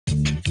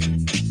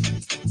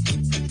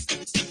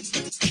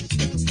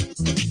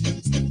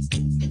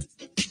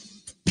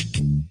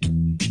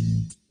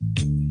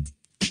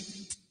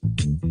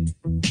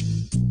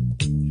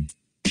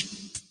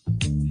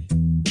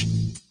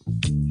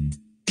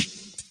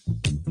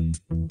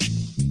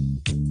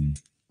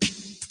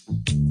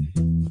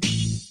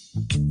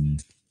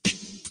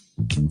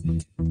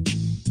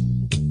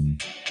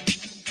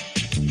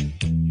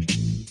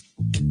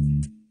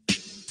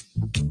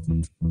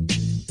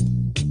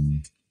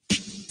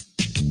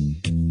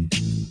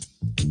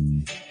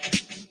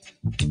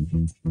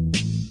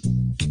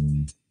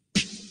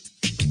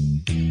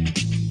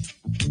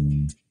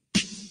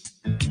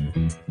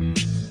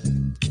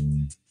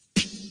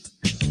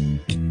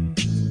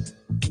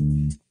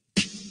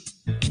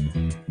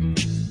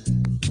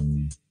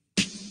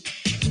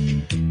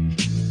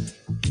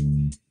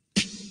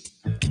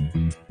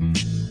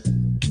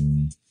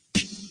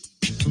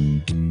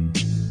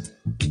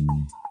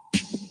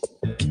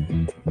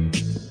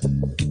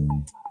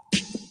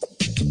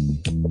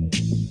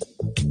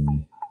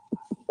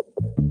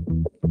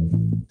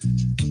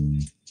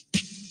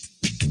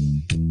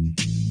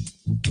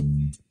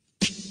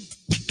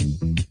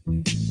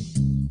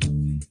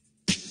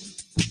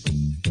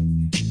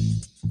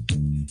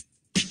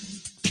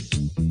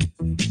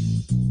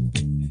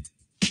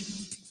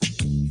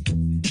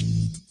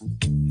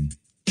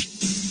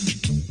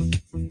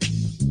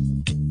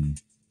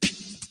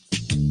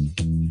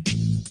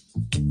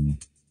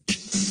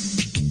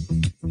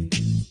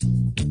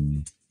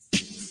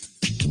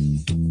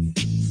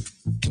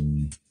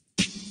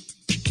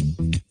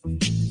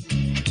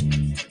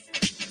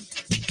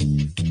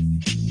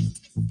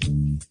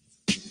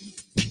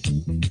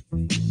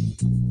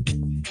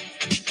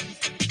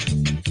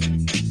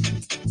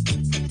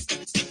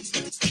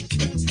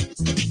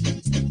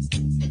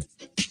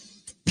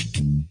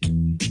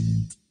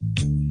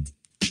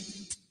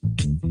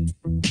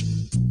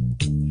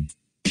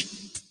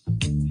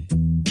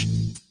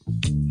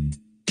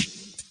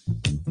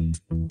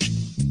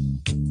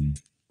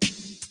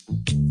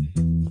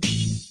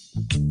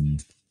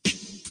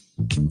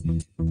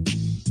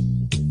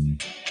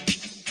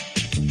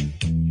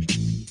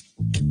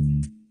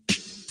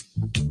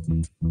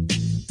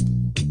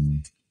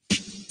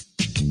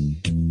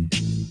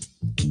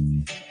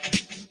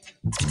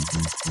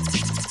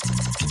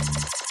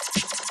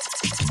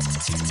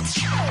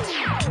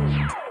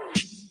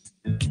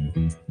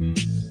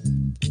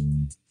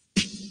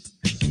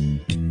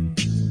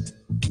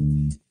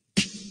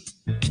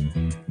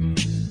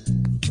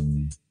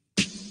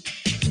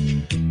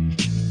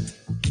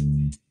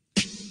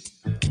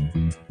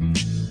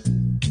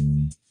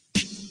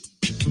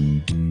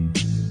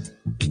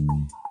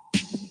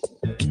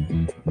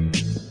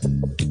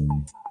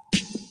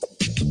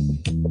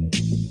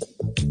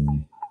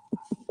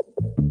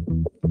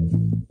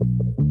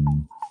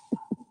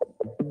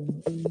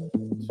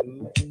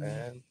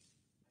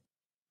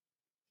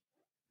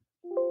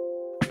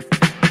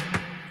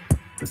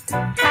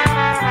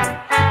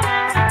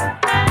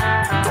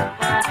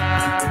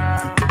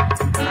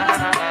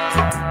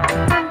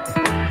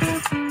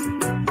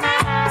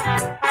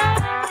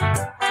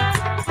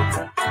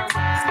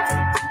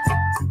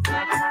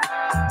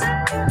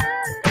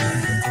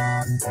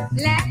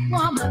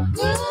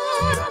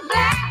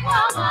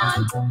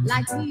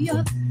like we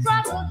are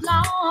struggled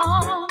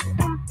long.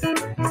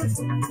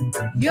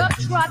 You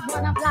trod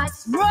one of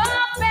life's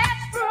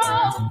roughest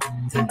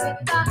roads, and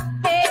with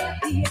the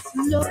heaviest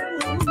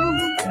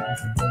load.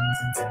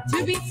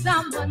 To be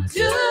someone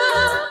to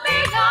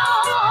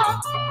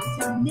belong,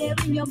 to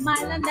never in your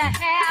mind and a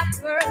half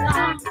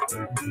furlong.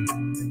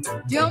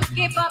 Don't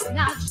give up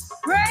now, just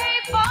pray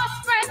for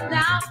strength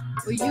now.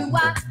 For you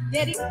I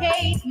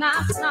dedicate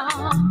my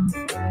song.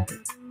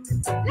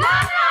 La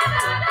la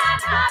la la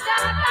la la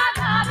la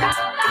la la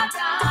la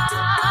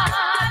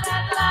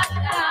la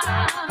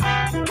la.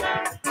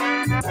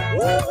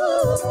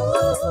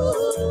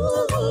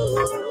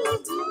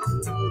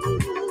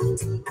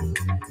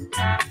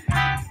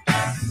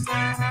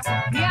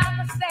 Yeah,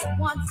 the set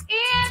once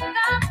in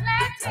the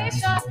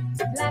plantation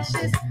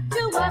flashes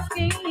to a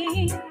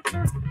scheme.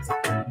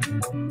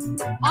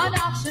 On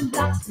auction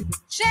blocks we would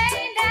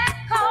chain and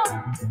coat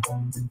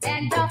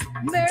and of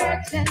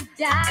merchandise.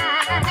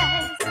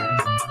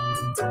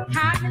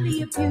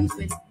 Hardly abused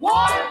when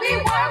war we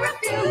were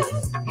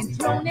refused and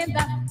thrown in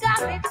the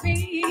garbage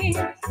bin.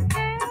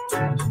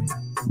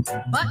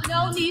 But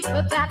no need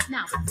for that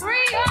now.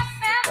 Free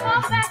yourself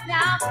of that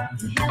now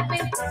to help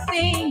me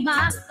sing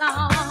my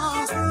song.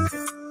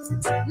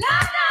 La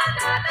la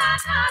la la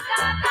la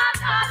la la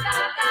la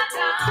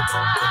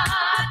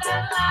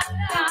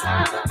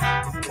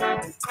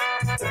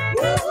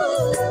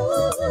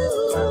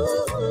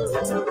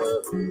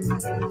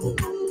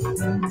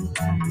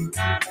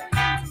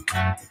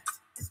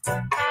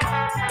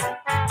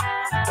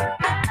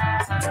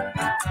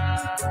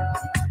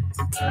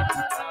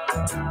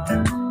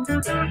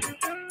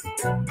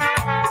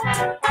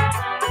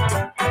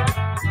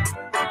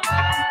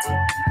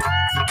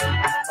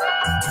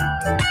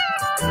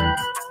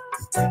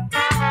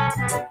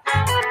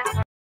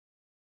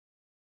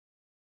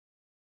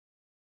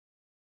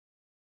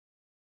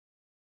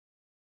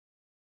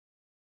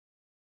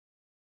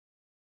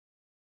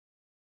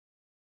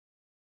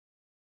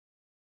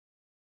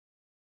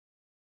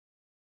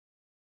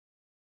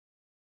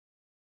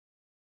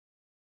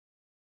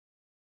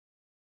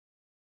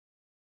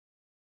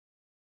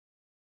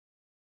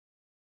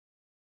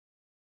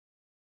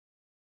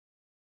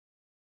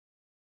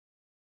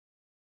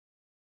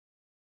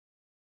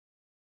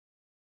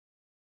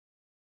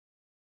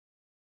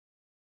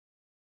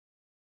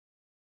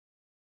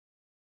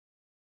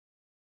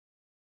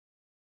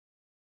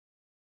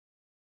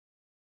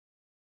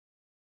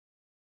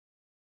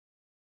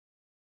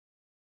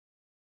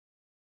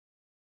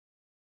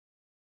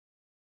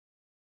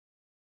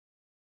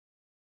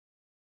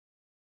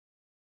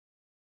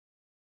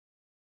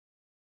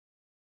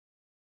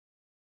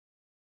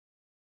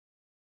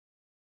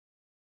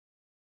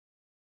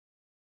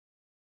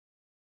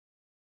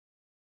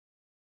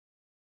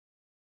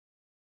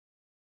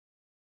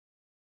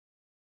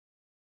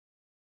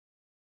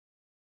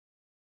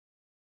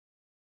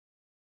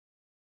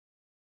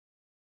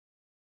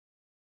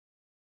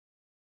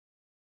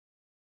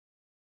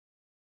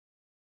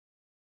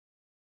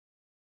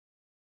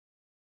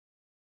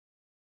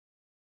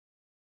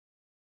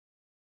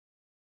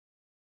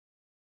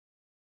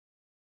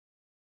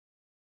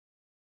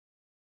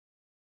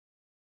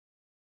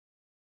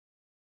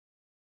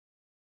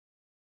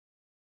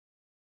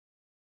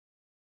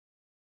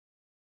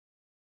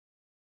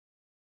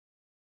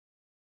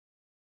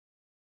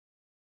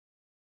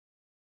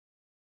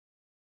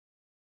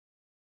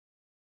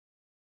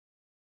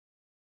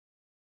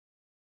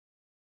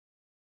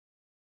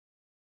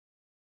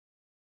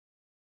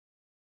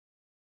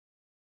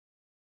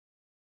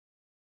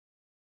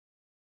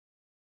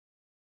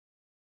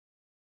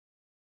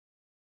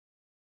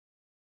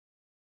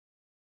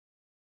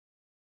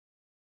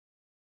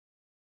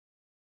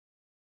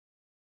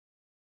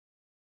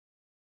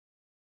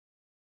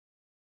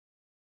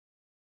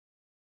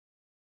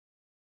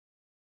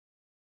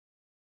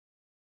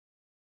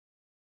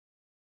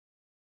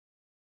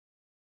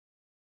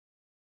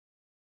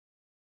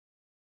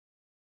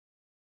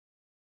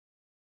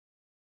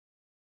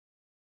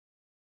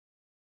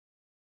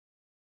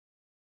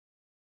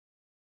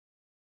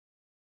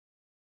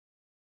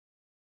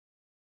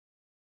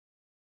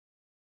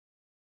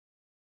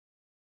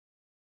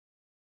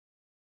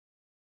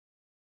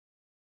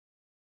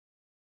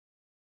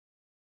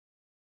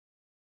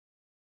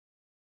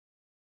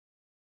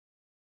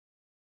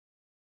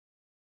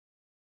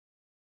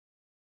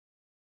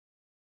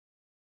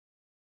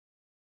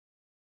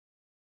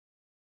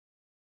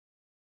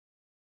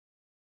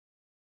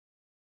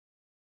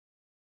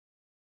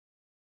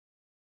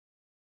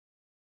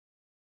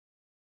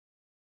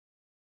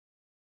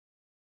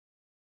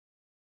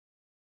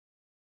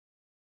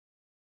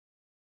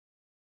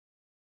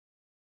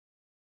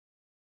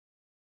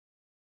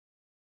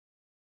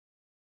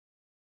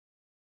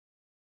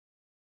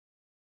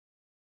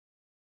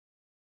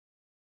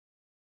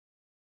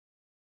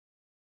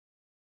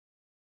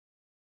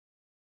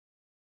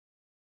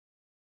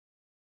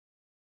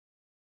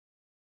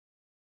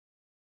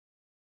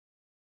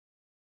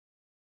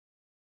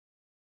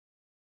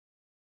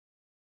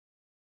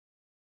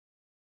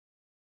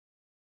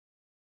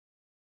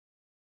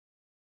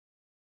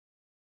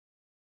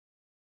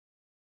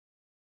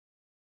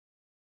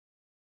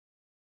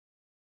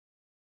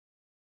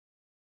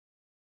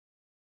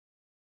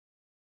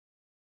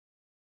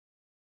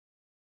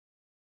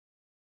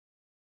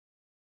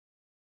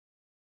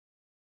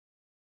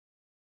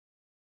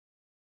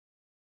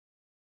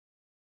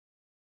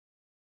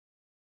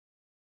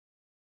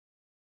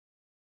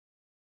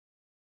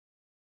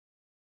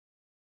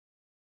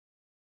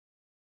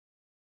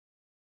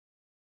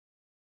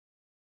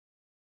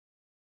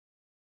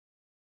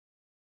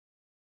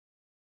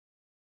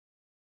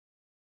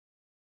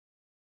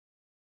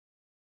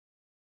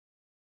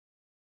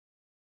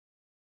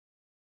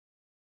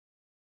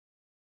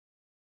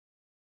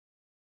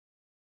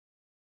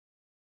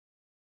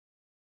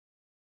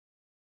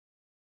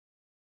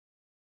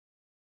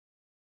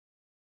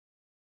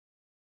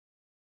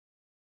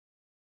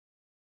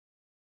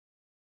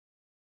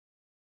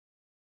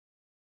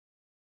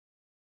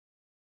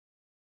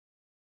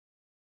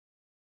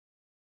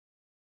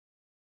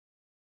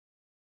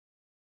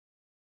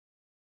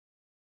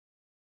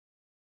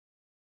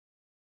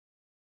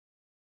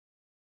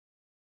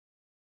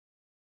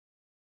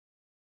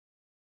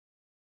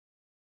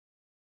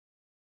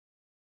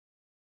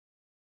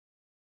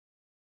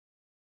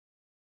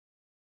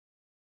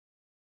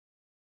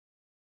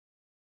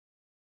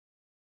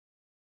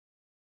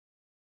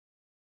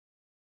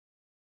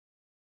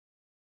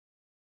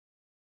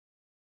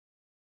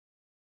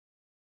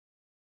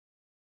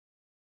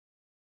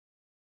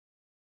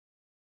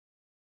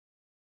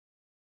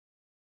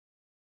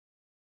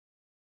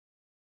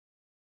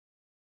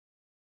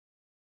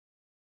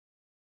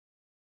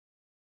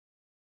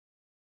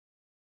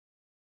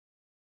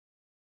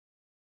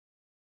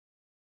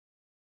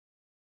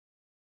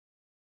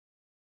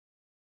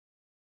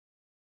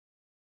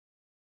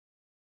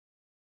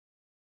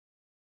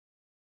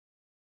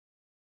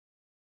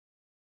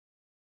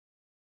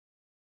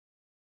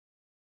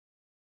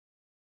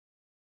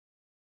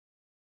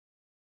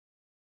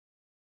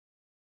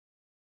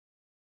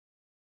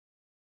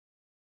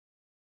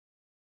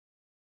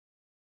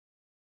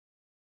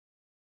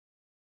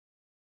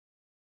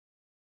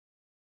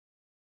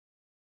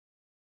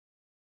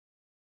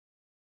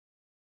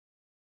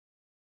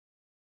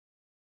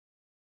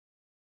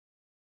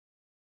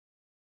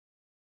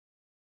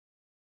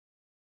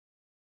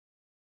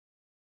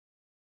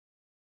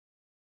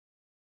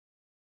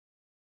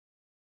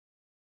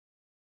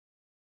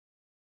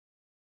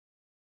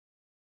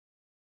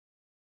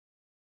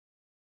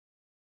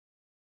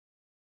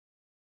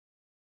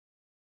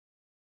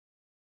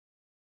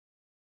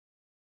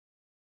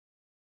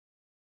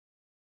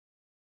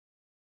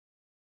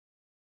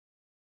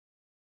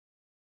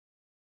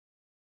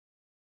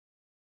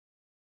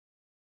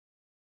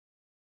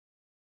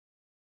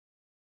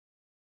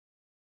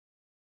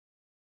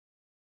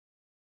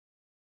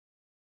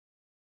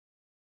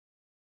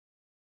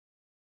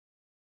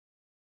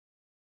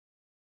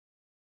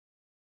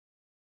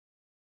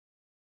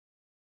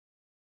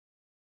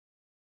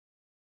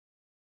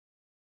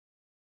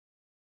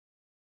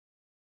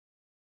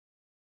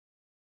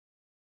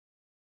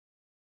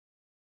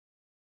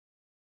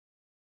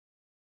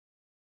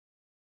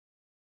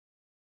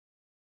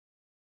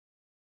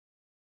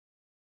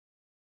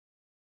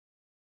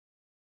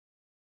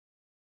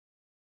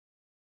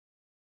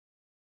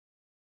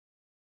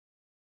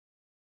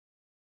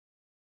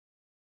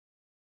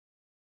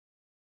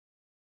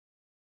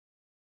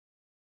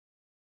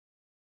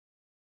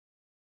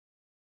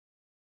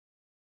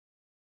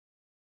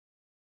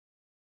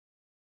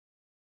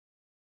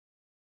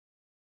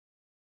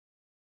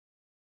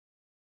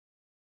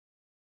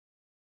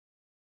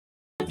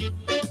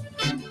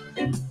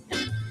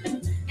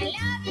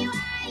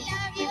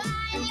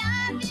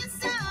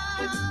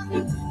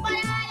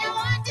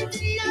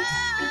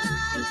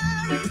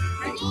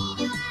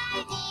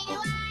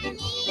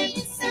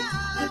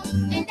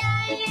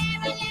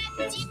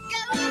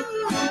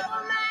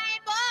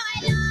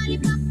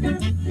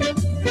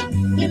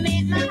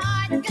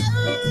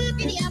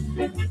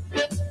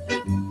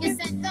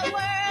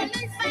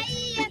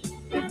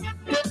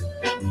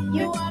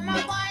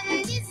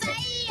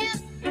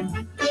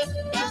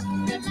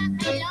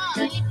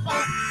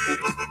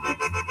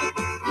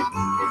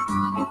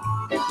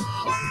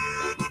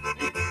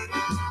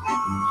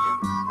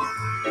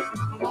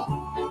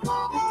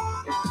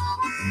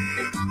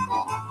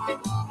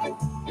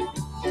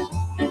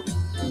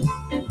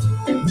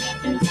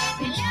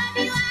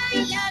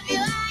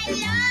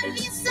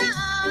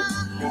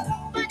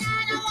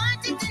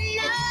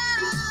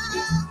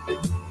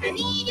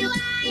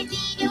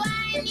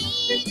I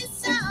need a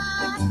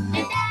song,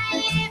 and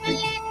I never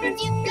let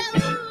you go.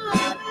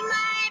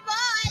 My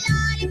boy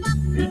lollipop,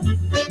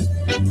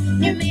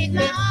 you make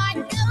my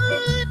heart go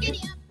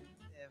giddy up.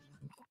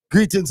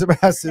 Greetings,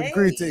 massive Hey,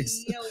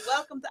 greetings.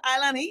 welcome to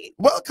Island Heat.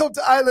 Welcome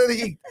to Island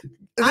Heat.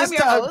 I'm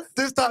your host.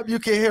 This time you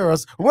can hear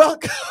us.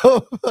 Welcome.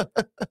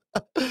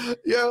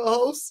 Your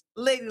host,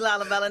 Lady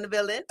Lalabella in the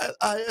building.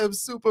 I am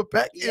Super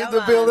Peck Yeah, in the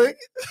man. building.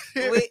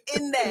 We're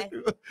in there.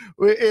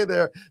 We're in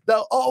there.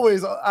 Now,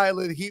 always on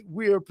Island Heat,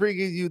 we are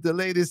bringing you the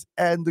latest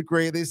and the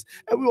greatest.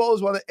 And we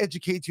always want to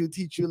educate you and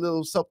teach you a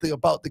little something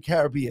about the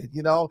Caribbean,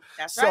 you know?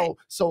 That's right.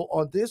 So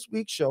on this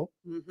week's show,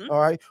 Mhm. all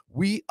right,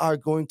 we are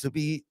going to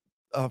be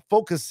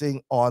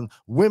focusing on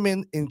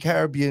women in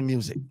Caribbean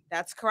music.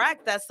 That's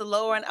correct. That's the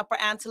Lower and Upper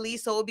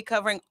Antilles. So we'll be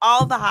covering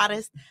all the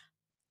hottest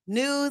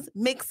news,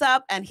 mix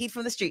up, and heat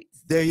from the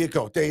streets. There you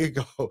go. There you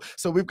go.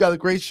 So we've got a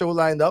great show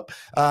lined up.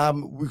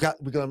 We're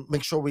gonna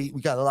make sure we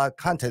got a lot of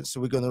content. So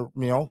we're gonna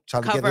try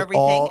to Cover get it everything.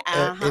 all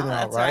in and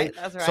out, That's right?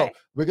 That's right. So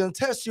we're gonna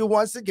test you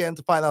once again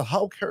to find out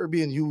how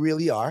Caribbean you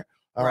really are.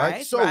 All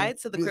right. So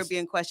the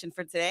Caribbean question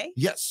for today.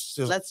 Yes.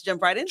 So let's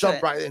jump right into it.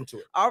 Jump right into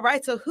it. All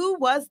right. So who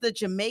was the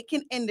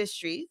Jamaican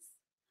industry's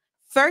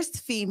first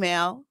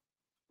female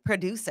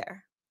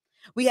producer?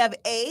 We have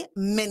A,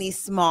 Minnie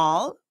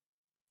Small,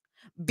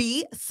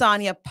 B,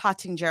 Sonia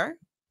Pottinger,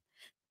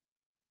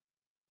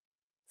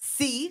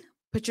 C,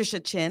 Patricia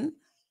Chin,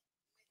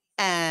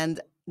 and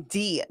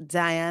D,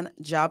 Diane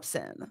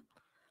Jobson.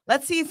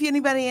 Let's see if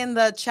anybody in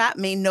the chat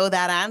may know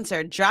that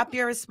answer. Drop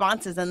your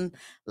responses and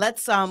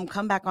let's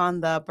come back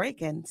on the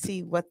break and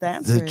see what the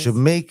answer is. The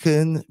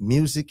Jamaican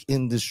music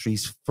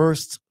industry's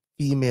first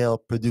female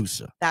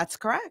producer. That's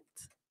correct.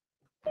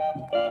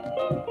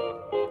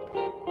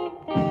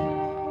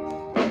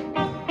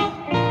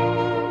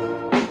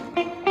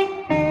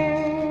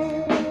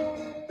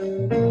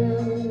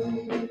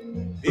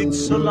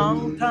 It's a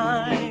long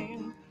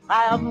time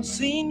I haven't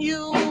seen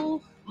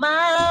you,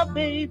 my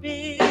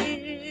baby.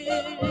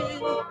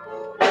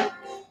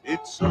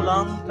 It's a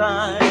long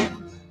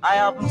time I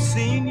haven't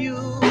seen you,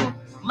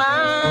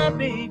 my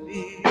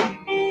baby.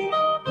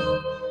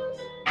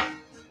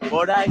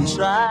 But I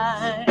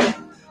try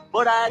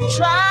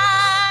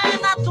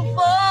not to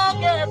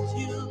forget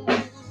you.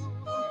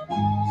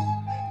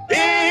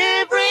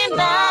 Every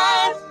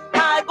night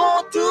I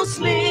go to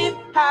sleep,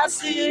 I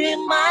see you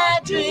in my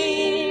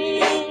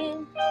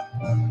dream.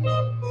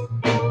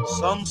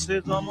 Some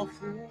says I'm a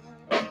fool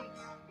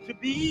to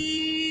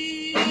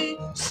be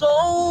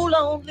so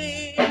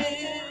lonely.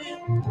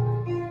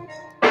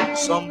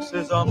 Some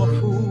says I'm a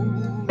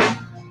fool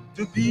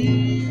to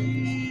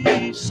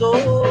be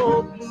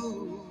so blue.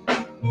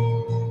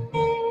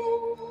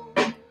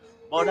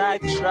 But I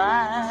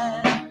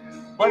try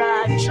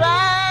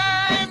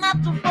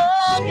not to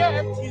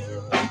forget you.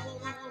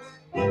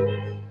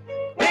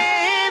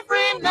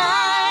 Every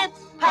night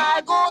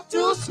I go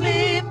to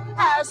sleep,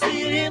 I see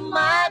you in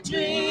my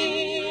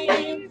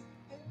dream.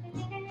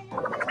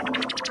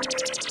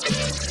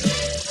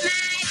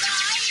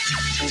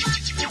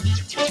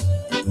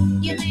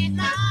 You make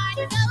my heart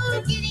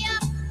go giddy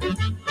up.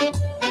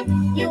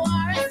 You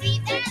are as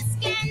sweet as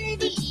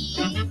candy.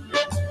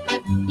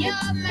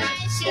 You're my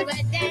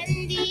sugar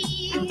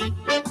dandy.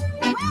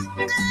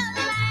 Welcome,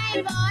 my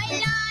boy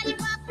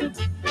lollipop.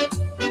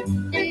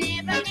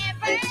 Never,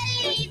 never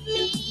leave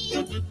me,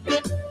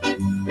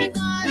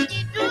 because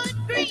it would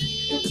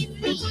grieve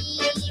me.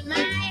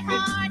 My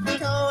heart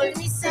told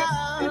me so.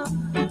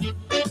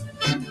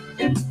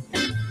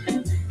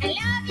 I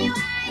love you, I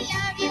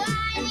love you, I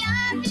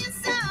love you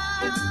so.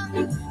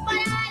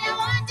 But I don't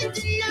want you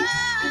to know.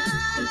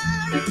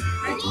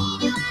 I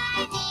need you, I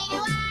need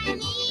you, I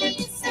need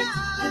you so.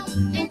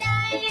 And I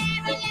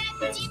never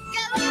let you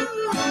go.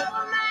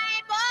 My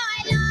boy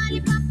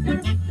lollipop,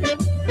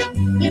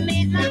 you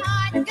make my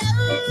heart go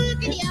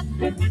giddy up.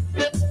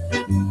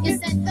 You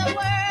set the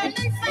world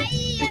on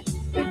fire.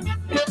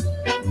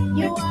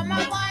 You are my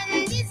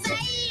one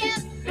desire.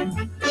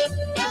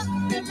 You're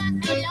my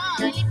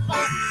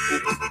lollipop.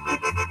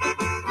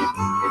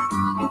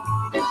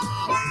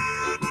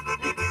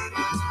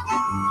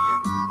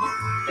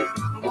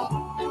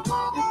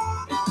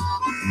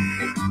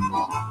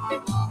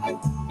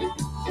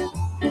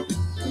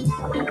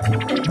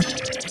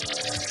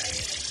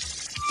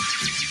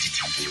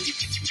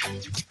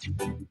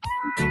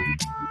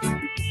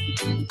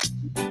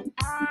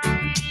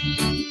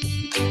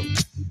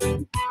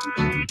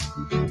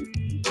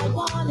 I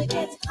wanna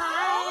get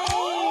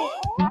high,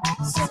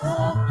 so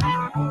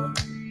high.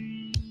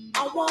 I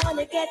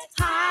wanna get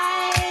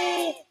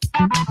high,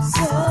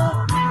 so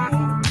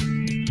high.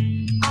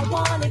 I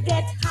wanna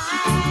get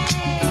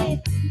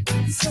high,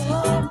 so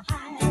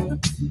high.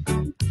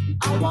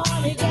 I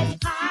wanna get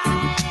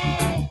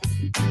high,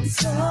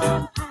 so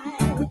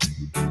high.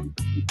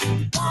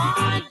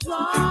 One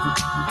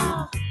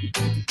draw,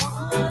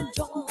 one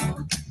draw.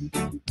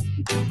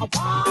 I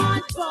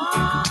want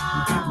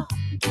draw,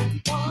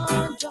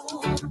 one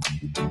draw.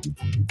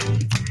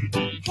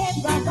 Hey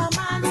brother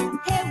man,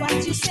 hey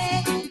what you say?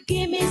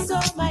 Give me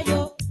some of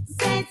your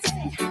say.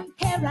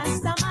 Hey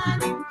Rasta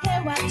man,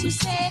 hear what you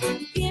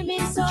say. Give me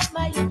some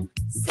of your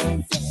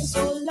senses.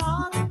 So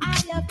long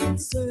I have been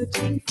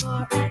searching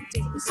for a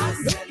taste.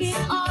 I'm looking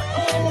all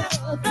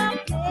over the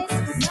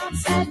place. Not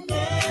that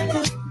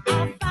never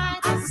I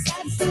find a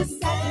sense to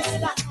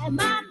satisfy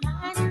my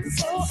mind.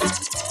 So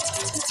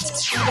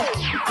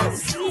I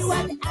see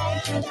what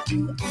I can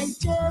do, and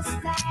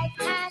just like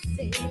I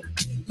said,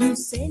 you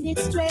send it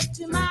straight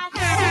to my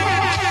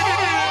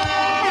head.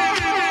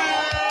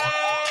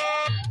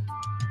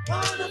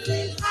 Wanna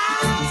be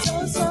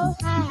high, so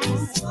high,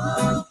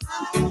 so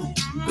high,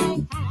 high.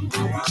 I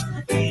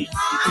wanna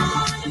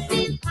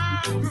be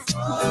high,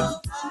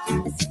 so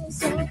high.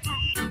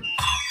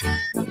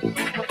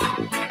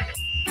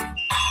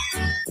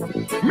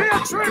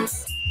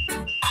 Matrix.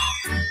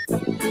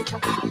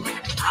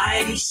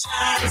 I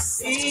shall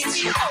see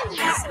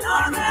as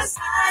long as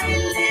I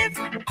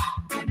live,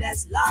 and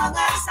as long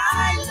as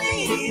I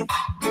live,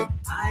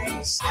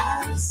 I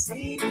shall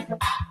see,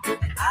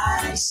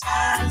 I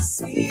shall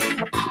see,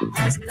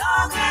 as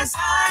long as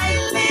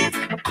I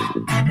live,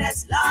 and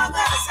as long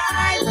as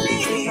I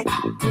live,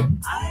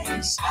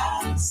 I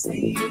shall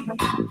see.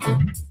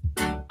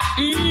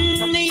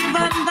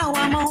 Even though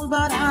I'm old,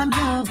 but I'm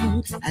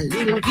young. A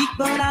little weak,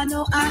 but I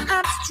know I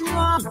am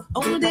strong.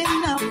 Old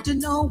enough to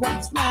know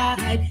what's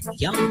right.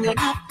 Young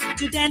enough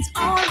to dance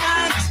all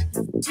night.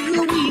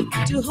 Too weak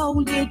to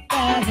hold it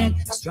back.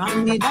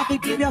 Strong enough to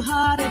give your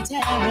heart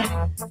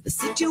attack. The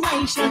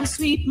situation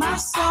sweet my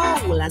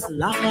soul. As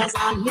long as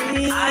I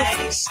live,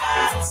 I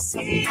shall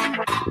see.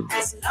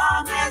 As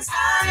long as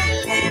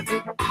I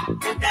live,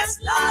 and as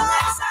long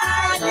as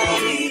I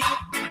live,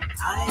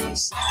 I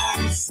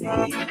shall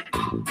see.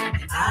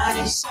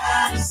 I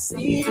shall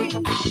see.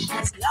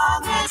 As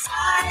long as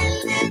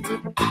I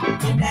live,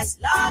 and as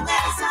long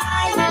as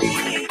I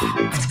live,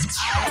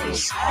 I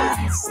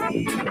shall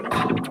see.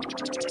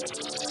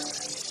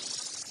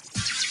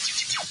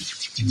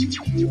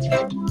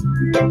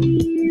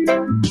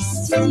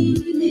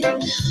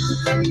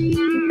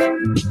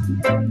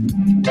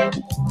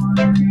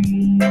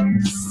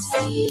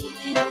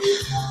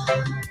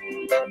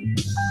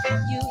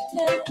 You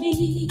held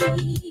me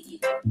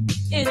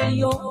in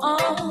your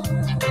arms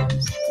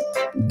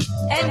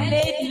and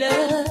made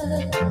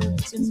love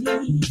to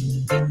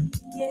me.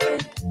 Yeah,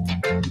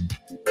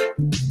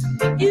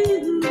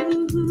 you,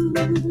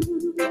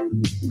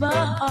 my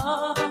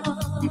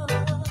heart's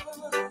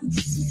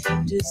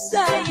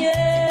desire.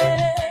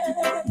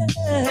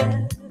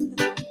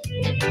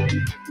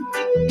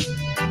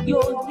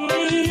 Your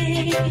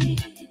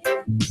lips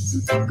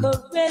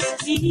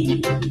caress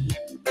me.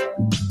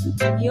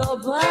 Your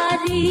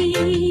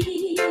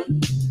body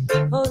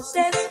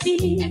possess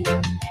me.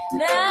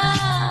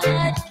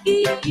 Not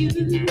keep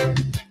you.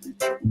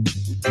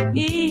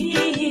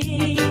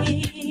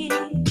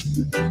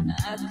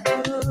 I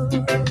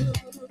could.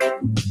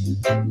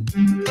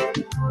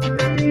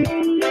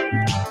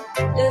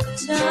 The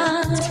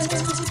time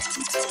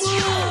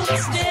would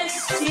stand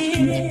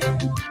still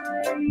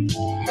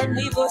and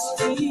leave us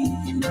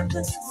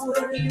this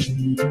way.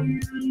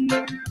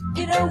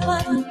 You know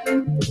what?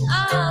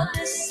 I'll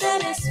be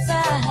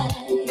satisfied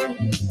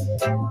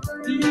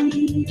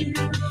being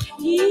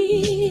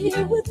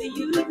here with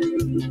you.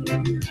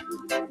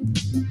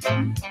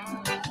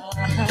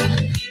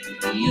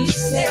 You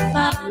set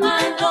my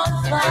mind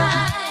on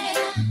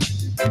fire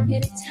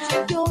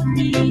anytime you're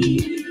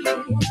near.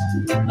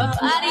 My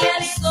body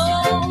and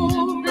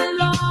soul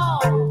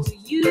belong to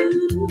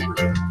you.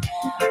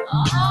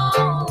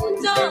 Oh,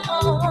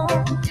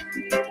 don't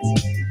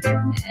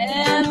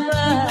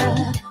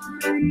ever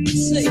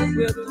say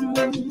we're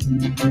through.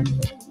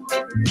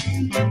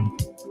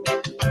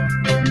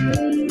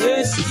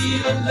 There's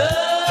still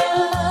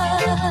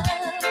love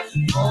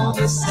on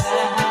the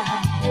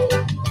side.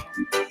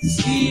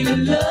 Still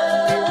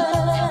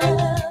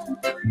love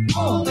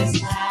on the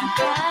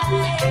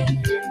side.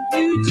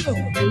 You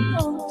don't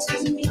belong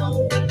to me.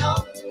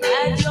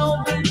 I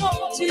don't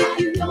belong to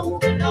you.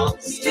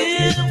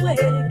 Still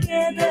we're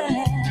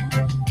together.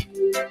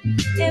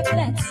 If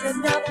that's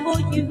enough for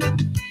you,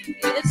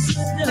 it's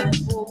enough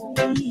for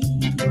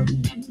me.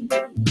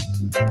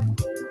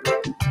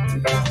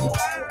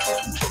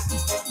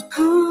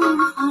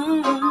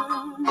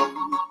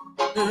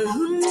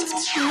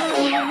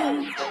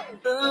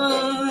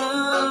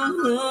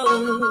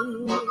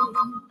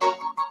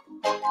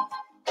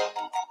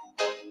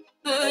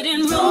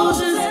 Burning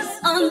roses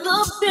on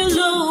the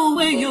pillow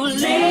where you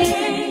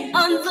lay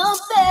on the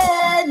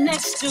bed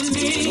next to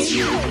me.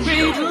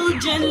 Cradle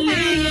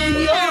gently in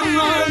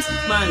your arms,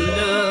 my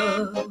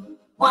love.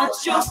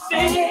 Watch your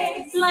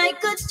face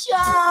like a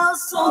child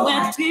so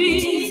at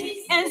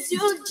peace as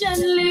you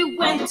gently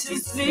went to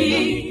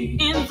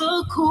sleep in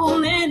the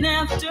cool and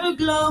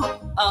afterglow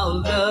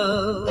of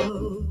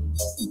love.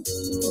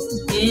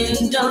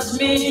 Indulge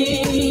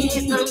me,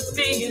 I'm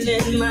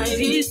feeling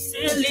mighty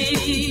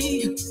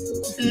silly.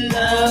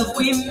 Love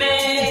we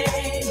made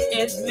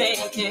is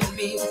making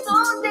me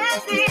so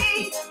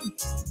dizzy.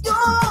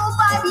 Your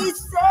body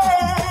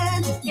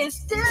said it's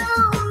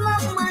still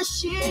not my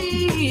shit.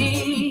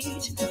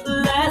 sweet.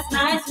 Last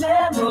night's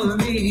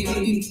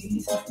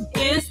memories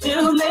is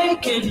still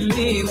making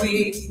me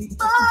weak.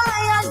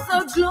 My eyes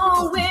are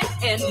glowing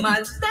and my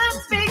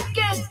lips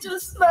begin to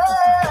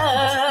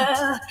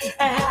smile. I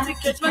have to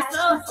catch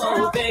myself,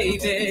 oh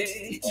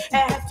baby. I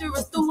have to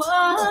rest the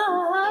one.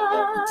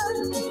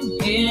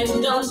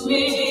 Indulge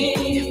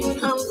me,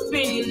 I'm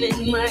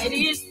feeling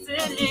mighty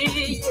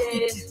silly.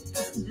 Yeah.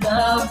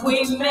 Love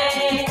we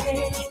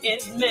made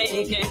is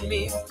making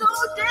me so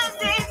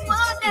dizzy.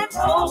 Putting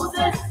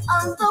roses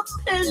on the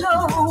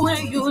pillow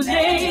where you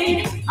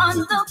lay on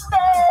the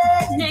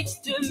bed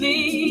next to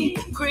me.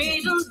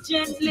 Cradle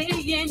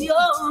gently in your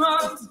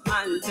arms,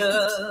 my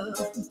love.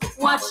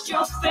 Watched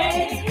your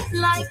face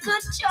like a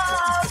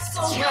child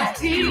so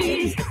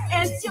happy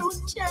as you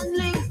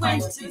gently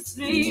went to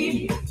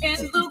sleep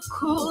in the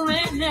cool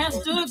and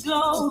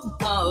afterglow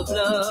of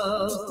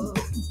love.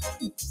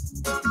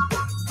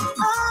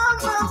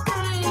 Oh,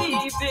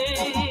 my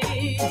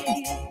baby.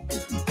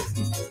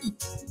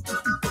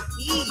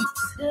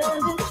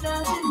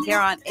 Here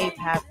on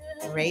APAP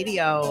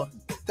Radio.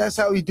 That's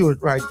how we do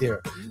it right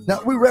there. Now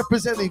we're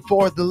representing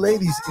for the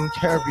ladies in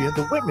Caribbean,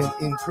 the women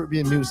in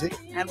Caribbean music.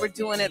 And we're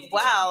doing it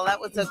well. That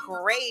was a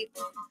great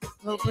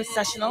little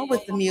processional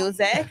with the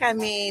music. I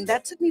mean,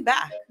 that took me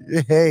back.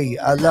 Hey,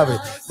 I love it.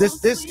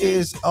 This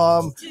is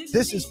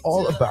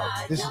all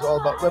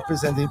about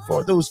representing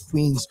for those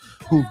queens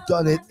who've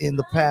done it in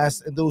the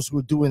past and those who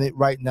are doing it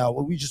right now.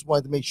 Well, we just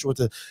wanted to make sure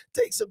to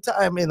take some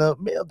time in a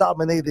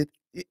male-dominated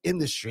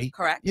industry,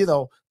 Correct.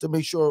 to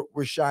make sure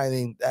we're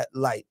shining that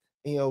light.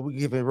 We're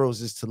giving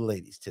roses to the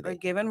ladies today. We're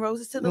giving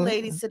roses to the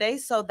ladies today.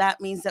 So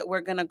that means that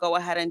we're going to go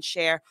ahead and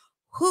share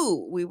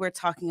who we were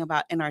talking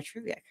about in our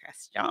trivia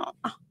question.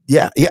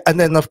 Yeah. And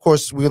then, of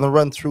course, we're going to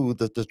run through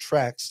the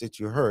tracks that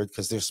you heard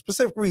because there's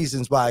specific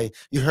reasons why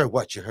you heard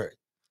what you heard.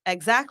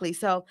 Exactly.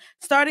 So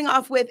starting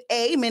off with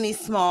A, Minnie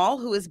Small,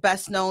 who is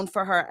best known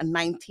for her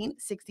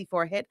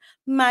 1964 hit,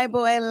 My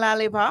Boy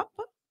Lollipop.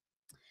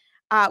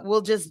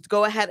 We'll just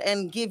go ahead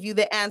and give you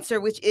the answer,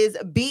 which is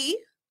B,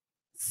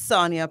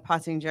 Sonia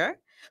Pottinger,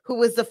 who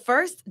was the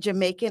first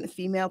Jamaican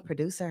female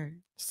producer.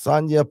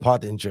 Sonia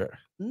Pottinger.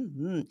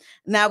 Mm-hmm.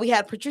 Now we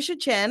had Patricia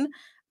Chin.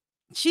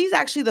 She's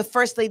actually the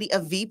first lady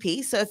of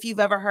VP. So if you've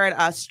ever heard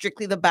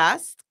Strictly the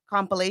Best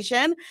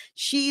compilation,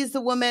 she's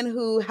the woman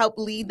who helped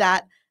lead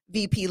that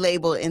VP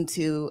label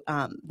into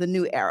the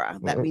new era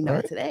that we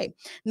know today.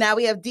 Now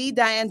we have D.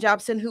 Diane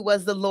Jobson, who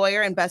was the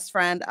lawyer and best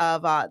friend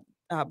of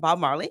Bob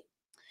Marley.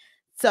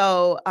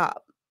 So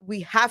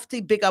we have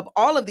to big up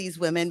all of these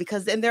women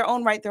because in their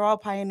own right, they're all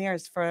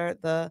pioneers for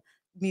the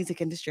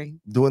music industry.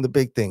 Doing the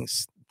big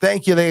things.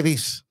 Thank you,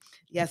 ladies.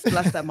 Yes,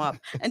 bless them up.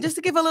 And just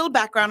to give a little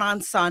background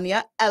on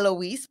Sonia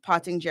Eloise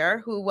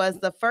Pottinger, who was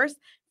the first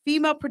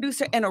female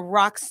producer in a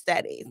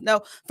rocksteady.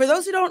 Now, for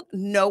those who don't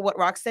know what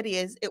rocksteady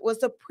is, it was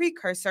the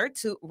precursor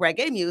to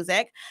reggae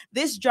music.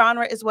 This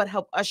genre is what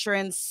helped usher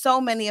in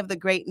so many of the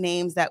great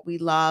names that we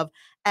love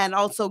and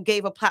also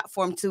gave a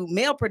platform to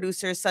male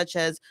producers such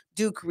as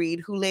Duke Reed,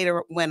 who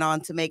later went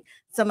on to make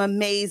some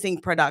amazing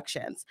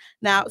productions.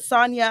 Now,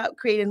 Sonia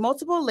created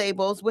multiple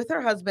labels with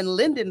her husband,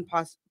 Lyndon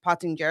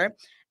Pottinger,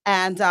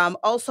 and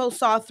also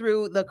saw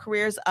through the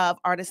careers of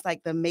artists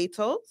like the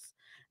Maytals,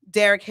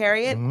 Derek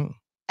Harriott,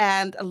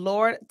 and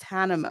Lord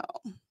Tanamo.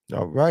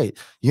 All right.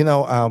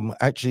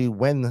 Actually,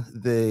 when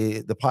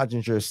the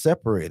Pottingers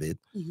separated,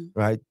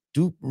 right,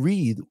 Duke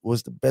Reed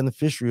was the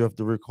beneficiary of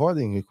the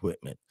recording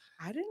equipment.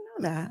 I didn't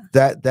know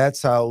that.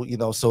 That's how,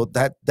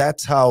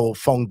 that's how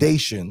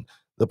Foundation,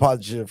 the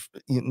Pottinger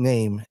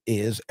name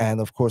is. And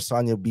of course,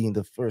 Sonia being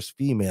the first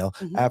female,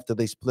 after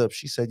they split up,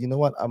 she said, you know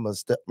what, I'm going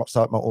to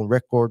start my own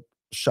record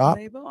shop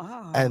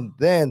and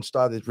then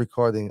started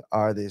recording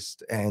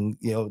artists and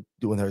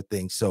doing her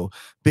thing. So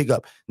big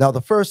up. Now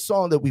the first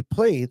song that we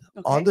played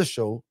on the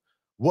show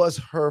was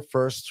her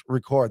first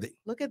recording.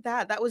 Look at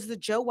that. That was the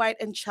Joe White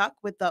and Chuck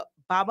with the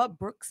Baba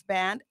Brooks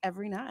Band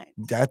Every Night.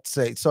 That's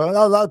it. So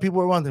a lot of people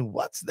were wondering,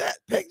 what's that?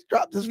 Pegs,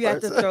 drop this. You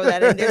have to throw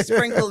that in there,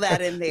 sprinkle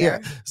that in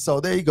there. Yeah.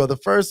 So there you go. The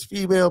first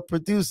female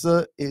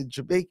producer in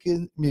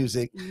Jamaican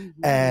music.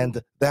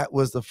 And that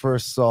was the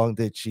first song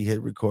that she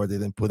had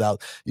recorded and put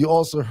out. You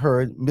also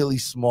heard Millie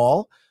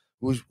Small,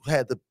 who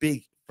had the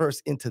big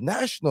first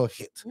international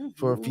hit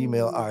for a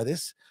female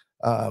artist,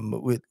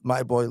 with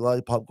My Boy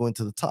Lollipop going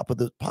to the top of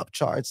the pop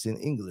charts in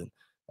England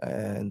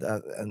and a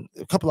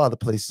couple other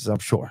places, I'm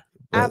sure.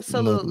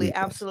 Absolutely.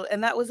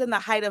 And that was in the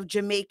height of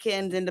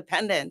Jamaican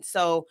independence.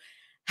 So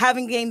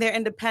having gained their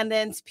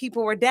independence,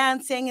 people were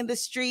dancing in the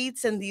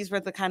streets, and these were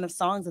the kind of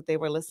songs that they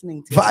were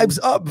listening to. Vibes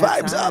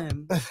up.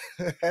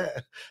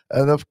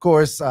 And of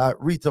course,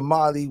 Rita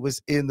Marley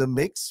was in the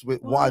mix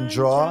with One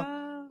Draw,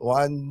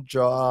 and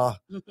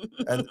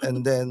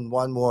then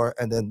one more,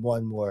 and then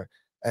one more,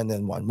 and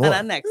then one more. And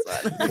the next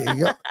one. There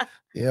you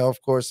go.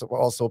 Of course,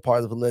 also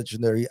part of the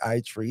legendary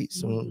I Tree.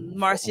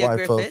 Marcia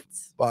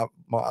Griffiths. Bob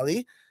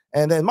Marley.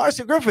 And then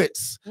Marcia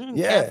Griffiths.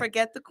 Can't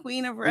forget the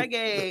queen of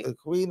reggae. The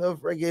queen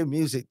of reggae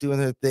music doing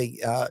her thing.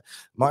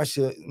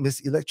 Marcia,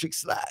 Miss Electric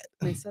Slide.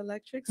 Miss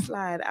Electric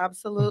Slide,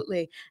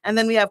 absolutely. And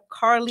then we have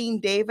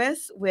Carlene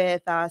Davis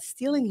with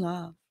Stealing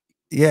Love.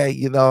 Yeah,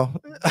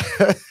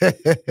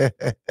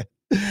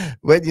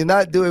 when you're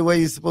not doing what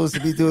you're supposed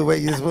to be doing,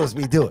 what you're supposed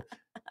to be doing.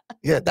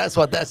 Yeah, that's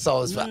what that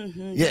song is about.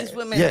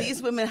 Yeah,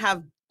 these women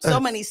have so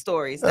many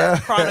stories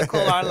that chronicle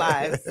our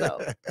lives.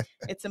 So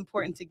it's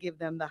important to give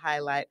them the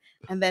highlight.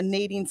 And then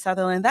Nadine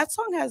Sutherland, that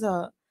song has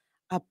a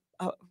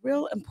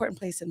real important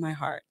place in my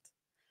heart.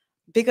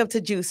 Big up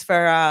to Juice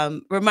for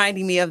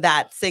reminding me of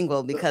that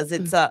single, because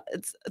it's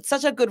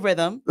such a good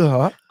rhythm.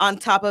 On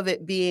top of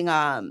it being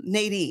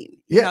Nadine,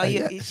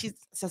 she's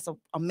just an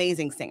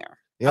amazing singer.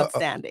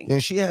 Outstanding.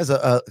 And she has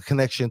a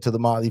connection to the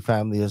Marley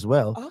family as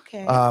well.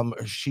 Okay.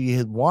 She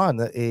had won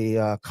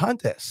a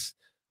contest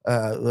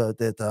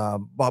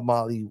that Bob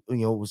Marley,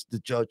 was the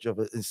judge of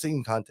a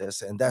singing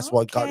contest, and that's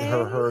what got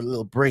her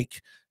little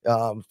break.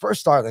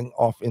 First starting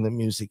off in the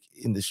music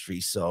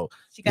industry. So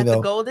she got the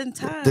golden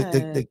touch.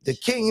 The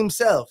king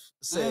himself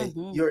said,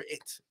 "You're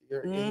it.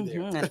 You're in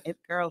there." An it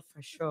girl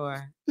for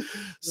sure.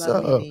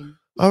 So,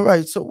 all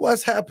right. So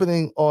what's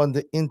happening on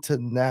the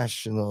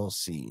international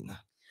scene?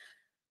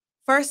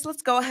 First,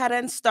 let's go ahead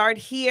and start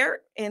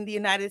here in the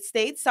United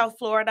States. South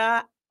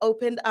Florida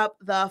opened up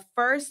the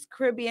first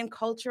Caribbean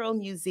Cultural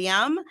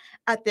Museum.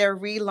 At their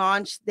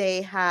relaunch,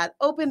 they had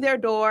opened their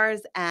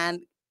doors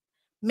and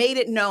made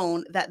it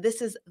known that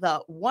this is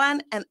the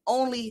one and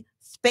only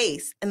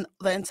space in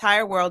the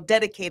entire world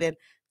dedicated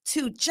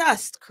to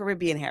just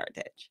Caribbean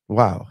heritage.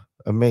 Wow,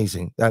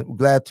 amazing. I'm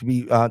glad to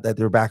be that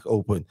they're back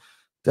open.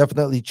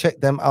 Definitely check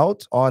them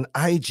out on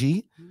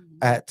IG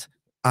at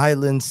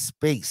Island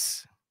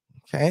Space.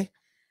 Okay.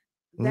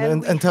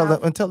 And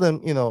tell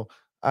them,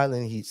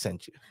 Island Heat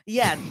sent you.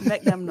 Yeah,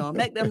 make them know.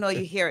 Make them know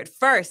you hear it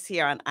first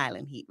here on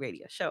Island Heat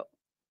Radio Show.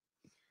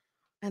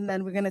 And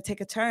then we're going to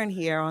take a turn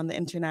here on the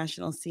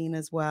international scene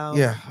as well.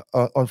 Yeah,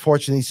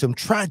 unfortunately, some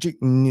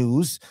tragic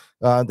news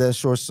that I'm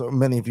sure so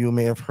many of you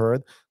may have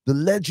heard. The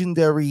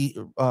legendary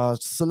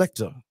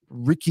selector,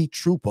 Ricky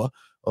Trooper,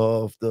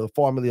 of the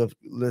formerly of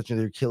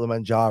legendary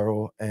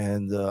Kilimanjaro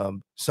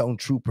and Sound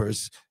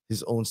Troopers,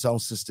 his own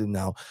sound system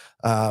now.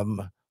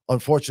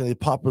 Unfortunately,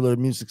 popular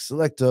music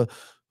selector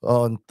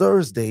on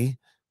Thursday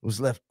was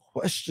left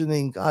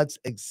questioning God's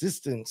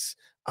existence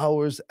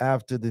hours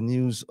after the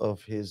news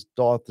of his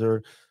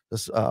daughter's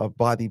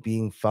body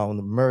being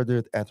found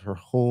murdered at her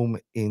home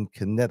in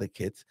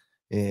Connecticut.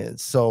 And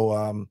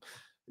so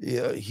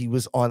he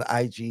was on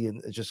IG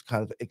and just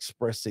kind of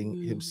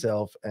expressing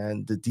himself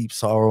and the deep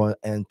sorrow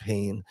and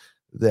pain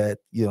that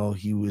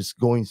he was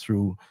going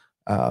through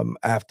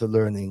after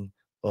learning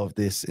of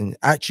this, and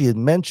actually had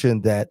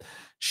mentioned that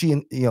she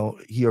and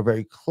he are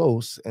very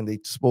close and they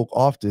spoke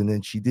often,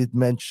 and she did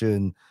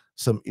mention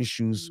some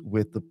issues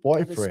with the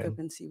boyfriend,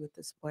 discrepancy with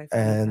this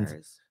boyfriend,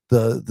 and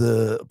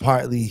the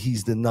partly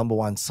he's the number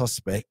one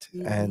suspect,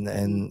 and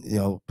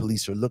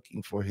police are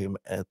looking for him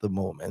at the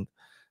moment.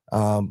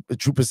 But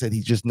Trooper said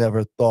he just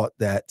never thought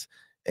that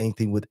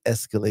anything would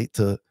escalate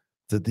to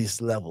these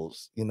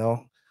levels,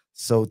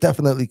 so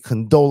definitely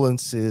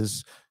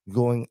condolences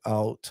going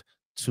out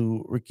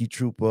to Ricky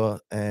Trooper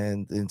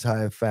and the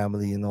entire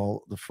family and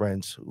all the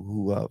friends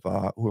who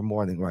are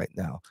mourning right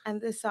now.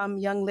 And this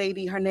young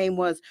lady, her name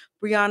was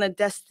Brianna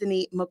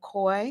Destiny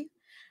McCoy.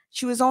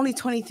 She was only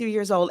 23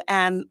 years old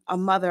and a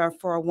mother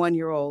for a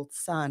 1-year-old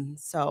son.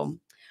 So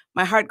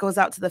my heart goes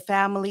out to the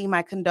family,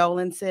 my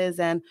condolences,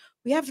 and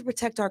we have to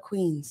protect our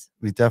queens.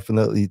 We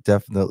definitely do.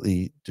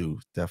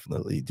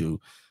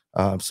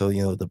 So,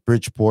 the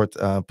Bridgeport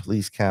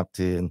police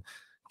captain,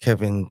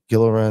 Kevin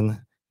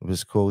Gilleran,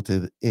 was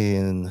quoted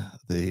in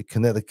the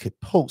Connecticut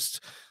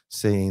Post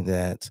saying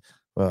that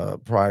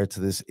prior to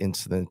this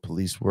incident,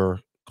 police were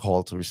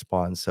called to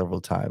respond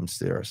several times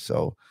there.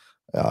 So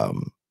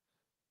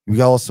we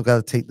also got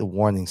to take the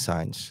warning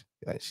signs,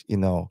 guys.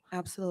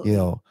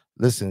 Absolutely.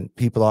 Listen,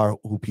 people are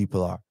who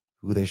people are.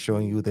 Who they're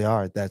showing you they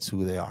are, that's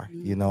who they are.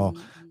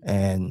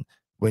 And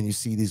when you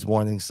see these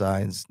warning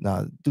signs,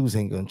 now dudes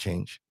ain't gonna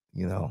change.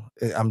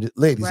 I'm just,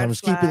 ladies, I'm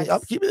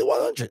keeping it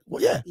 100.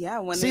 Well, yeah. Yeah,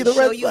 when see they the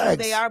show red you flags. who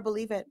they are,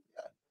 believe it.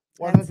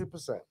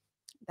 100%.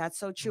 That's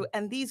so true.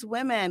 And these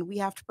women, we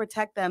have to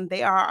protect them.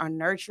 They are our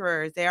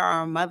nurturers. They are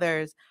our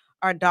mothers,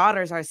 our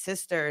daughters, our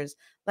sisters.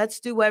 Let's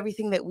do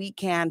everything that we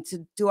can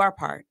to do our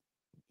part.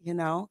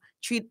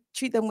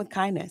 Treat them with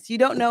kindness. You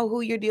don't know who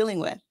you're dealing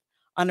with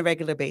on a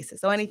regular basis.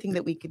 So anything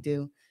that we could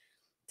do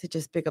to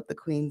just pick up the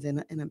queens in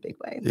a big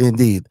way.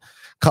 Indeed.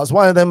 Because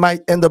one of them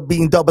might end up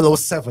being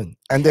 007,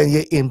 and then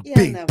you're in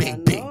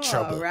big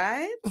trouble.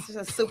 Right? It's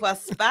a super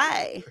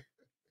spy.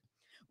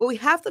 Well, we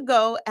have to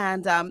go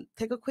and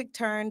take a quick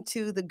turn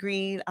to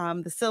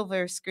the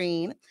silver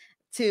screen,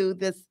 to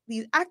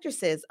these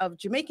actresses of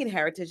Jamaican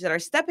heritage that are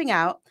stepping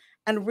out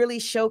and really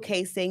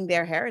showcasing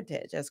their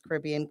heritage as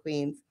Caribbean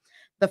queens.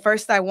 The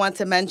first I want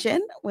to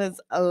mention was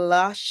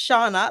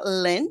Lashana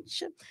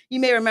Lynch. You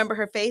may remember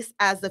her face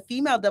as the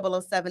female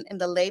 007 in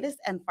the latest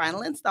and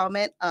final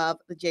installment of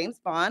the James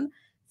Bond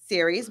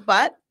series.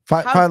 But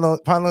Final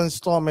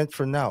installment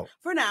for now.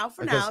 For now,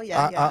 Because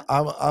yeah.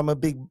 I'm a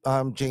big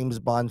James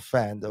Bond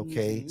fan.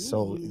 Okay,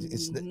 so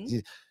it's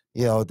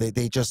you know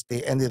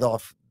they ended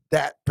off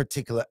that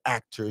particular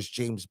actor's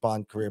James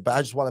Bond career. But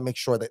I just want to make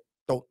sure that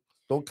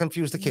don't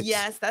confuse the kids.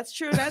 Yes, that's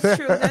true. That's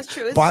true. That's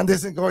true. Bond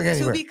isn't going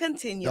anywhere. To be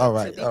continued. All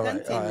right. To be All right.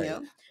 continued. All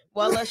right.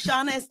 Well,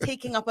 Lashana is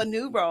taking up a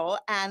new role,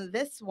 and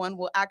this one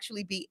will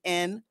actually be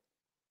in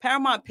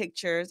Paramount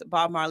Pictures'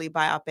 Bob Marley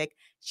biopic.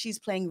 She's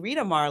playing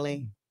Rita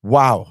Marley.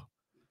 Wow.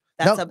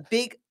 Those are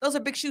big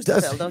shoes to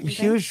fill, don't you think?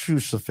 Huge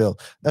shoes to fill.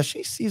 Now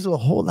she seems a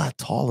whole lot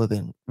taller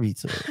than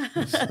Rita.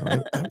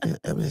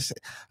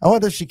 I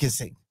wonder if she can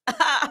sing.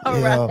 All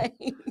right.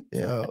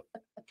 Yeah.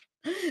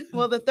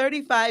 Well, the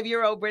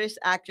 35-year-old British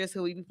actress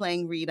who will be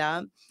playing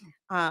Rita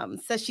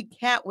says she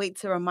can't wait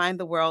to remind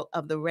the world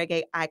of the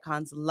reggae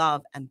icon's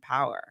love and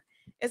power.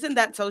 Isn't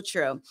that so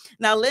true?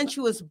 Now, Lynch,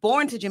 who was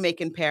born to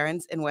Jamaican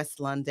parents in West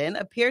London,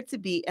 appeared to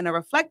be in a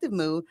reflective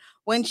mood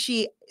when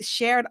she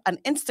shared an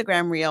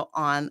Instagram reel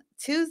on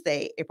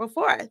Tuesday, April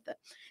 4th.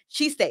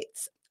 She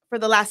states, "For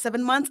the last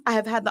 7 months, I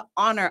have had the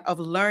honor of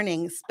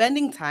learning,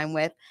 spending time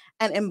with,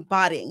 and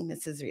embodying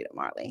Mrs. Rita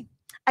Marley.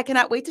 I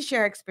cannot wait to share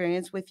her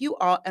experience with you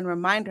all and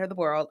remind the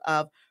world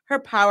of her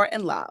power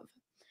and love."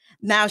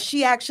 Now,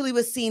 she actually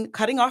was seen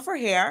cutting off her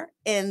hair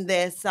in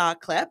this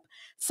clip.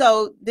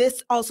 So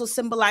this also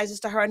symbolizes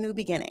to her a new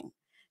beginning,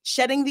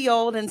 shedding the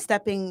old and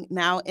stepping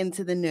now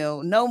into the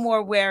new. No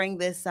more wearing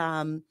this,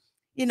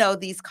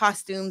 these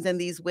costumes and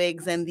these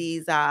wigs and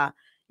these,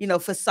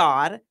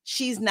 facade.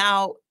 She's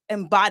now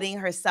embodying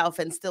herself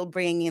and still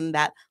bringing in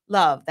that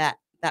love, that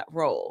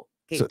role.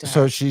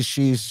 So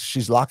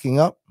she's locking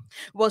up.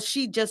 Well,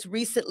 she just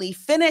recently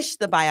finished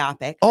the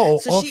biopic. Oh,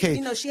 so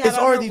okay. She had it's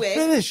on already her wig.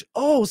 finished.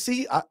 Oh,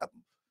 see,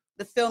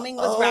 the filming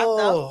was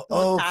wrapped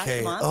up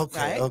past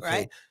month,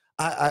 right?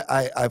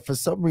 I for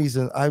some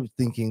reason I was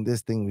thinking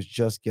this thing was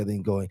just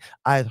getting going.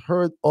 I'd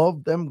heard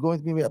of them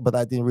going to be, but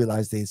I didn't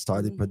realize they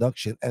started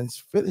production and it's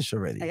finished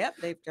already. Yep,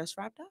 they've just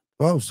wrapped up.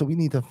 Oh, so we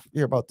need to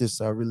hear about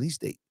this release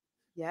date.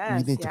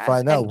 Yes, we need to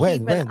find out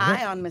keep an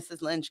eye on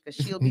Mrs. Lynch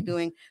because she'll be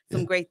doing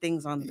some great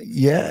things on the big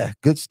stage. Yeah,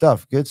 good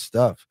stuff. Good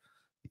stuff.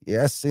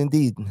 Yes,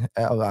 indeed.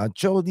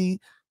 Jodie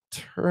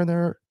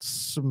Turner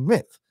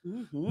Smith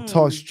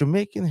talks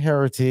Jamaican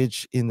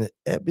heritage in the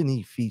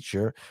Ebony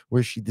feature,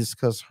 where she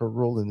discussed her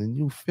role in the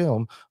new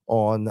film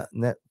on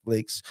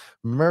Netflix,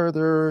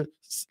 Murder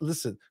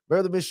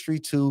Mystery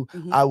 2.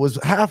 I was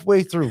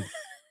halfway through.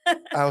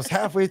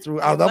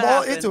 I'm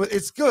all into it.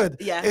 It's good.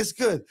 Yeah, it's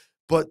good.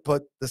 But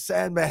the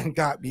Sandman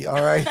got me.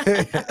 All right.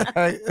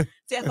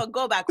 So if I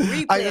go back,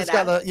 replay I just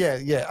gotta, yeah.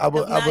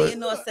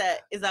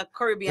 Is a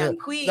Caribbean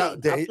queen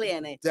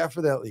playing it.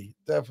 Definitely.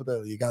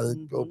 You gotta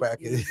go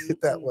back and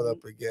hit that one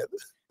up again.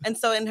 And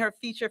so in her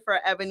feature for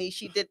Ebony,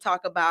 she did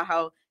talk about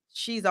how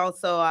she's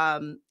also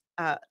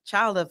a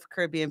child of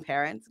Caribbean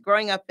parents.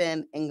 Growing up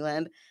in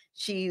England,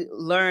 she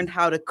learned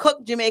how to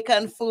cook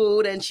Jamaican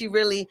food, and she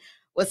really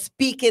was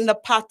speaking the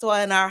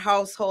patois in our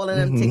household and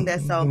everything there.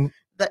 So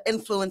the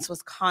influence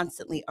was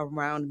constantly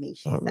around me,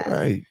 she said.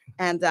 Right.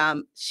 And I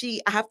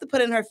have to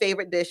put in her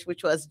favorite dish,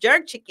 which was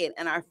jerk chicken,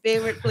 and our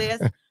favorite place,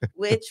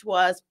 which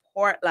was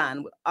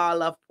Portland. We all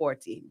love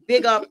Porty.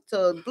 Big up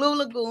to Blue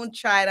Lagoon,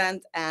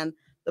 Trident, and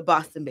the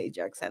Boston Bay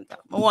Jerk Center.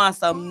 I want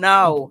some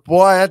now.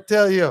 Boy, I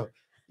tell you,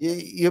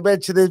 you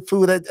mentioned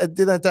food at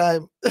dinner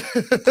time.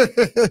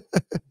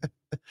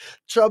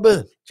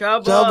 Trouble.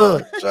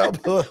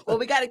 Well,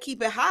 we got to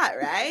keep it hot,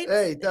 right?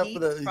 Hey,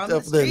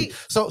 definitely.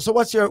 So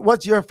what's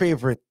your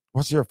favorite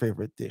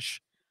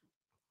dish?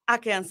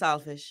 Ackee and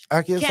saltfish.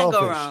 Can't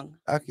go wrong.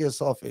 Ackee and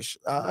saltfish.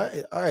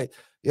 All right.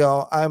 You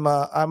know, I'm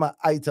a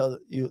eater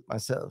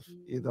myself.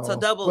 You know, so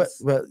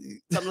doubles. Well,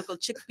 some little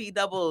chickpea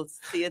doubles.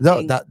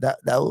 No,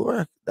 that will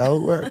work. That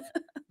will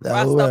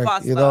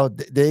work. You know,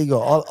 there you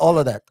go. All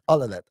of that.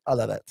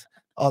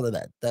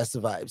 That's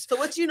the vibes. So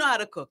what do you know how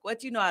to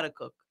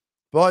cook?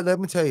 Boy, let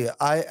me tell you,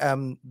 I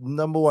am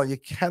number one. You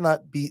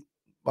cannot beat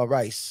my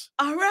rice.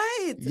 All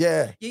right.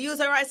 Yeah. You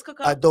use a rice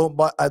cooker? I don't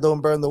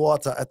burn the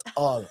water at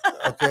all.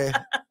 Okay.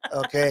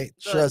 Okay.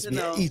 Trust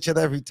me, each and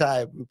every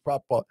time.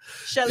 Proper.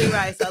 Shelly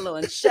rice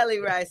alone. Shelly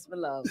rice, my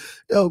love.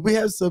 Yo, we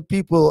have some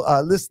people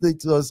listening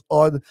to us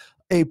on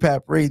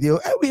APAP Radio,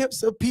 and we have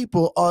some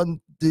people on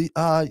the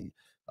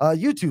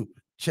YouTube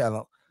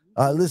channel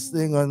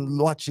listening and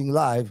watching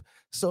live.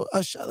 So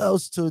shout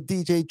outs to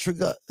DJ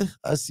Trigger.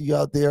 I see you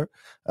out there.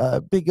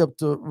 Big up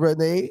to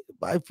Renee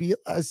Byfield.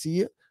 I see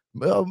you.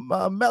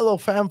 Mellow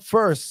Fam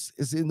First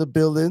is in the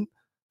building.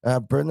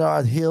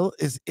 Bernard Hill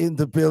is in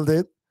the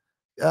building.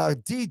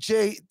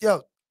 DJ,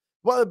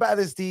 one of the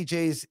baddest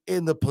DJs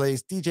in the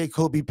place. DJ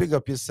Kobe, big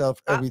up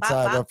yourself every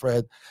time, my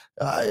friend.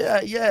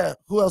 Yeah.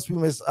 Who else we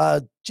miss?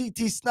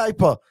 GT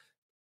Sniper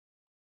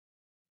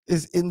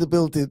is in the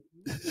building.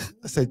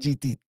 I said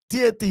GT.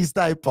 TNT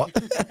Sniper.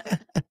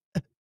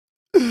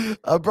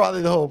 I brought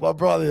it home. I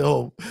brought it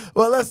home.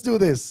 Well, let's do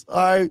this. All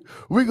right.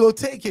 We're gonna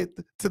take it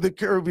to the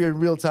Caribbean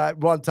real time,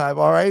 one time.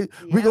 All right.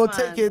 We're Yeah, gonna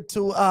man. take it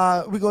to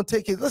we're gonna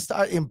take it. Let's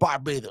start in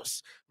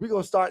Barbados. We're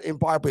gonna start in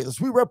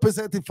Barbados. We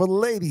representing for the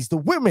ladies, the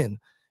women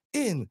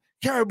in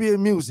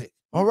Caribbean music.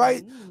 All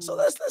right. So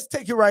let's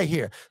take it right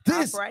here.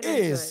 This right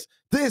into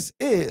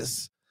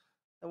is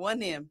the one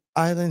name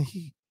Island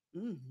Heat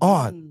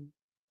on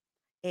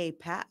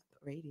APAP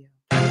Radio.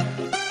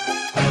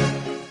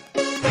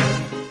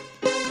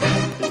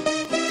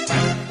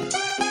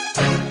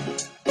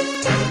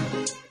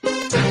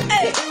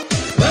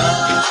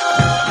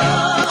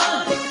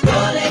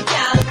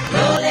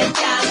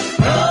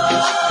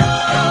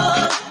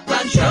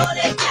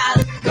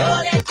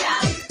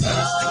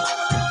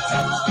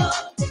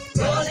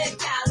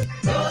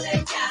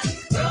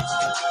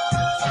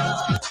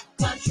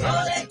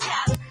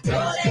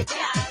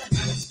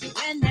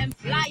 When them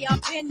fly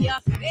up in your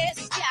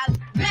face, gal,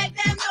 make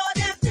them know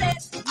them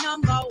place.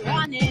 Number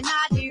one in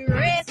the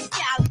race,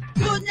 gal.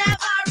 Could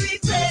never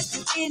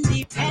replace.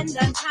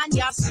 Independent and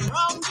you're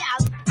strong,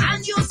 gal.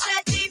 And you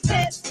set the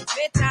pace.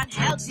 Fit and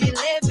healthy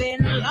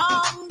living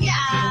long,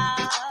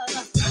 gal.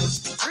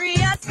 Free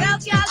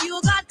yourself, gal.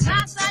 You got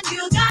class and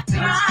you got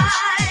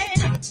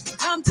pride.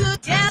 Come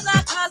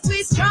together, cause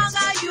we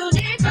stronger,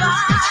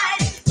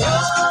 unified.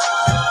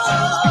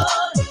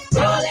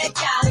 Roll it,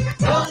 gal.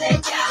 Roll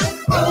it, gal.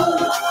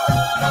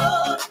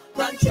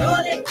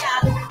 Control it,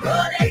 gal.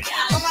 Roll it,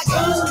 gal. Oh my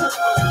God.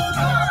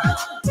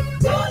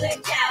 Roll it,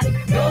 gal.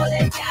 Roll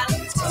it, gal.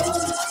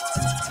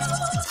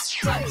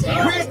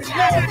 Control it,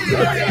 gal.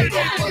 Roll it,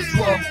 gal.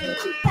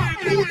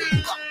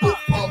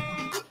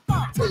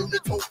 Turn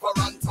it over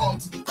and turn.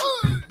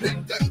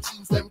 Make them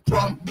jeans them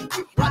drum.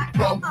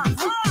 Drum.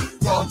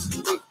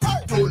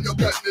 Roll your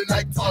belly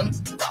like ton.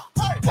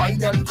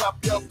 Wine and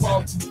drop your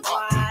bum.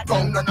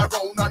 Round and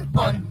around and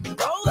fun.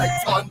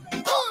 Like ton.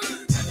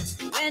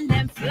 When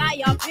them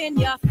fly up in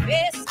your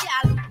face,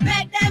 gal,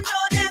 make them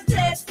know them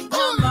place.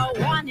 Number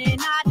one in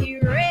the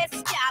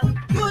race, gal,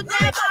 could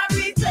never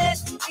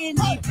replace.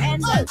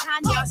 Independent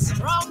and you're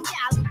strong,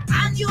 gal,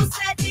 and you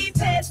set the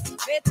pace.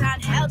 Fit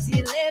and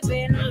healthy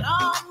living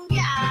long,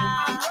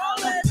 gal.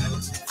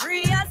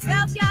 Free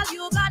yourself, gal,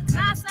 you got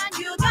class and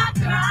you got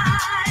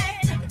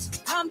pride.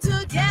 Come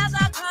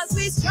together, cause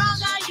we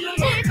stronger,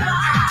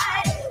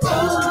 unified.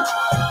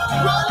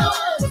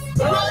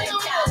 Roll it,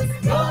 gal,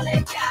 roll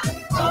it, gal.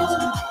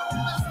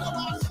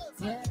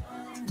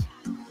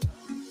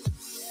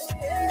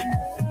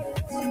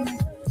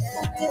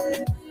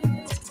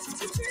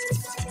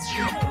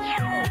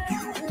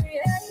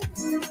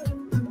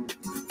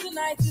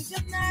 Tonight is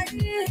your night.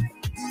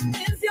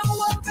 It's your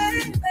world,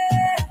 baby.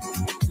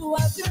 Do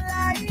what you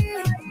like.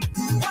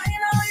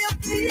 Wine on your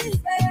feet,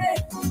 baby.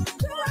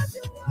 Do what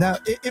you want. now.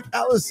 If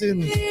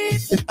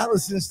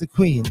Allison's the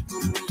queen,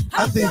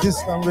 I think this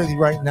song really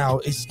right now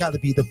it's got to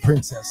be the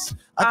princess.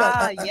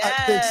 I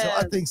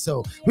think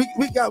so.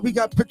 We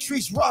got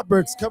Patrice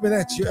Roberts coming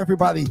at you,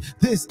 everybody.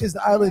 This is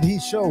the Island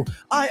Heat Show.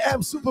 I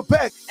am Super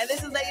Peck. And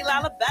this is the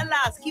Ilana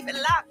Bellas. Keep it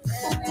locked.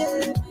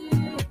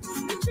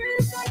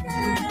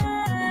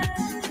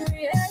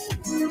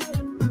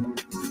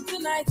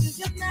 Tonight is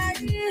your night.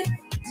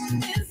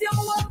 It's your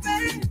world,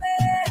 baby.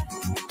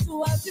 Do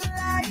what you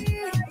like.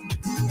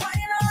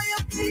 Wine on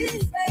your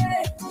feet,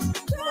 baby.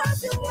 Do what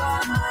you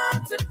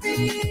want to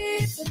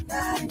be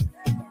tonight.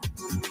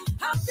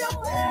 Have your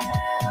way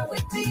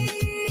with me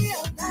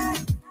all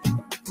night.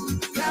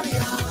 Carry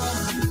on,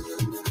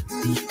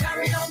 baby.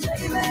 Carry on,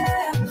 baby.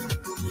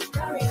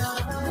 Carry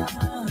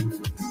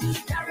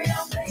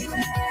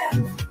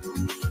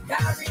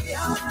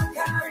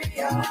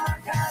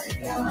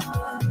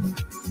on.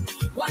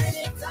 Wind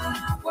it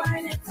up.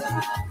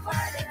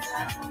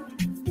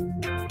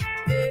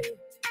 Hey.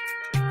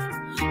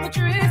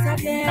 Patrice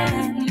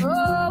again.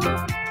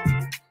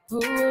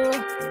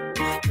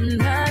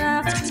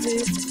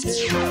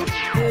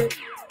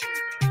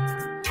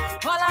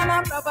 All of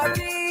my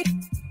property,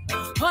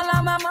 all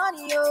of my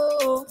money,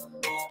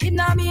 it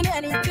not mean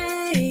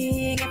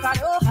anything if I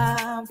don't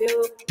have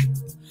you.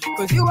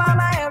 Cause you are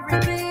my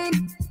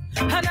everything,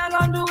 and I'm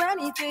gonna do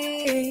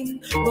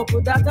anything. Go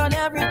put that on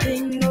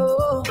everything,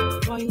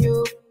 for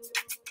you.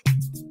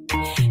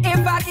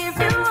 If I give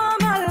you all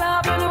my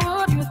love, and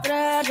would you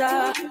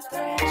treasure?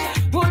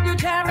 Would you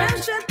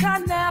cherish it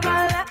and never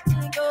let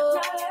me go?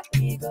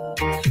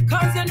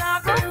 Cause you're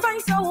not gonna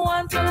find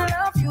someone to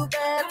love you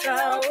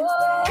better.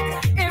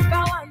 If I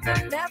want to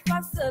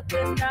never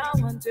certain, I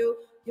want to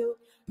you.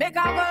 Make I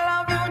go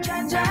love you,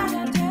 cha-cha.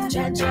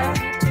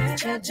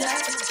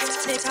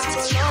 Make I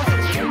go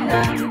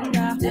love you,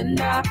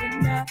 tender.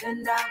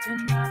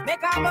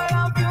 Make I go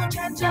love you,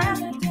 cha-cha.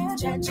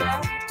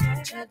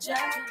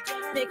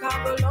 Make I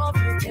go love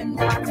you,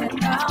 tender.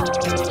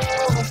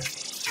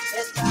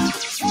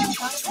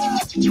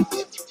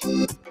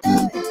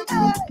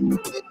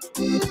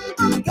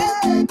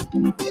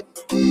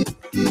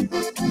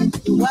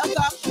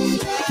 Welcome.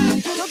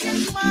 Don't get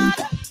mad,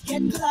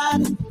 get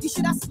glad. You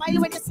should have smiled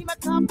when you see my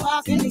car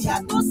park and you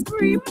had no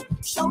scream.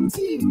 shout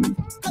team.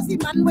 Cause the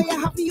man where you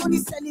happy only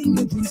selling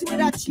you drinks, he would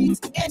have cheat.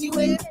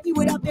 Anyway, he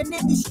would have been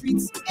in the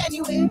streets.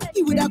 Anyway,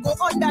 he would have go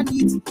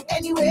underneath.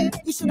 Anyway,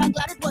 he should have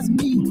glad it was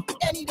me.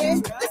 Any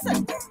day,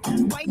 listen,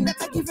 why not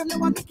I give him no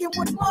one make him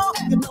with more?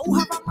 You know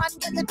how a man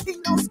get the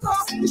thing no score.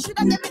 You should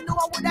have let me know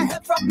I would have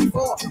helped from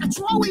before. And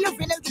throw away your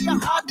feelings to your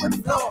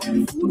hardwood floor.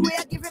 The food where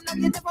I give him now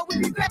you never will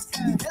regret.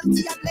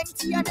 Healthy and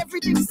lengthy and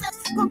everything set.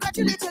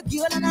 Congratulate your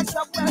girl and a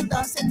job well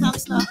done. Say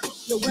thanks now.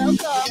 You're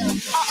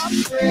welcome.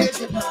 I'm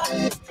crazy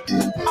man.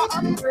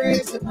 I'm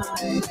crazy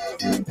man.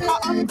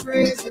 I'm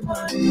crazy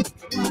man.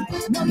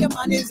 Know your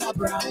man is a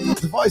brand.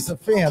 The voice of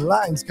fan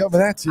lines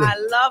coming at you. I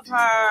love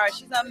her.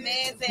 She's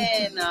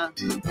amazing.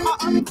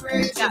 I'm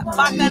crazy. Got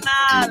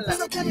bacchanal.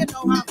 So can you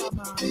know how I'm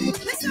on?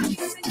 Listen, you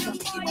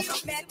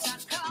better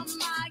come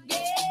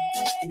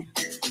again.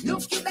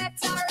 Look, you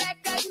better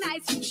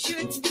recognize you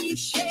should be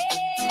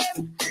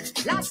shamed.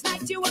 Last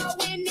night you were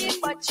winning,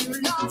 but you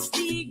lost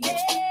the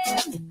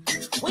game.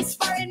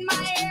 Whisper in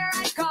my ear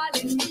and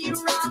calling me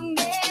wrong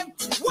name.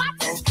 What?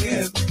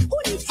 Okay. Who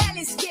the hell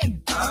is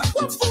Kim?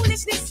 What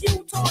foolishness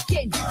you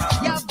talking?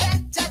 You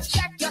better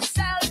check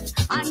yourself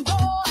and go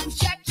and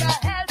check your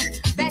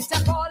health.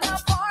 Better call her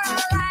for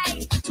a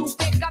ride to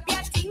pick up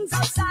your things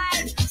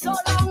outside. So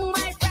long,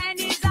 my friend,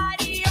 is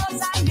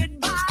adios and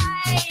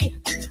goodbye.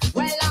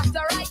 Well,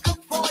 after I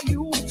cook for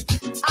you,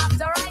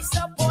 after I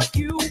support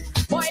you,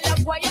 boy, look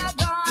what you're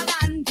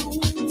gonna do.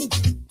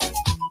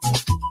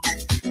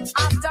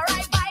 After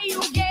I buy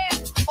you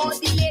gift or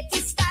the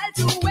latest style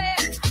to wear,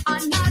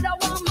 another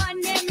woman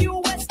named you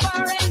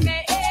whisper in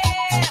my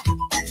ear.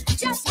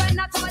 Just when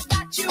I thought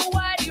that you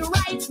were the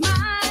right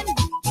man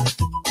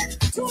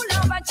to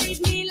love and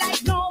treat me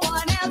like no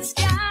one else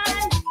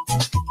can.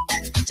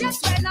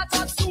 Just when I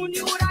thought soon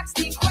you'd ask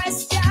the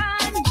question,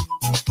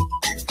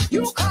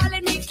 you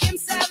calling me Kim,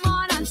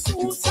 Simon, and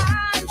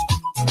Susan.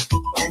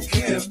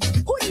 Okay.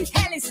 Who the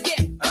hell is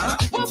Kim?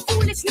 What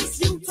foolishness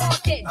you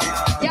talking?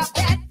 You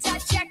better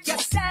check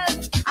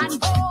yourself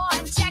and go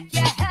and check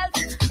your health.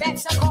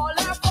 Better call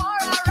her for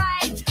a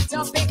ride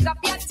to pick up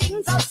your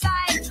things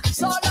outside.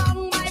 So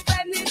long, my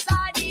friend, it's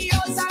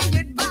adios and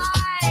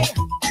goodbye.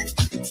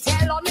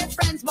 Tell all my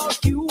friends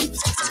about you. I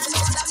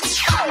know that me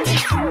found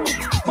you.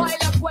 Boy,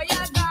 look what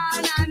you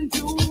gone and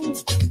do.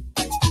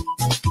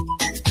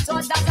 So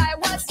that I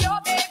was your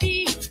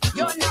baby,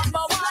 your number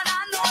one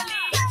and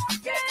only.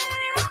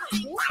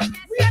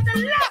 We are the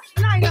last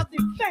line of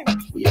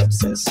defense. We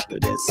obsessed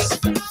with this.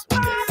 We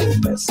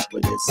mess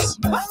with this.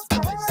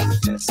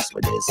 Obsessed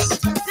with this.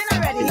 Dinner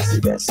ready? We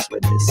best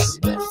with this.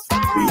 We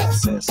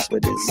obsessed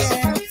with this.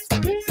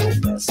 We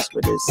mess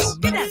with this.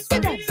 Get that,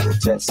 get that.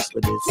 Obsessed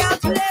with this.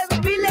 Can't play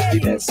with me, We lady.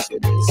 best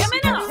with this. Hear me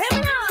now, hear me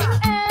now.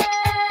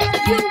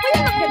 You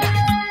really looking at?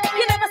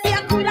 You never see a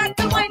cool like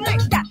the wine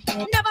like that.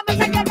 Never make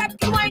a girl that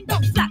can wind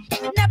down flat.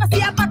 Never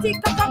see a body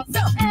come up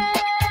so.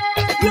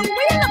 You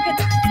really looking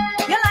at?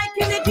 You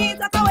liking the jeans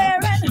that I'm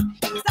wearing?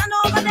 Stand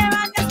over there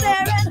and you're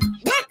staring.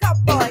 Wake up,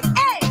 boy.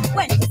 Hey,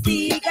 when you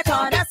see the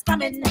corners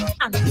coming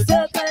and the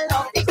circle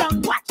of the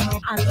ground watch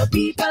and the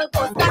people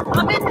go start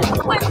humming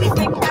when we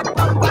sing that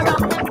bumper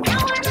around.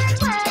 Now and then,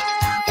 sing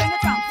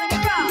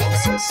it round,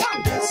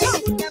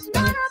 sing it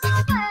round.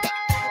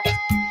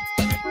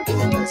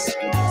 Obsessed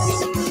with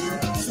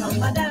this.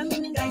 Some of them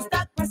guys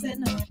start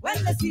pressing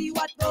when they see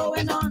what's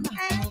going on.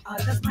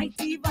 Others might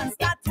even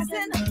start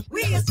testing.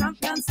 We are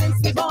champions since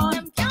we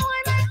born.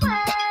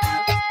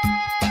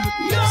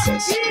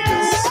 Obsessed with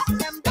this.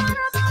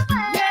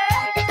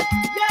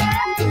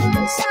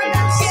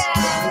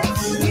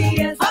 We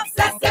is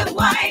obsessive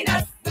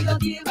whiners. We don't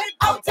deal with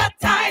out of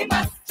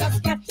timers.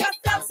 Just get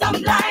yourself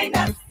some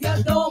liners.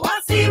 You don't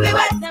want to see we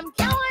wet them.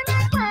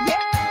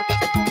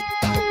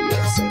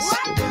 Obsessed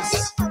with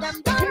this.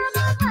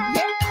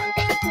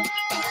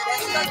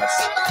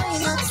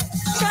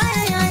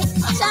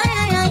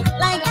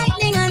 Like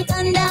lightning and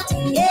thunder,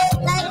 yeah,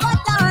 like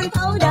butter and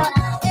powder,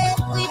 yeah,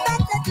 we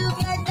better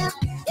together,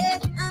 yeah,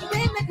 and we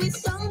make me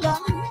stronger.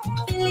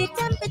 Feel the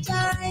temperature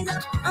rise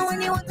up, and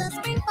when you want to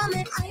spring from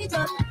it, I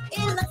jump.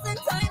 In less than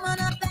time on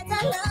a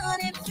better lawn,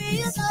 it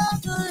feels so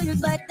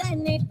good, but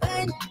then it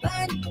burn. Boy, I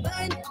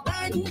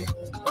need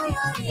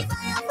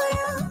fire,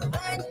 burn.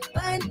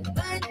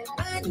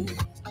 Boy,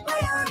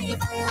 I need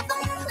fire,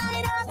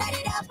 light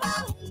it up,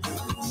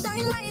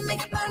 shine light,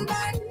 make it burn.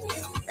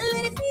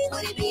 Let it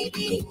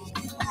be,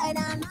 I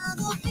don't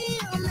go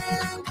feel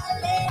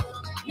melancholy.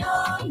 No,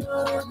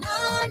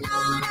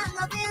 not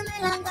go feel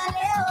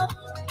melancholy.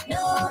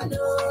 No, not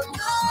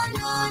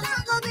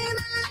go feel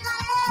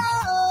melancholy.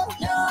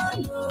 No,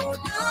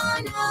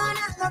 not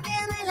go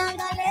feel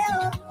melancholy.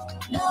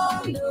 No,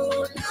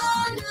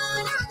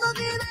 not go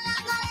feel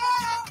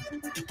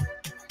melancholy.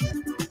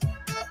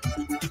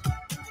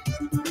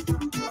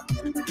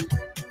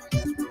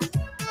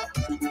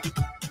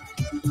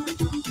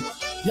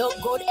 Look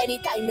good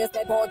anytime you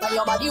step out and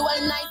your body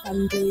well nice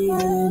and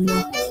clean.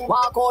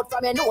 Walk out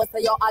from your nose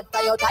to your heart to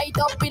your tight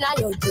up in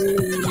your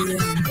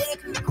jeans.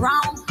 Big,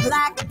 brown,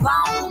 black,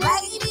 brown,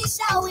 baby,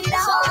 show it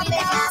all.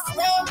 That's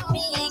with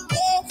me,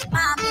 get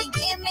mommy,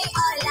 give me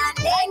all I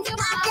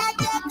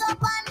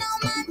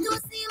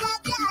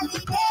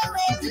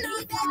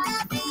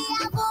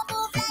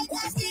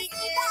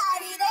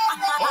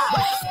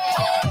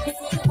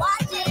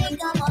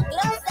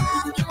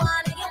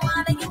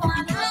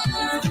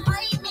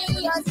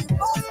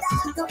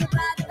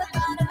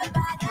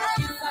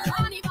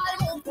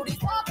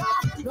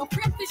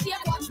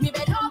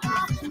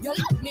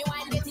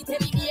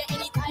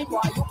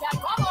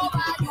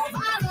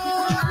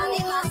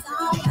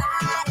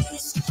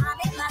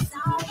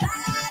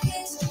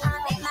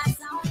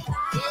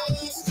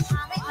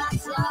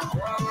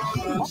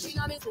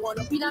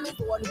on me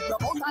phone.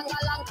 Broke out and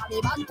galang, come me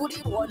back to the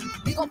bone.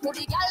 Big up to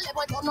the girl,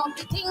 never turn up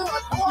the thing,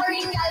 but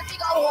boring girl,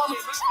 figure home.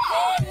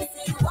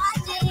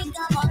 Watching,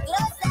 come on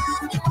closer.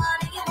 You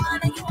wanna,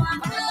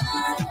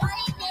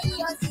 find me,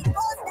 you're see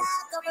poster.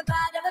 Come a bad.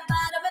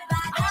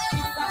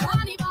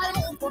 Carnival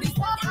move to the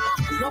sofa.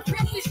 No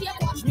pretty shit,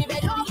 watch me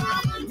bend over.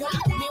 You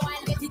like me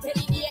while get it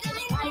any day,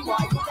 anytime, boy.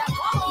 You can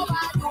come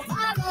over, you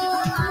follow.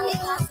 I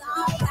make my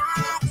sound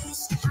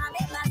badish. I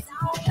make my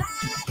sound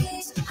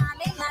badish. I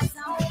make my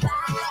sound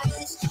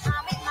badish. I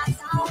make my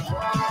sound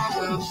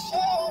badish.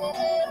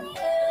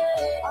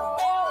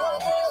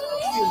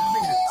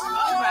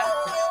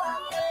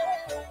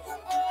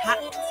 Hot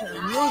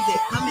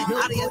music coming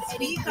out of your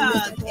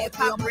speakers. Hip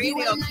Hop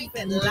Radio, keep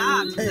it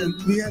locked. Hey,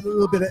 we had a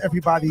little bit of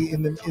everybody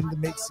in the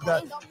mix. You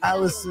got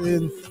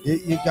Allison,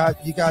 you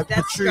got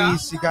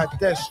Patrice, you got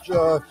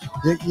Destra,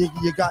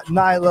 you got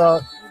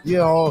Nyla, you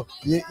know,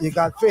 you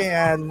got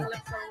Fan.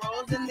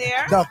 In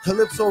there. Now,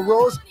 Calypso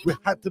Rose, we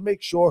have to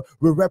make sure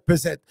we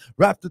represent.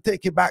 We have to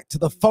take it back to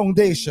the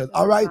foundation.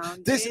 All right,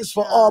 this is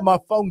for all my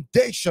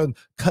foundation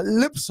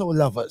Calypso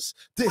lovers.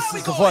 This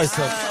is the voice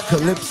of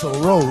Calypso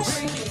Rose.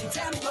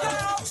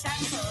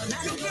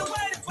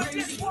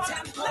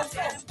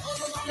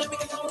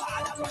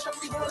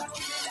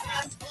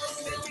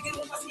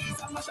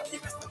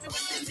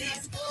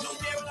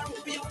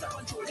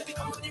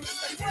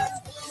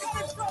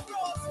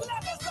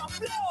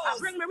 I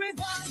bring me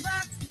revolver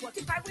back. What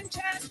if I win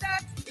chance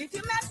that? If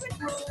you mess with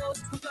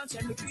bros, who don't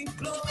send me green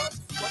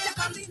clothes? What a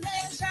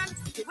combination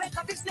to wake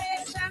up this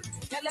nation.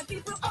 Tell the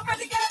people open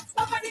the gate,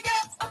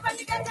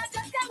 and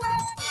just get away.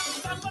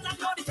 Someone I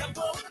know the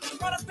tempo,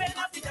 got a spin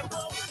off the tempo.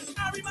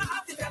 Arima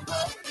off the tempo,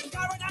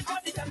 Karen I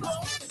got the tempo.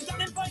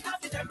 Stunning point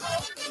off the tempo,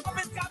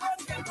 Open Scar on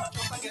the tempo.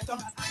 Don't forget on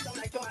my hand,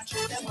 like don't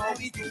show them how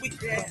we do it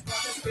there.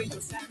 Brothers bring to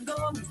Sando,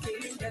 we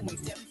killing them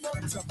with tempo.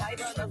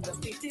 Survival of the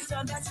fittest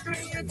on that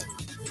street.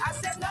 I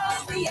said no,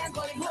 we ain't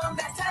going home.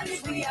 That time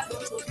we are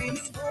going to be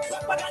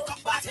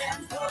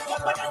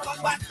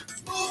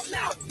move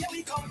now. Here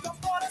we come from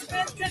border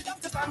space, get up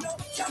to Sando.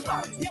 Jump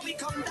on. Here we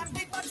come, that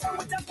big man from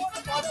with the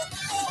border.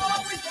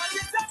 Oh, we want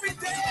it every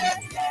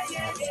day.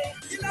 Yeah.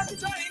 You love to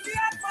join the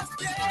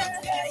atmosphere.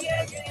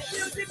 Yeah.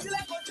 Music till I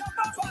go jump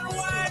up and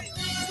wine.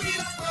 We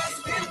the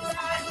first in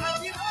line, and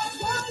the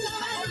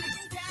whole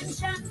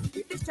intention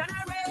with this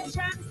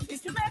generation is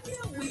to make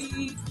you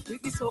weak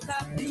with this soca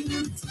beat.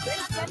 When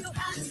I tell you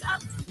hands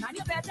up, man,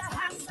 you better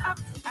hands up.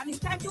 And it's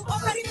time to open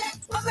the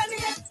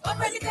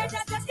gate,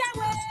 just get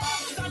away.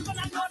 Don't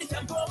gonna know the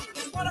tempo,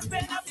 wanna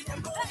spin out the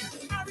tempo.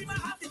 Arima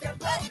have the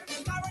tempo,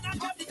 Karen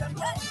have the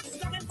tempo.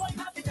 Stunning boy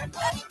have the tempo,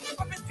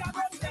 Open Scar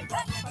have the tempo.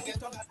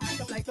 Forget on that, I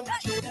don't like to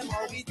show them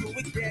how we do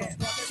it there.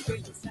 Brothers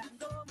going to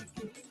stand up and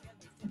killing them.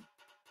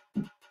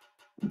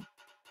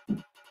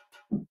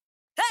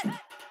 Hey!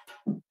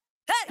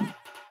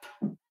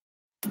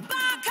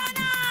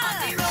 Bacchanal! On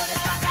the road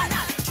is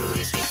bacchanal, through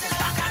the streets is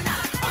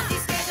bacchanal, on the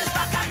stage is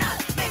bacchanal,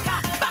 make a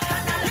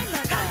bacchanal,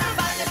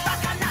 carnival is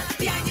bacchanal,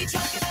 behind the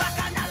truck is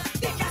bacchanal,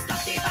 they can't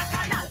stop the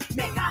bacchanal,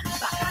 make a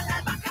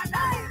bacchanal.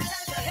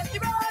 Hit the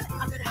road,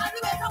 I could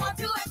hardly wait, I want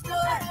to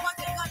explore. One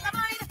thing on my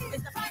mind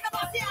is to find a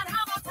bossy and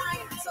have more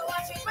time, so I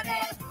change my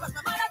name, cause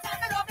my mother tell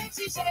me don't make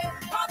she shame.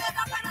 All the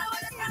bacchanal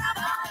with this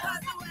carnival,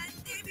 cause when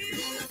the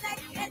music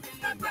hits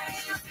the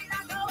brain, I feel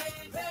like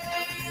going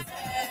crazy.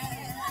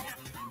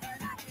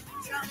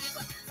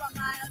 For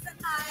miles and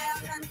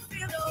miles and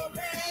feel no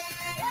pain.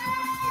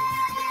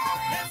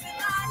 It's in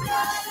my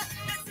blood,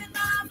 it's in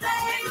my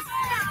veins.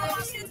 Now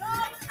wash it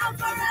up, I'm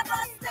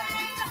forever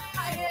stained.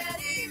 I hear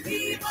the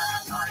people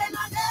calling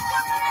my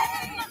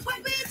name. When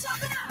we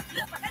jump it up,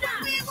 look back it up.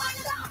 We wind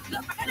it up,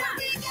 look back it up.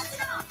 We get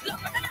it up, look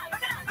back it up,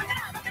 back it up, back it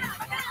up, back it up,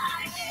 back it up.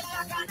 I need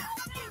Bacana,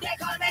 they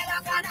call me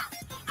Bacana.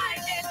 I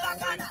need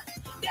Bacana,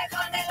 they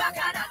call me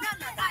Bacana.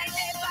 I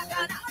need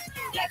Bacana,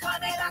 they call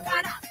me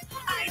Bacana.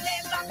 I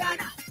need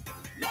Bacana.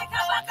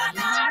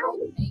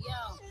 Hey,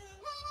 yo.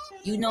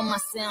 You know my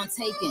sound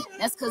taken.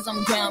 That's cause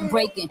I'm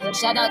groundbreaking.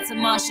 Shout out to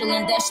Marshall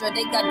and Destra,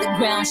 they got the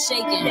ground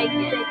shaking.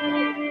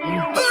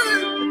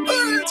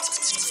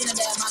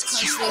 Trinidad, my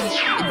country,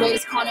 the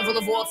greatest carnival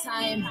of all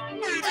time.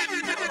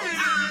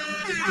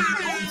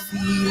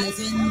 Feel it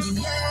in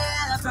the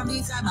air from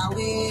the time I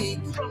wake.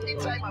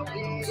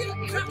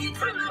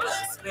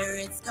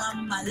 Spirits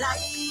come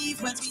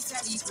alive when we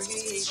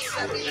celebrate.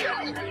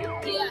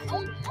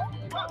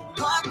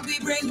 What we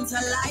bring to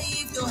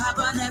life to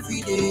happen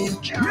every day.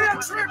 To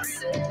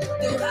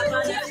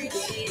happen every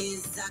day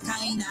is a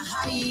kind of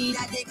high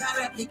that they can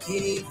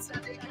replicate.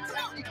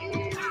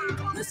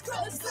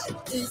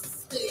 This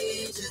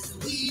stage is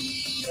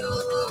we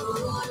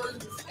own.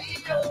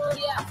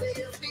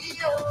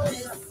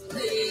 This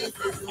place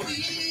is we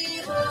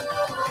own.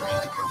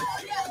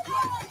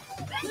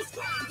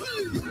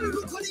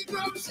 Look how the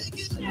ground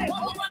shaking,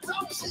 all over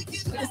town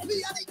shaking. It's me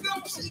and the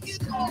ground shaking.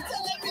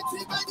 Tell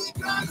everybody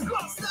ground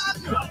stand.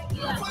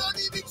 Follow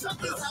the big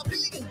truck is a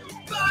big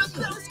band.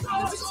 Let's go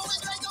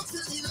right up to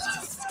the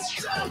last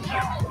jump.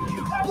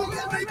 Look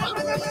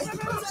everybody, tell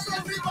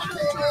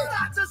everybody.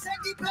 Start to set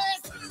the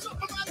place.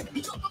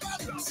 Jump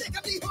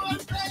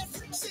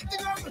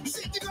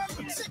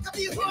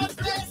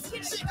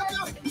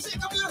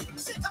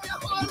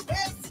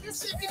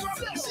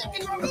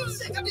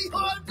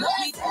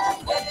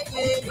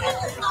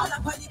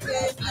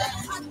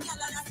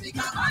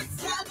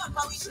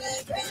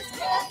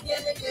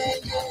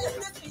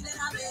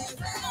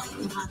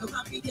I'm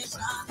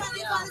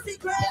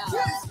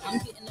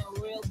getting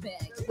a real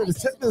bag. 10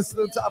 minutes to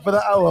the top of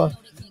the hour.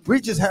 We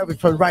just having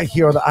fun right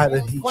here on the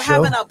Island Heat We're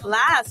Show. having a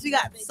blast. We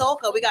got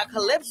soca, we got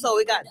calypso,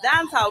 we got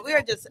dancehall. We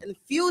are just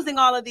infusing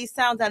all of these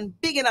sounds and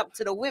bigging up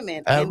to the women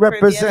in Caribbean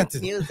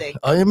Representing music.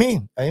 I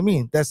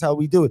mean, that's how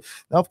we do it.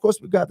 Now, of course,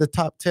 we got the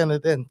top 10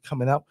 and then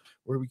coming up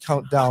where we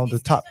count down the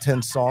top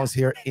 10 songs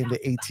here in the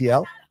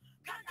ATL.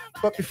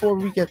 But before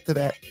we get to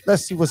that,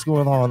 let's see what's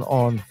going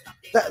on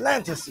the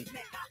Atlanta scene.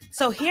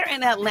 So here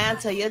in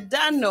Atlanta, you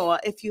done know,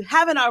 if you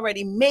haven't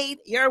already made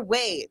your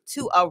way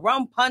to a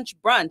rum punch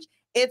brunch,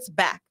 it's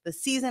back. The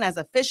season has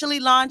officially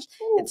launched.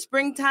 It's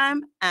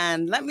springtime.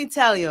 And let me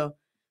tell you,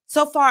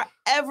 so far,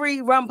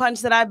 every rum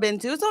punch that I've been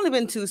to, it's only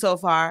been 2 so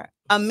far.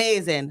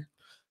 Amazing.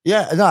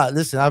 Yeah, no,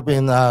 listen, I've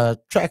been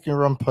tracking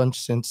Rum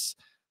Punch since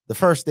the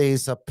first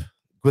days up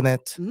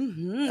Gwinnett.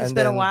 It's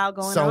been a while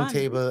going Sound on.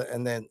 Table,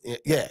 and then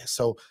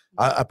so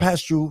I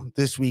passed through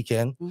this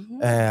weekend.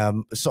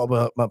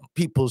 So my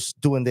people's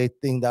doing their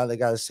thing down. They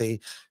gotta say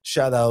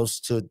shout outs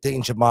to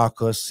Danger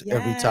Marcus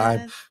every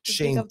time,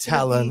 Shane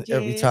Talon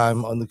every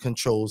time on the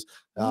controls.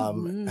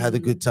 Had a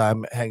good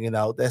time hanging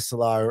out. The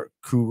SLR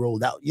crew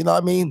rolled out. You know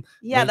what I mean?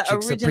 Yeah,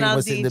 Matrix the original Supreme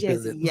was in the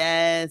DJs. building.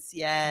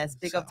 Yes.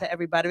 Big up to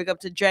everybody. Big up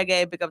to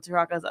Dragay. Big up to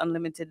Rockers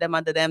Unlimited. Them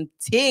under them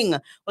ting.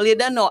 Well, you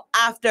don't know,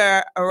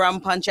 after a rum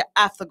punch, you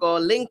have to go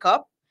link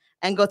up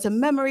and go to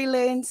Memory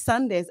Lane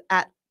Sundays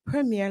at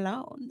Premier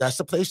Lounge. That's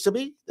the place to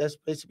be. That's the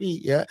place to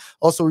be. Yeah.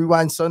 Also,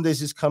 Rewind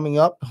Sundays is coming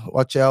up.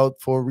 Watch out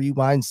for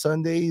Rewind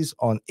Sundays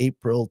on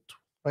April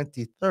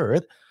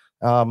 23rd.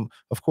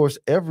 Of course,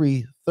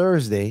 every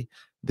Thursday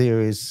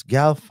there is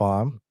Gal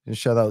Farm.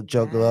 Shout out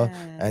Juggler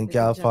and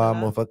Gal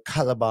Farm of a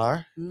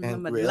Calabar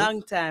and grill.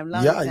 Long time.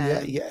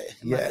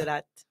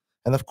 Yeah.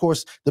 And of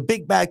course, the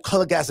Big Bad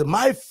Colorgasm,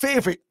 my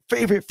favorite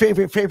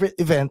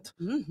event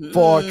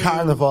for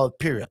Carnival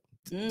period.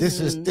 This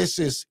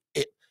is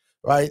it,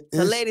 right?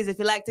 So, ladies, if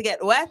you like to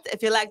get wet,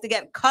 if you like to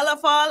get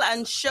colorful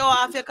and show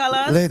off your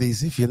colors,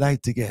 ladies, if you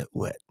like to get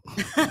wet,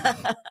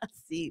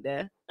 see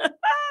there.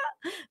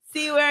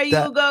 See where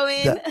you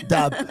going?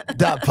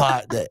 That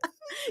part there.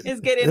 It's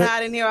getting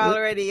hot in here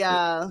already,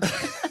 y'all.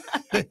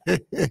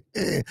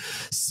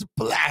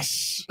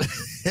 Splash.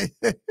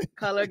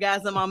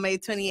 Colorgasm on May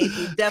 28th.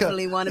 You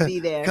definitely want to be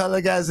there.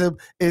 Colorgasm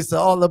is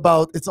all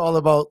about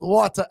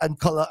water and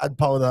color and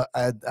powder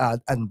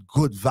and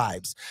good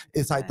vibes.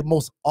 It's like the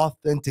most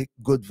authentic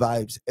good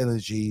vibes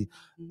energy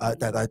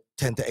that I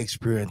tend to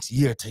experience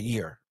year to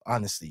year.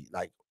 Honestly,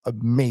 like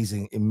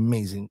amazing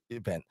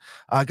event.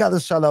 I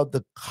gotta shout out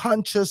the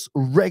Conscious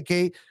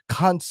Reggae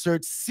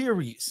Concert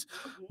Series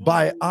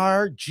by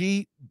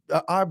RBG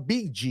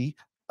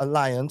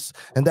Alliance,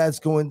 and that's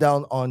going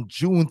down on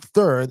June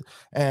 3rd.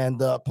 And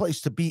the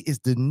place to be is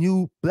the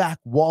new Black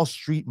Wall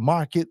Street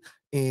Market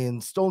in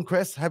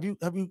Stonecrest. Have you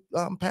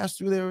passed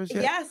through there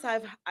yet? Yes,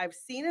 I've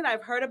seen it.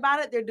 I've heard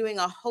about it. They're doing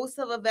a host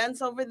of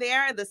events over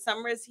there. The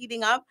summer is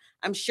heating up.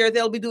 I'm sure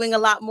they'll be doing a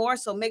lot more.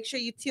 So make sure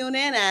you tune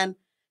in and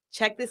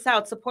check this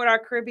out. Support our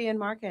Caribbean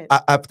market.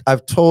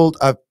 I've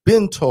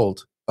been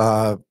told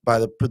by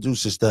the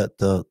producers that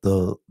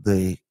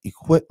the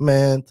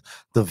equipment,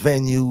 the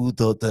venue,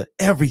 the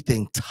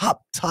everything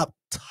top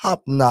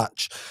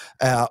notch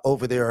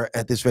over there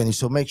at this venue.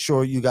 So make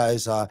sure you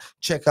guys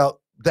check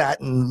out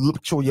that and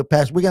look sure your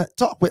past. We're gonna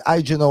talk with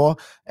Genoa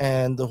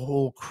and the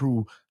whole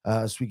crew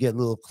as we get a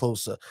little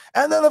closer.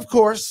 And then of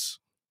course,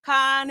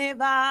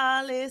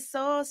 Carnival is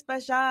so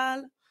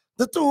special.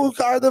 The 2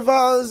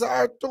 carnivals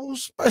are too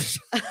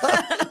special.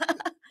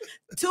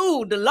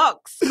 2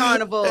 deluxe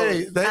carnivals,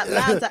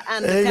 Atlanta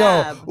and the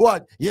Cab.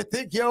 What? You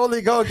think you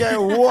only gonna get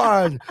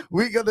one?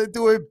 We're gonna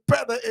do it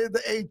better in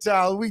the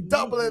A-Town. We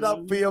double it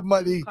up for your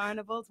money.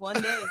 Carnivals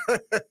one day.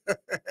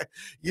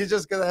 You're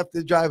just gonna have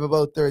to drive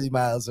about 30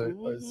 miles or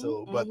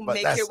so. But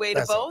make your way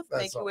to both.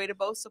 Make your way to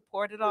both.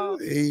 Support it all.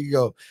 There you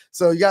go.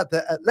 So you got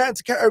the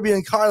Atlanta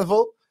Caribbean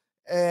Carnival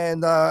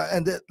and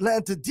the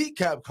Atlanta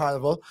Decab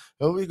Carnival.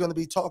 We're going to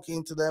be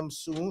talking to them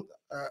soon.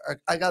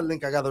 I got a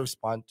link I got to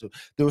respond to.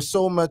 There was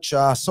so much.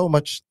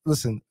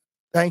 Listen,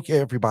 thank you,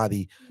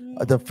 everybody.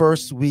 The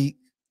first week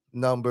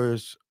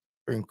numbers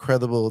are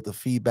incredible. The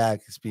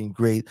feedback has been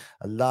great.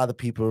 A lot of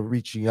people are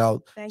reaching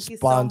out. Thank you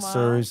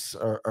Sponsors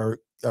so much.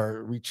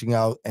 are reaching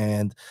out,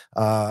 and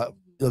a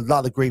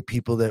lot of great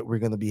people that we're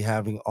going to be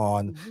having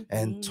on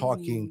and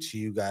talking to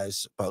you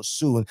guys about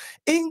soon,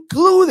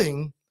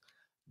 including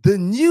the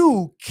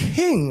new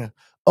king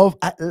of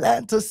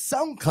Atlanta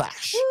Sound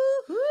Clash.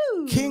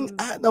 Woo-hoo. King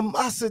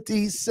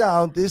Animosity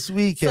Sound this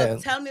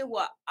weekend. So tell me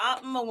what I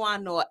want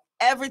to know.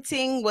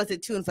 Everything, was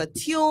it tune for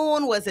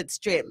tune? Was it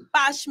straight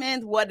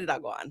bashment? What did I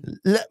go on?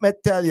 Let me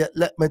tell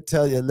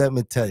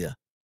you.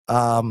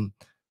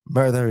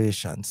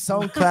 Murderation.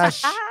 Sound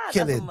Clash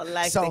killing.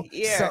 Like sound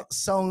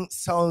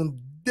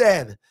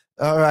dead.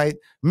 All right.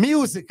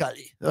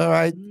 Musically. All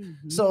right.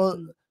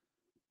 So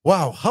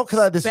wow, how can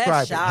I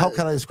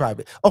describe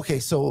it? Okay,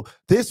 so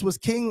this was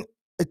King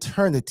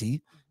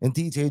Eternity and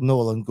DJ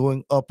Nolan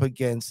going up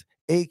against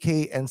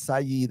AK and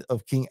Saeed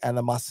of King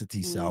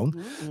Animosity sound.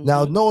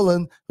 Now,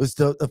 Nolan was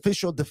the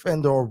official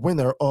defender or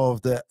winner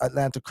of the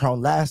Atlanta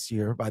Crown last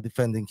year by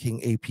defending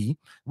King AP,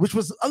 which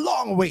was a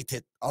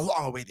long-awaited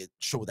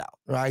showdown,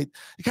 right?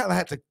 You kind of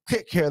had to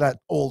take care of that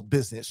old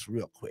business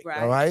real quick,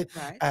 all right?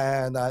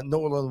 And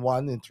Nolan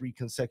won in 3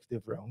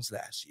 consecutive rounds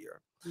last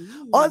year.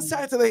 On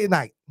Saturday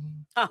night,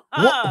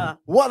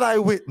 what I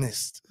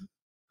witnessed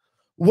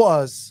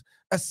was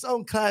a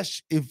Sound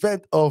Clash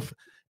event of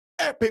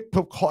epic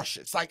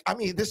proportions. Like, I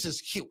mean, this is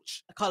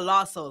huge.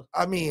 Colossal.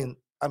 I mean,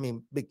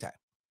 big time.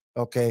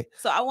 Okay.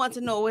 So I want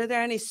to know, were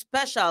there any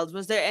specials?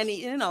 Was there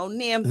any,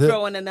 name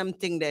throwing and them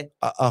thing there?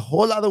 A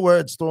whole lot of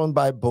words thrown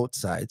by both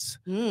sides.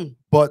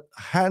 But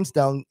hands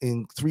down,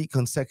 in 3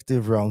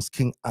 consecutive rounds,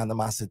 King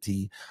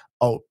Animosity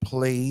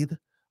outplayed,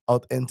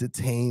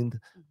 out-entertained,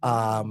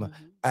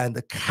 and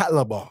the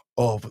caliber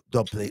of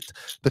the plate,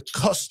 the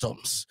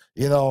customs.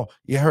 You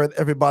heard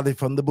everybody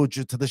from the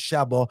butcher to the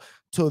shabba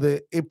to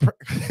the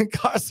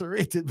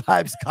incarcerated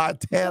Vibes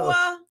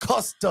Cartel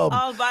custom.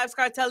 All Vibes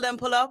Cartel them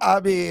pull up.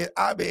 I mean,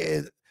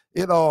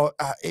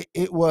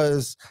 it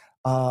was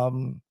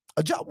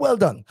a job well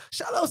done.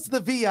 Shout outs to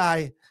the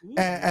VI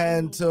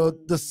and to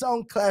the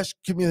Sound Clash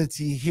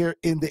community here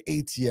in the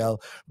ATL.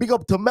 Big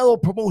up to Mellow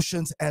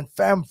Promotions and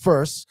Fam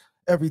First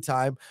every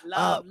time.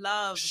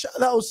 Love.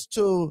 Shout outs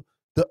to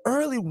the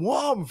early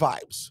warm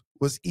vibes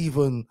was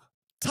even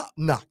top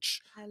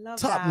notch. I love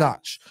top that.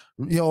 notch.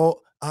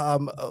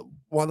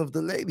 One of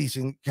the ladies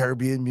in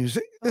Caribbean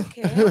music.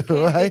 Okay.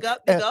 Right?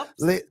 Big up.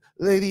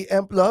 Lady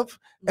Emp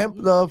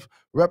Love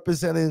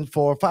representing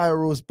for Fire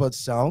Rosebud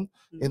Sound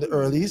in the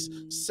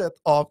earlies, set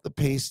off the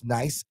pace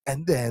nice.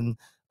 And then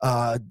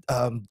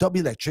Dub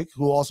Electric,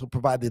 who also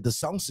provided the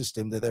sound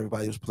system that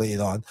everybody was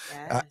playing on,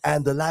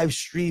 and the live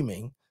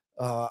streaming,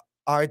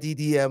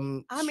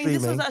 RDDM I mean,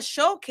 streaming. this was a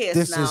showcase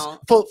This now.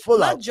 is full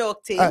Not out.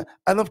 joke team.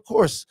 And of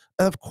course,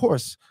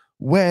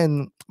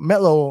 when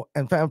Mello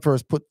and Fan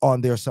First put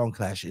on their Sound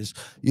Clashes,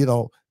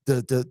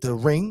 the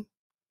ring,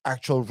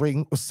 actual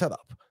ring was set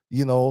up.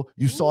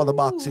 You saw the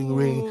boxing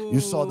ring, you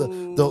saw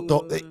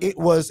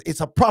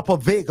it's a proper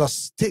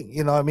Vegas thing,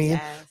 you know what I mean?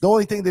 Yes. The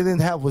only thing they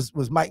didn't have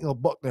was Michael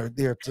Buckner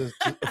there to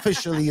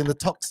officially in the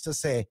tux to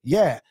say,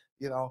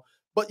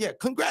 But yeah,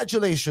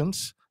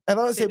 congratulations. And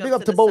I want to say big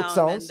up to both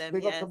sounds.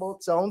 Big up to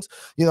both sounds.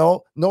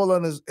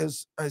 Nolan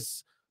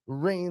has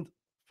reigned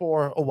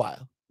for a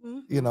while.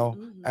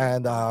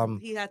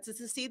 And he had to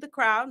see the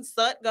crowd,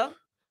 so it go.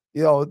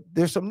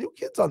 There's some new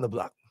kids on the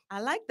block. I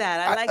like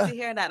that. I like to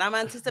hear that. I'm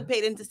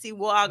anticipating to see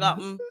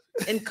Waga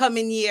in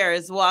coming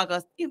years. We're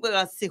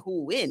gonna see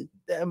who win.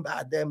 Them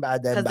bad.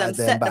 Because them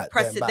set the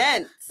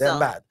precedent. Them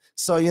bad.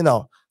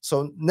 So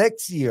so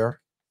next year,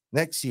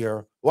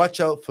 watch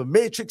out for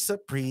Matrix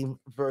Supreme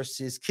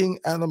versus King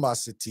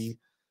Animosity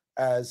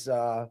as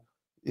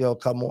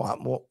come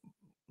on,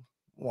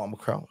 warm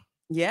crown.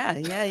 Yeah,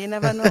 you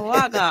never know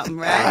what got them,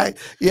 right?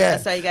 Yeah.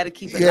 That's why you got to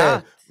keep it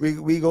locked.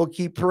 We gonna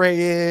keep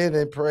praying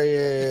and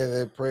praying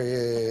and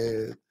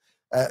praying.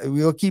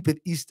 We'll keep it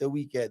Easter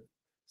weekend.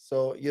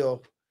 So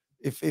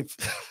if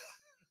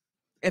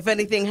if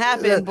anything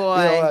happened,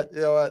 boy, you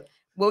know what?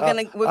 We're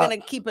gonna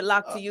keep it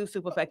locked to you,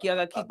 Superfec. You're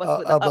gonna keep us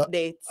with the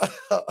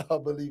updates. I'll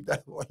believe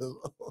that one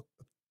alone.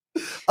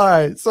 All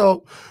right,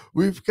 so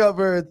we've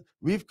covered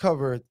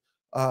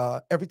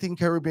everything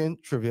Caribbean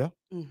trivia,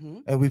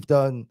 and we've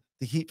done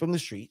the heat from the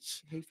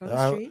streets.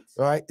 All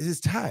right, it is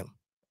time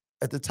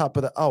at the top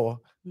of the hour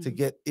to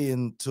get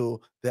into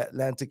the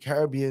Atlantic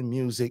Caribbean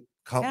music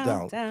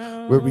countdown,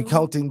 where we're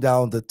counting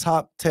down the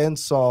top 10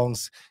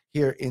 songs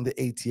here in the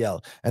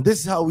ATL. And this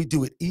is how we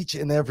do it each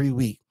and every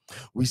week.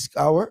 We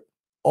scour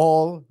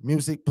all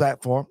music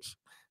platforms,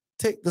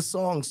 take the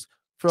songs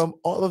from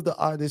all of the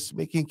artists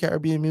making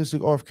Caribbean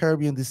music or of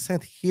Caribbean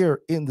descent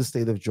here in the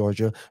state of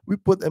Georgia. We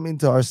put them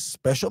into our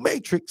special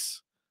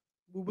matrix.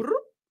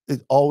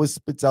 It always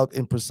spits out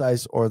in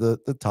precise order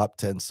the top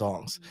 10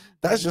 songs.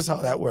 That's just how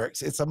that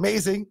works. It's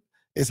amazing.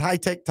 It's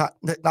high-tech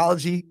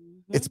technology.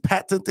 It's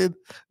patented.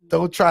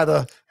 Don't try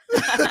to...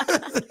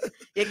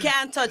 You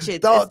can't touch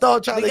it. Don't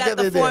try to get it. We got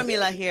the there.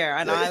 formula here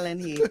on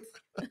Island Heat.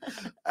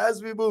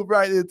 As we move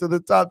right into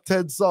the top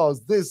 10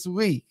 songs this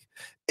week,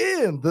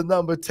 in the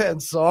number 10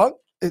 song,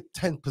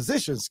 10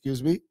 position,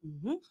 excuse me,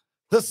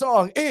 the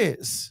song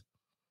is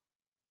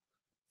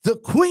The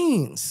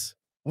Queens.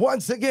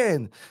 Once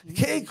again,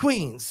 K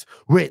Queens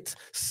with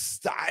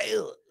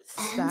Style.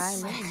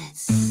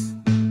 Silence.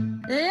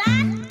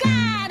 Lord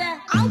God,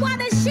 I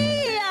want to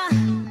share.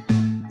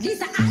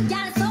 This I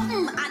got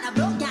something and a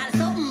broke got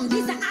something.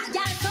 This I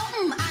got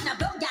something and a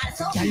broke got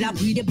something. Y'all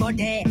breed the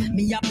body,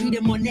 me a breed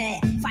the money.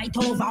 Fight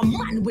over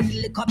man with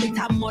little bit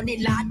of money.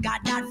 Lord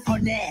God, that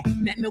funny.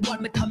 Make me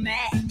want me to me.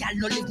 Y'all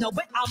no live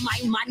nowhere. My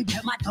man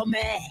come to me.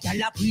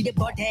 Y'all breed the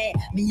body,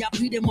 me a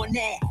breed the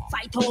money.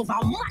 Fight over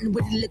man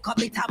with little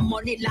bit of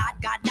money.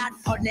 Lord God, that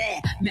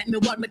funny. Make me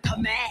want me to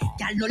me.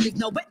 Y'all no live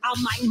nowhere.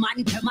 My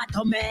man come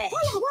to me.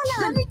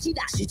 Let me see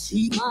that she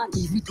cheap man.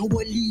 Give it to a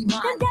Lee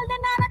man. Them girl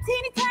them not a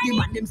teeny tiny. The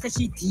man them say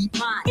she deep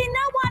man. In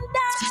a one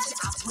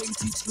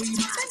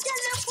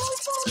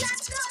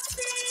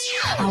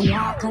I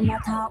walk and I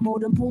talk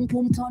about the pum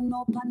pum turn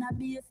up and a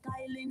bass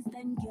stylings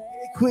then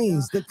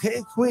Queens, the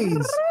K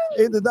Queens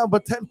in the number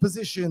 10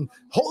 position,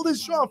 holding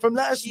strong from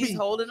last She's week.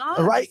 holding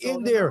on. Right She's in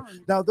holding there.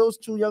 on. Now, those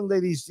two young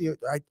ladies,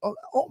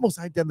 almost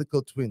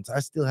identical twins. I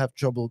still have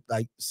trouble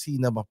like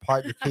seeing them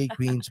apart, the K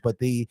Queens, but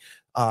they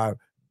are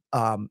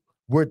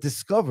were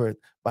discovered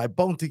by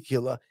Bounty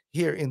Killer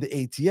here in the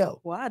ATL.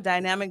 Wow,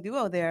 dynamic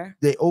duo there.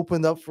 They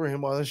opened up for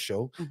him on a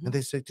show and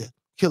they said,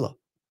 Killer,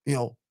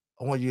 I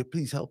want you to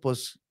please help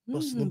us in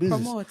the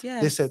business. Promote,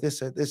 yes. They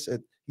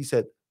said, he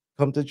said,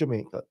 come to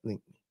Jamaica,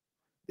 link me.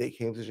 They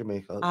came to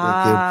Jamaica, linked him,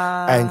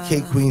 Ah. and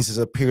K Queens has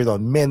appeared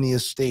on many a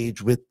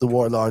stage with the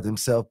Warlord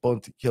himself,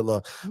 Bounty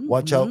Killer.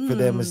 Watch out for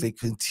them as they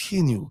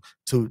continue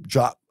to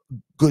drop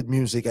good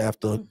music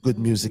after good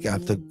music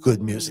after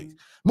good music.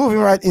 Moving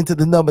right into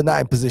the number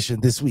 9 position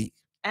this week.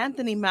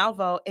 Anthony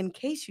Malvo, in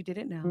case you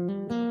didn't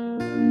know.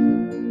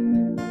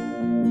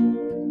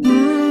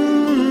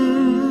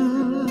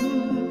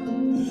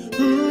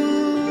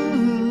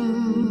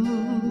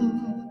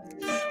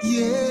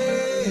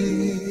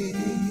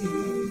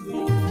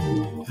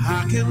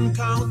 I can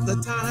count the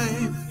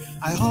time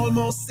I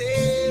almost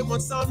say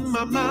what's on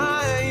my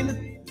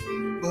mind,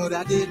 but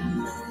I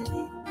didn't.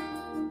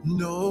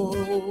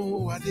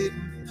 No, I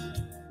didn't.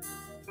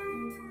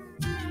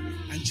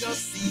 And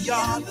just the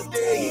other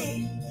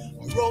day,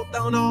 I wrote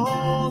down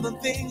all the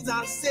things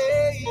I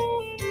say,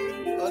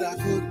 but I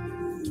couldn't.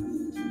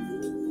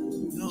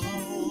 No,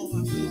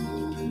 I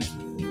couldn't.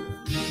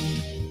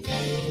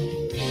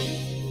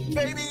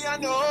 Baby, I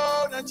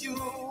know that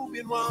you've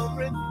been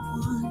wondering.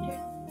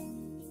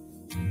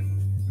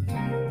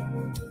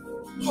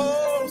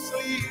 Oh, so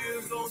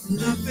years goes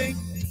nothing.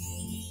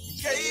 In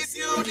case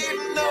you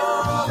didn't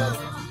know,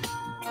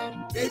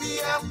 baby,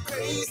 I'm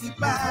crazy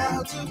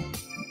about you.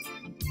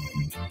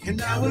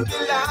 And I would be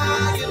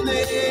lying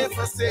if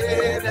I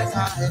said that I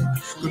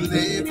could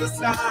live this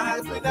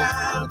life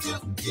without you.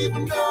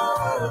 Even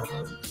though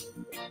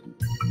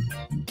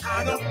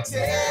I don't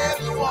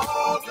tell you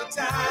all the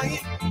time,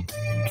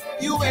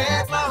 you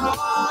had my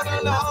heart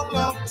a long,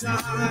 long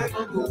time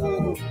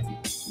ago.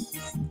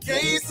 In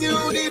case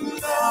you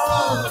didn't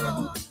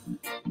know,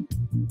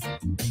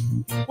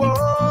 whoa,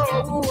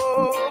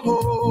 whoa,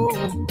 whoa.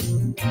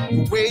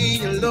 The way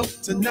you look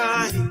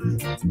tonight,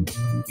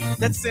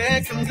 that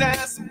second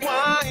glass of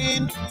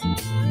wine,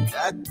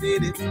 that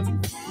did it.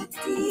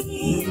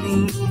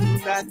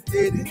 That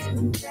did it.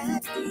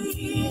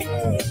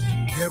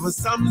 There was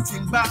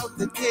something about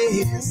the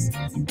kiss,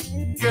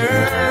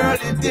 girl,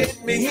 it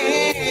did me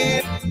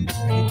in.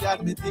 It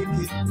got me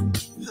thinking.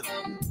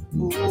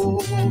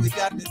 Oh, it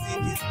got me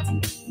thinking.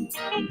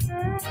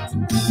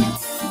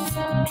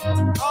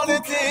 All the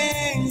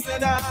things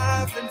that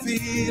I've been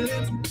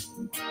feeling.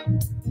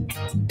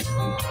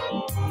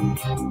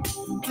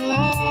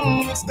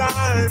 It's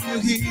time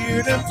you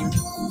hear them.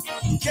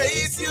 In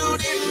case you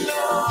didn't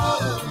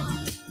know,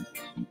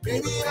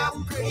 baby,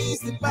 I'm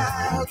crazy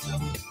about you.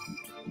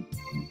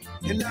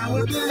 And I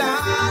would be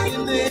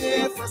lying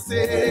if I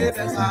said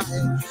that I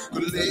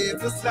could live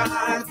this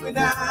life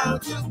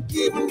without you.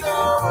 Even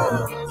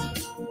though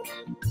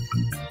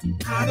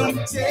I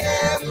don't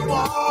tell you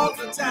all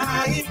the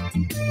time,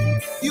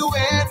 you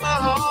had my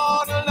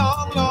heart a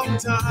long, long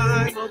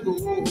time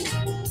ago.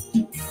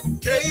 In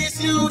case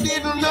you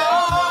didn't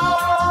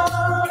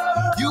know,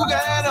 you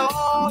got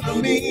all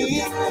of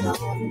me.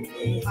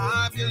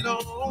 I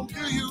belong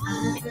to you.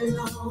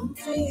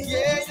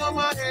 Yeah, you're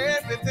my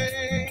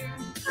everything.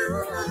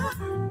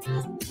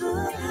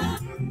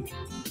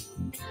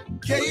 In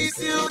case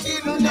you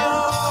didn't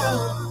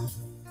know,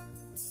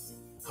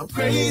 I'm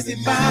crazy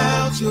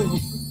about you.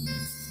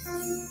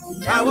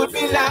 I would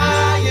be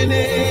lying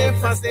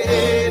if I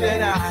said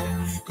that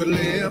I could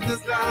live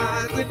this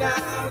life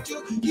without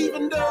you.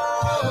 Even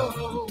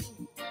though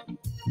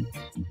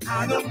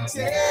I don't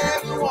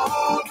tell you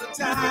all the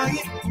time,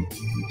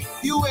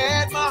 you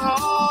had my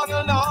heart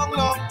a long,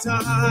 long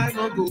time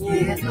ago.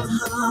 You had my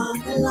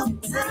heart a long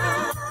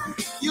time.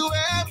 You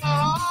had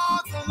my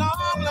heart a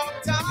long, long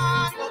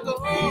time ago.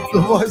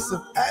 The voice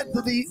of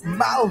Anthony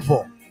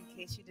Malvo. In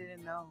case you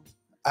didn't know.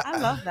 I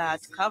love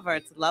that cover.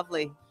 It's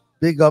lovely.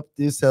 Big up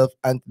to yourself,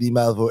 Anthony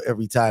Malvo,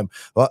 every time.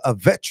 Well, a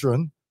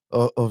veteran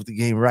of the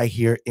game right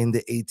here in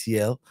the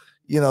ATL.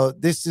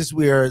 This is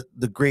where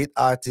the great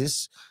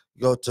artists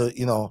go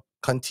to,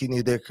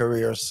 continue their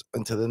careers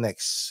into the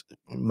next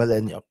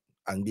millennium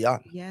and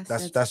beyond. Yes,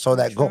 that's how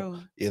that go,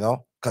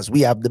 because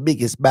we have the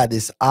biggest,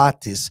 baddest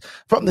artists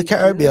from the We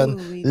Caribbean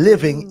do.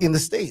 living in the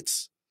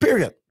States.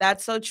 Period.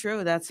 That's so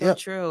true. That's so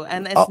true.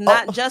 And it's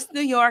not just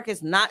New York.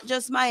 It's not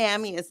just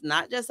Miami. It's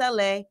not just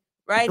LA.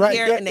 Right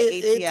here in the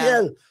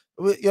ATL.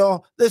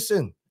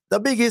 Listen, the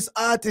biggest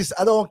artist,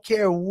 I don't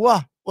care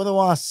what I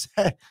want to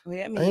say.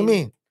 I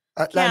mean,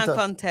 can't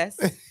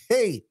contest.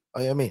 Hey,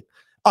 I mean,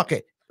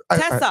 okay.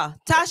 Tessa,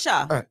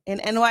 Tasha in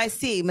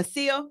NYC,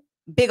 Macio,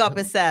 big up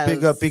yourself.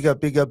 Big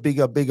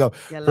up.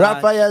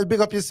 Raphael, big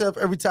up yourself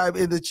every time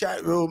in the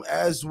chat room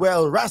as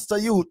well. Rasta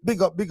Youth,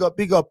 big up.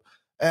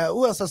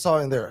 Who else I saw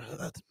in there?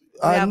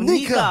 have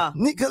Nika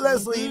Nika.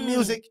 Leslie, Mhm.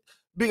 music.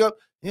 Big up.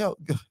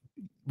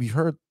 We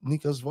heard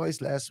Nika's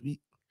voice last week.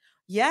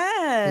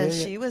 Yes,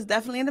 Yeah. she was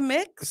definitely in the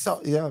mix.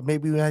 So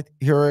maybe we might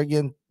hear her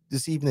again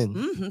this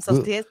evening. So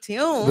We'll- stay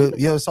tuned.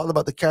 it's all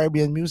about the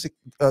Caribbean music,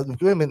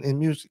 women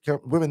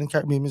in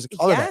Caribbean music.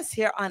 All Yes,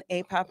 here on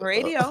APOP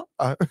Radio.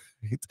 of that.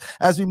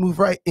 As we move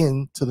right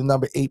into the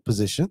number 8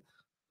 position,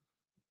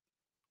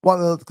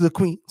 one of the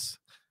queens.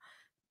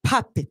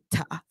 Pop it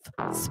off.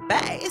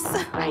 Space.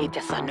 Right,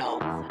 yes or no?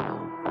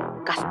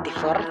 Casti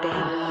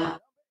forte.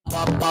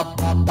 Pop, pop,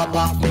 pop, pop,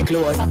 pop, me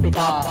clothes. Pop, pop,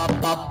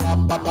 pop, pop,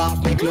 pop, pop,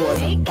 pop, me clothes.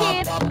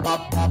 Pop, pop,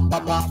 pop, pop,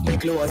 pop, pop, me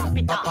clothes.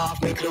 Pop,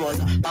 pop, me clothes.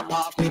 Pop,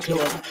 pop, me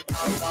clothes.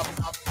 Pop, pop,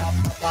 pop, pop,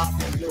 pop,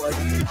 me clothes.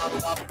 Pop,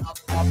 pop, pop,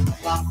 pop,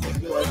 pop, me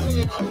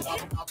clothes.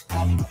 Pop, pop,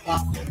 pop,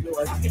 pop, me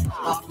clothes.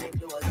 Pop, me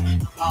clothes.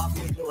 Pop,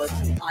 me clothes.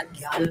 Bad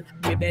girl,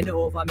 me bend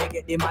over, me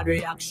get the mad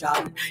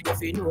reaction.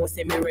 If you know,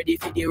 say me ready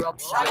for the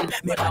eruption.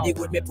 Me body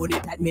good, me put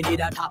it at me need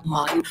a top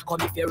man.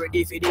 Come if you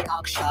ready for the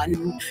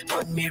action.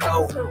 Turn me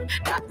round,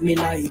 that me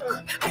like.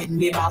 Bend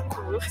me back,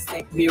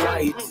 set me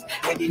right.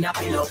 Head in a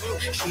pillow,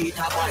 sheet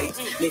a white.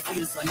 Me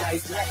feel so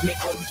nice, let me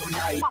come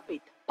tonight. Pop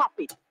it, pop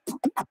it.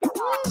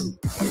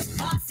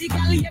 Bossy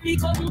girl, yeah, me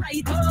come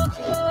right up.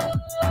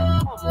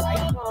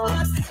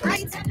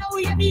 Right now,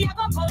 yeah, me a go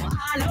come all up.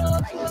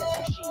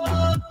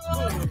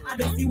 I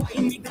don't see why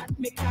me got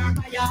me car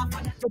fire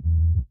for that.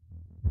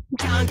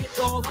 Can't get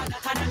over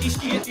that, and the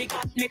shit me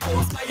got me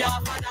close fire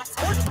for that.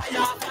 Fire for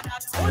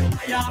that, fire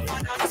for that.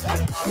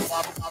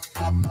 Pop, pop,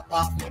 pop,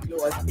 pop, me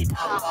close.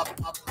 Pop,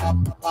 pop, pop,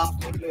 pop,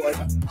 me close.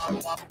 Pop,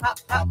 pop, pop,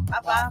 pop,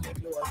 pop, me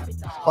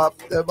close. Pop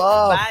them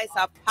off. Spice, a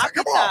pop Take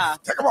them it off.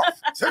 off. Take them off.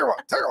 Take them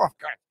off. Take them off,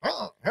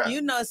 guys.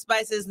 You know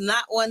Spice is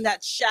not one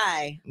that's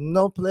shy.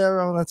 No play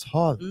around at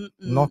all.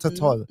 Not at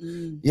all.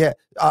 Mm-mm. Yeah.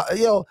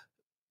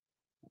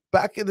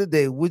 Back in the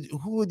day, who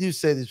would you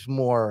say is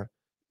more?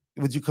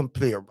 Would you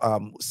compare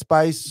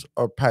Spice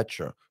or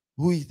Petra?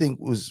 Who you think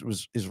is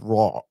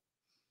raw?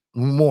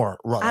 More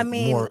raw. I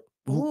mean, more.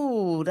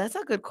 ooh, that's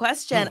a good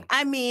question.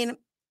 I mean,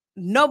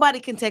 nobody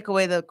can take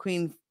away the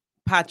Queen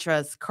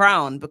Patra's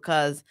crown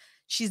because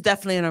she's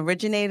definitely an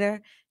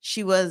originator.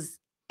 She was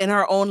in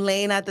her own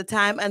lane at the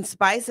time, and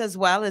Spice as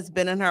well has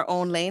been in her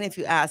own lane, if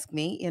you ask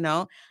me.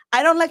 I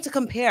don't like to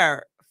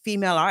compare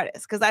female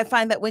artists because I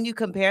find that when you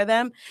compare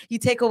them, you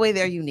take away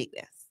their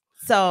uniqueness.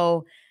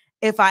 So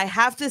if I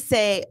have to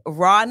say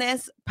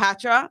rawness,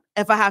 Patra.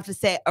 If I have to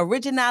say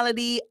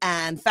originality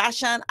and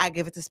fashion, I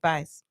give it to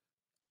Spice.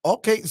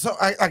 Okay, so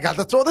I got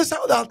to throw this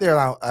out there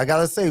now. I got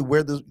to say,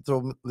 where does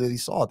throw Lady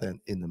Saw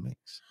then in the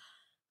mix?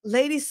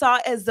 Lady Saw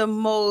is the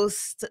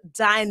most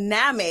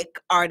dynamic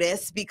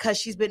artist because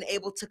she's been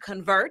able to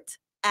convert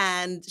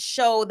and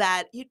show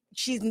that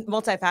she's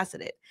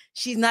multifaceted.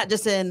 She's not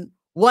just in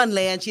one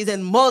lane, she's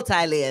in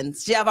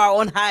multi-lanes. She have our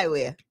own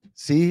highway.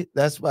 See,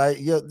 that's why.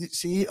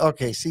 See,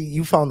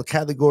 you found the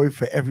category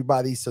for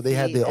everybody, so they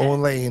had their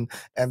own lane,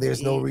 and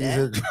there's no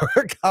reason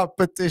for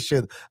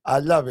competition. I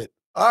love it.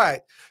 All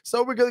right,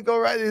 so we're gonna go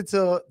right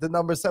into the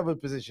number 7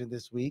 position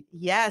this week.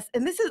 Yes,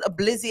 and this is a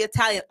Blizzy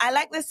Italian. I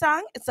like this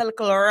song. It's a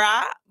little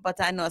raw, but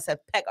I know it's a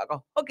peck. I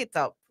go hook it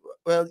up.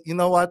 Well, you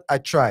know what? I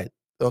tried.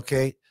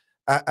 Okay,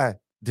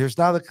 there's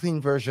not a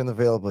clean version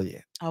available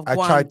yet. I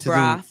tried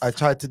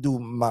to do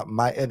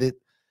my edit.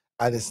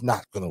 And it's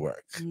not gonna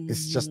work.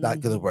 It's just not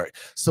gonna work.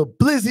 So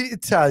Blizzy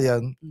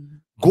Italian,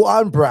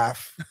 Guan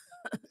Braff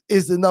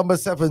is the number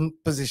 7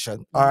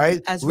 position. All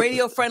right, as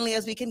radio friendly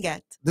as we can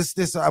get.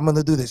 This I'm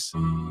gonna do this.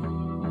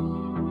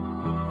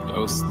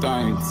 Those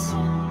times,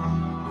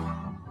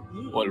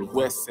 all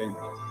Western,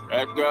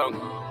 right, girl?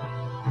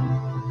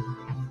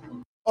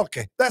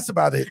 Okay, that's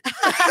about it.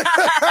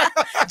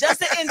 Just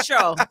the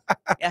intro.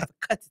 Yeah,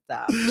 cut it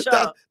out.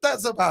 Sure.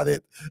 That's about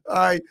it. All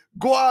right,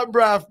 Guan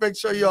Braff. Make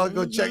sure y'all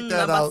go check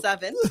that out. Number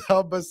 7.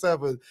 Number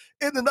 7.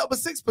 In the number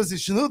 6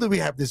 position, who do we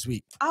have this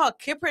week? Oh,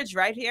 Kippridge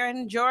right here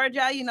in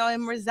Georgia. You know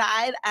him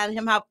reside and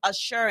him have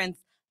Assurance.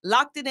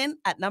 Locked it in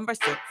at number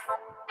 6.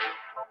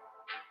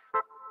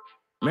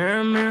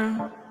 Mirror,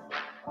 mirror.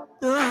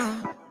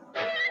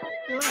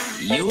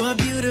 You are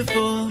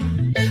beautiful.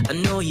 I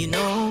know you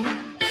know.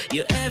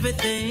 You're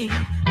everything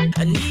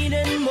I need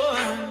and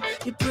more.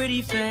 Your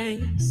pretty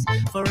face,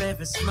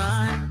 forever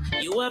smile.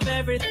 You have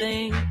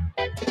everything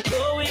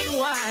going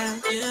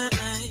wild. Yeah,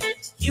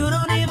 you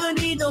don't even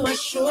need no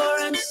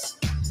assurance.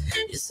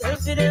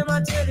 Yourself in them,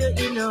 I tell you,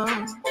 you know.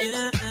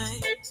 Yeah,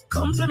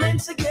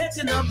 compliments are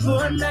getting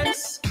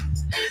abundance.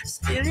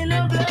 Still in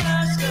the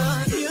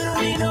blood. You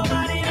don't need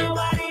nobody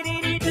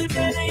need to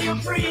tell you you're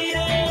pretty.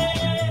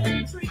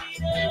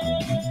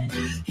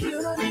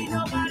 You don't need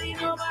nobody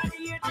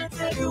here to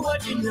tell you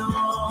what you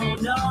know.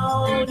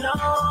 No.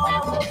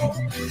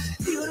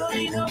 You don't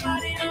need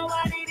nobody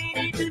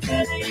need to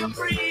tell you you're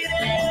pretty.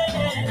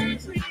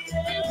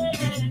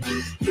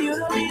 You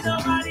don't need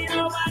nobody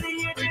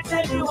here to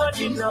tell you what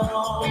you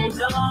know.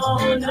 No.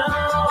 I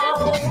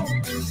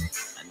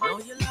know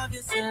you love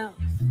yourself.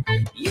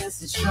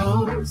 Yes, it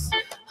shows.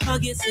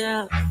 hug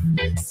yourself,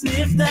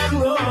 sniff that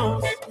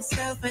rose. Your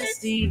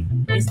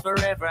self-esteem is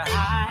forever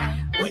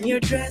high. When you're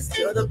dressed,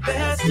 you're the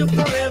best to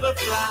forever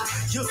fly.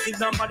 You see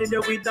somebody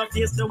there with the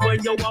face, the way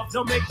you walk,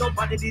 don't make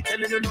nobody be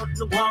telling you nothing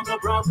to go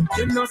wrong.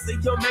 You know, see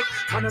you make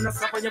man on a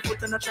slap on your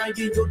foot and I try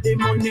to do the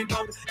money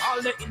bag.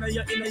 All the inner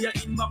your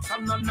inbox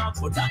and not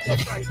but that you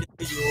try to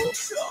you.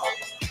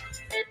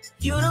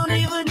 You don't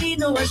even need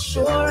no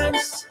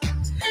assurance.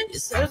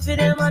 Yourself in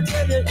them, I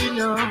tell you, you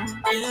know.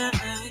 Yeah.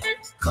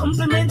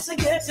 Compliments are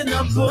getting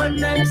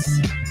abundance.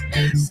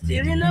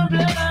 Still in the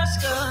blood,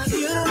 cause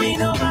you don't need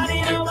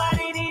nobody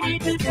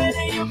need to tell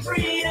you you're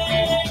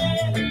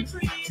freedom.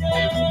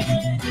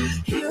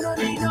 You don't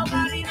need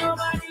nobody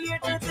here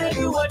to tell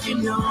you what you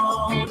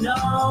know. No.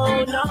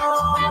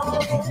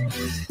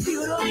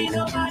 You don't need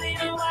nobody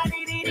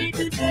need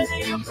to tell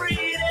you you're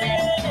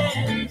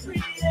freedom.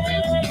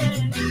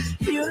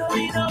 You don't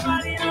need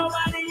nobody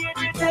here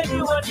to tell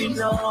you what you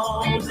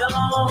know. No.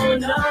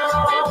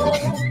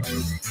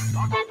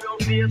 Back up your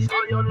face,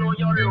 cause you know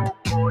you look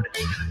good.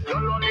 You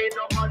don't need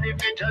nobody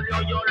to tell you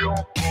you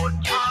look good,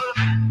 girl.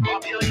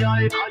 Pop your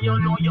eye, cause you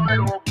know you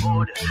look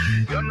good.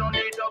 You don't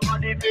need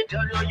nobody to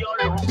tell you you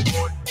look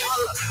good,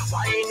 girl.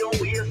 Why your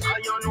waist,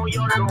 cause you know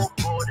you look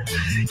good.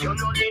 You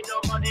don't need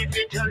nobody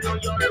to tell you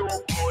you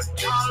look good,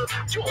 girl.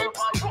 Jump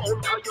around,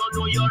 cause you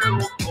know you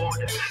look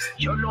good.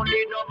 You don't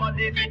need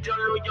nobody to tell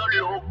you you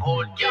look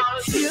good, girl.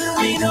 You don't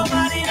need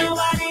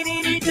nobody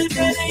need to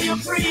tell you you're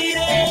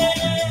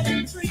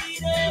freedom.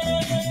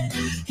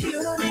 You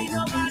don't need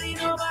nobody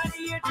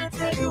here to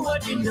tell you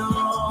what you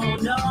know.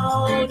 No.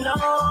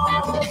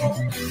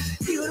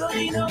 You don't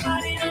need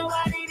nobody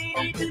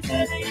need to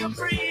tell you you're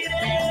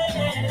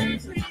freedom.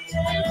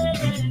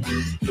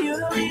 You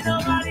don't need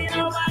nobody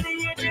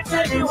here to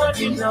tell you what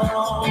you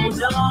know.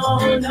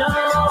 No.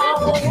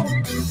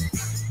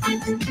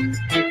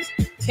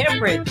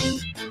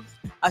 Cambridge,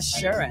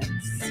 assurance.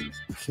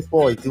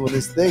 Boy, doing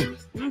this thing.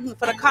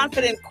 For the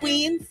confident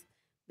queens,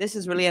 this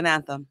is really an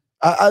anthem.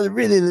 I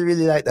really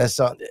like that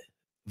song.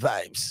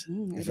 Vibes.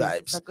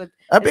 Vibes.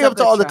 I bring up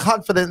to all the track.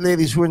 confident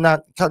ladies who are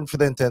not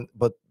confident and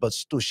but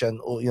stush and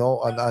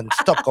and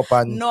stuck up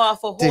and No,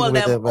 for thing hold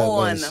with them them,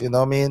 on. you know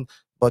what I mean?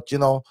 But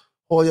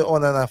hold your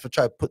own and have to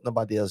try to put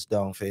nobody else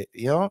down for it,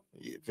 Yeah.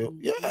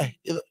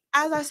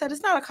 As I said,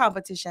 it's not a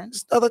competition.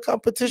 It's not a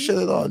competition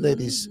at all,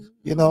 ladies.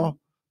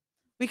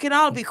 We can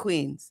all be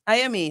queens.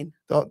 I mean.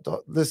 Don't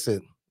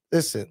listen.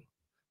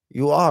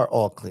 You are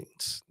all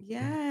queens.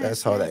 Yeah.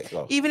 That's how that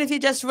goes. Even if you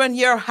just run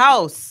your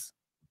house,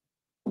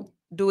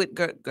 do it,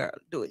 girl.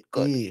 Do it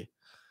good. Yeah.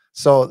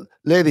 So,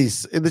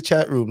 ladies in the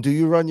chat room, do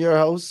you run your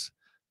house?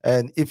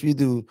 And if you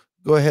do,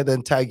 go ahead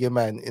and tag your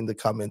man in the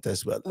comment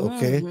as well.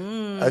 Okay.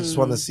 I just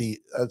want to see.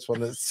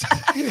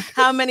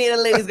 How many of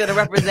the ladies gonna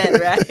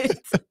represent, right?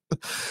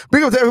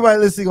 Bring up to everybody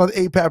listening on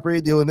APAP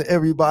Radio and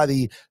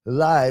everybody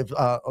live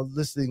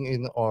listening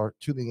in or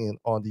tuning in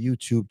on the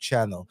YouTube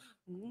channel.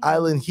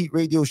 Island Heat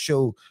Radio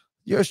Show.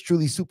 Yours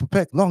truly, Super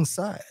Peck,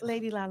 alongside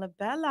Lady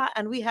Lalabella,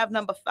 and we have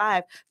number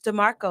 5,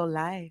 DeMarco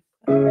Live.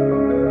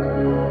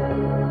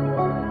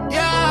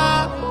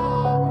 Yeah,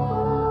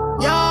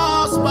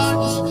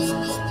 sponge.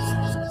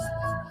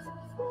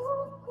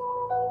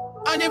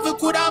 And if we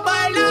could have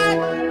buy life,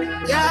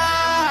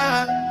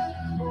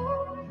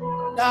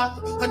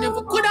 and if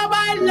we could have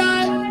buy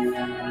life,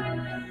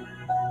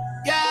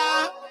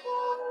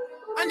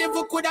 and if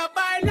we could have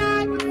buy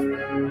life,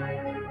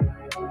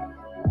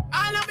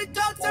 all of me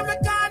talks and me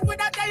can't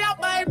with a day of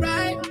buy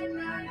right,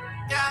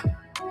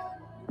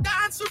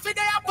 dance with a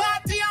day of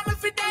party and me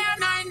for day of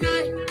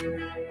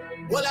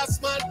 9-9. Well, a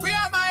small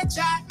prayer my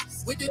child,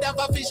 we did have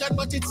a vision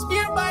but it's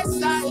fear by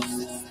sight,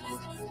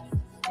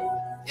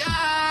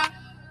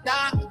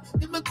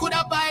 if me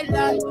coulda buy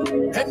life,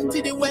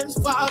 empty the wells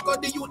fargo,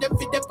 the youth them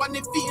fit up on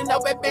the field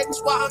of a bench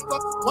walk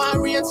up.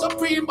 One reign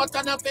supreme, but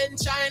on a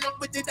bench shine up.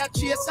 We did a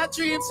chase a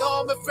dream,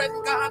 so my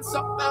friend can't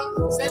suck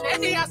now. Sell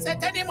any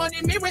asset, any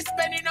money, me we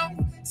spending up.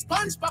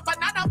 Sponge pop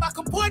another back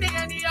and put it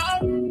anyhow.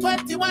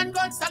 21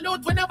 guns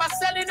salute, we never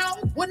selling out.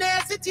 We never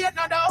hesitate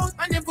no doubt,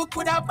 and if we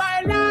coulda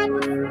buy life,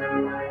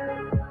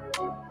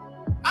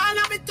 all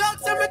of me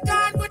talks and me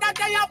can't with a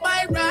day of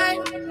buy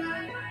right,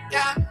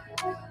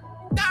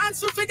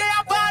 dance with day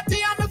a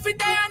party and me for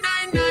day a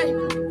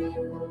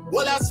 9-9.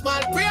 Well, a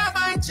small prayer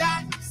my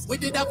child, we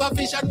did have a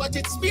vision but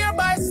it's fear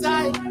by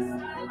sight.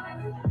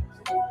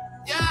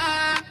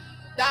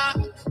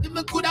 If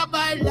me coulda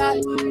buy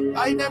life,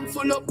 I them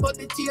full up but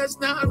the tears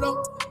now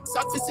run.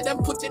 So to see them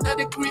put in at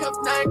the grave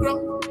now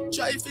ground.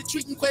 Try if you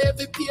drink for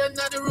every pain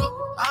on the road.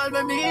 All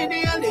when me in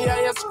the alley,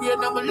 I scream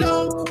on my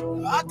love.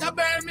 Heart to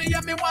burn me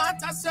and me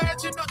want a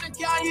search. You nothing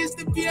can ease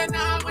the pain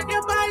now when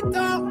you bite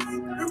down.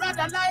 You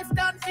rather life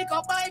than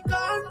figure by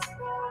guns.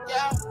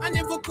 And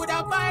if we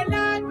coulda buy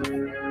life,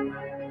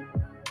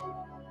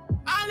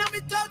 all of me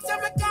talks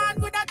and me can't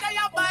with a day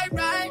of buy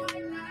right.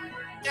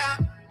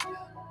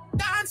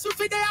 Dance with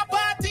day a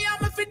party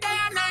and me for day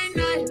a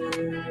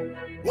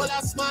 9-9. Well,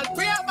 a small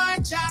prayer my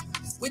child,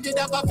 we did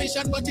have a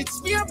vision but it's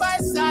fear by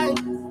sight.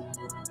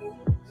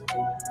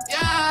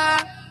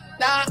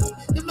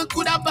 If me me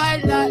coulda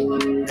buy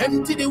like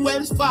empty the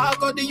Wells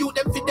Fargo. The youth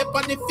them fit up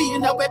on the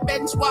field now we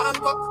bench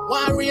walk up.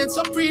 One reign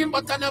supreme,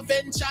 but an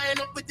adventure. I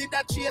know we did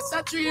that chase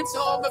a dream,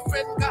 so my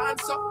friend can't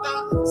suck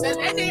now. Sell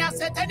any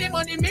asset, any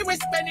money, me we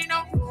spending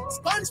up.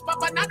 Sponge pop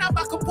banana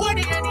back up for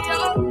the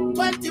anyhow.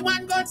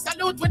 21 gun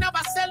salute, we never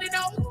selling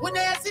out. We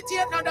never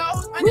hesitate no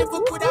doubt. And if we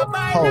coulda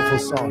buy Powerful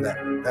like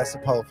song that's a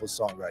powerful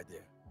song right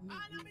there.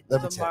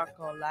 Let me tell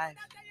you. DeMarco life.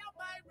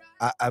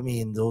 I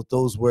mean,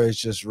 those words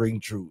just ring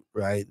true,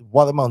 right?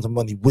 What amount of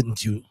money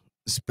wouldn't you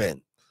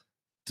spend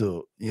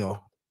to,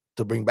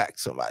 to bring back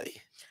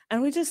somebody?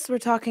 And we just were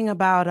talking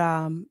about,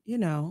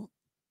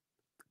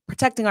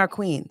 protecting our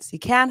queens. You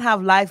can't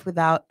have life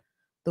without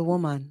the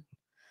woman.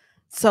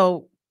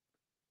 So,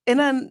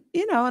 in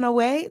a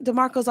way,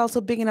 DeMarco's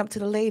also bigging up to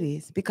the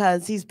ladies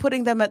because he's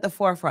putting them at the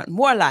forefront.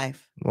 More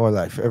life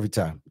Every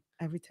time.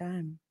 every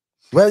time.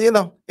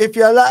 Well, if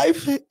you're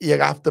alive, you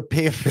have to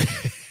pay for it.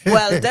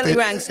 Well, Deli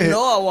Ranks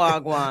no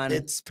Wagwan.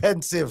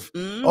 Expensive.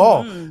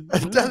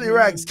 Mm-hmm. Deli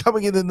Ranks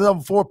coming in the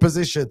number 4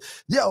 position.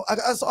 Yo,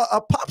 I saw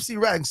Popsy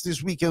Ranks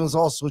this weekend was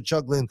also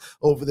juggling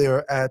over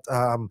there at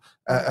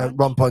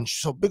Rum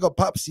Punch. So big up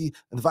Popsy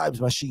and Vibes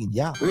Machine.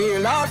 Yeah.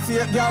 Real hard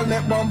fake girl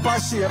make bumper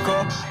shake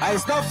up. I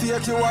stop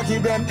fake you a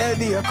give them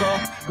headache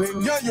up. When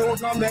you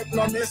use no make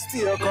no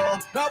mistake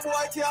up. No boy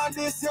can't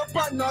diss you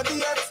pan no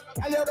date.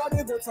 Tell your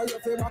body good so you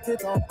feel back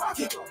it up. Back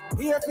it up.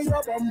 Here for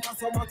your bumper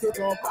so back it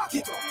up. Back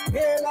it up.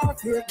 Real hard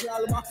fake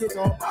girl back it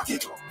up. Back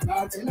it up.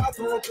 Nothing at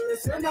all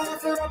place. You know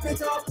if you wrap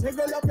it up.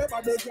 Jiggle up your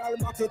body girl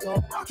back it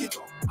up. Back it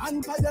up.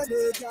 And for your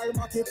day girl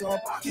back it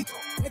up. Back it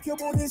up. Make your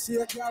body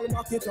shake girl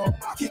back it up.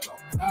 Back it up.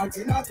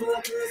 Nothing at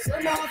all place.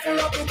 You know if you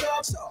wrap it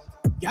up. So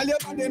girl, your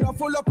body no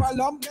full up a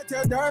lump. Get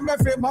your derm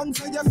every month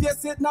so your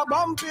face it no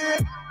bumpy.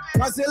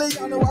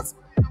 Brazilian wax.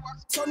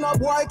 So no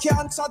boy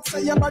can't chat,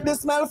 say your body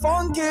smell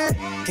funky.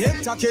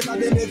 Keep talking on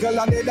the niggle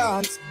and the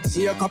dance.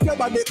 Shake up your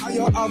body and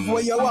you have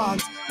what you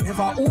want.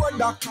 Never hold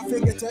doctor to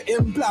get your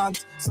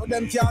implant. So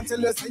them can't tell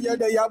you say you're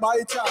there by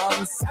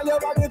chance. Tell your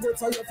body good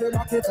so you feel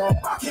back it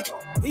up. Back it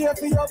up. Here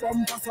for your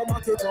bumper so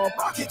back it up.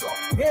 Back it up.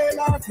 Hey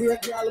lad, here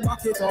girl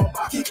back it up.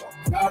 Back it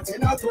up.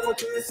 Nothing at all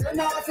place, you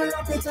not feel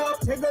wrap it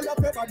up. Jiggle up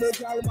your body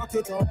girl back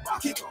it up.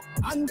 Back it up.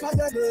 And for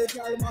your day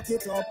girl back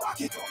it up.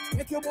 Back it up.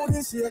 Make your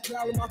body shake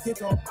girl back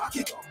it up. Back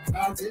it up.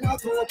 Nothing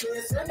at all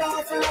place, you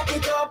not feel wrap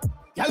it up.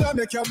 Y'all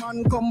make your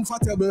man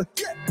comfortable.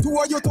 Yeah, two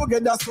of you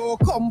together so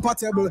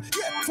compatible.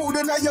 Yeah, food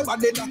in your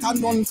body that are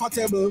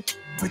non-fatable.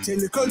 Pretty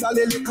little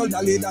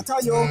dolly that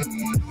are you.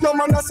 No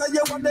man say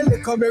you want the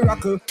little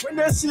miracle. When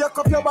they shake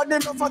up your body,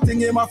 no for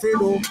thing him a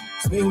feel.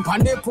 Swing on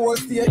the pole,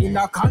 stay in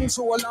a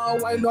control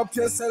and wind up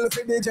yourself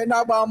in the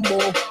Jenna bamboo.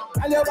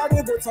 Tell your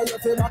body good so you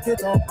feel back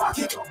it up. Back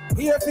it up.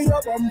 Here for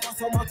your bumper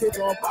so back it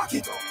up. Back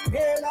it up.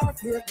 Hey lad,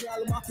 here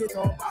girl back it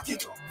up. Back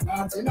it up.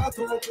 Nothing at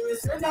all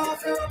place, you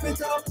not feel wrap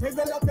it up.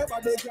 Jiggle up your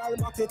body girl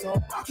back it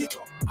up. Back it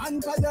up.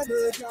 And for your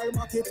day girl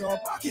back it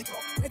up. Back it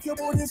up. Make your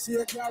body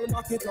shake girl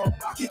back it up.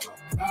 Back it up.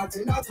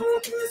 Nothing at all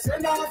place, you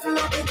not feel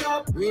wrap it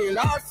up. Real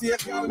hard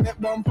fake girl make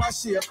bumper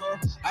shake up.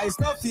 I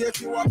stop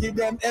fake you a give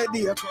them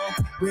headache up.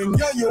 When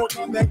you youth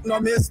no make no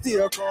mistake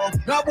up.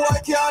 No boy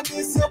can't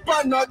diss you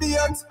pan no date.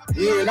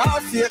 Real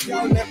hard fake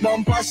girl make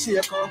bumper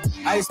shake up.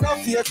 I stop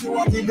fake you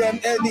a give them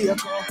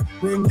headache up.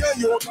 When you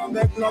youth no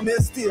make no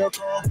mistake up.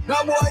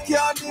 No boy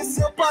can't diss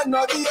you pan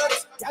no date.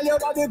 Tell your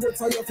body good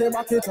so you feel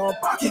back it up.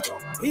 Back it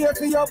up. Here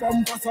for your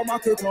bumper so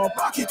back it up.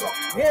 Back it up.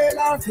 Hey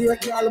lad,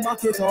 fake girl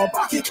back it up.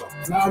 Back it up.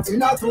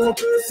 Nothing at all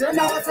place, you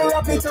not feel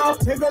wrap it up.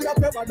 Jiggle up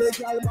your body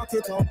girl back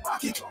it up.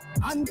 Back it up.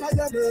 And for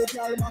your day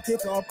girl back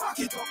it up. Back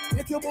it up.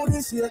 Make your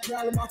body shake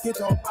girl back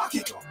it up. Back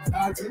it up.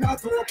 Nothing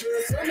at all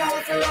place, you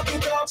not feel wrap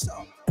it up.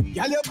 So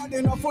girl, your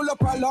body no full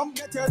up a lump.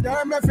 Get your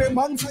derm every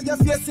month so your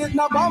face it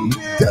no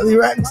bumpy. Deli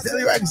Ranks.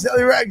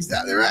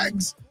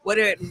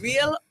 Whether it's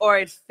real or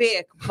it's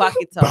fake, back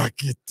it up. Back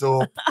it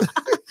up.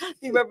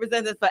 He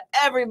represents for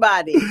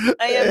everybody.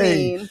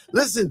 Hey,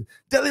 listen,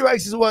 Deli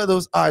Ranks is one of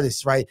those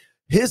artists, right?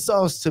 His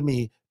songs to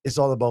me is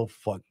all about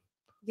fun.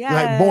 Yeah.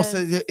 Like most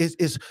of it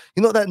is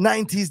that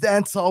 90s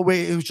dance hall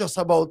where it was just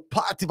about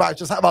party vibes,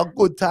 just have a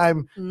good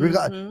time.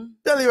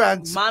 Deli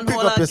Ranks, man, pick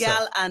hold up a yourself.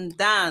 gal and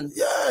dance.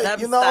 Yeah, That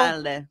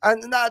style there.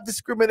 and not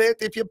discriminate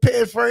if you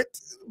pay for it.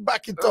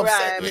 Back it up,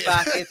 Right, said way.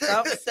 back it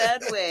up,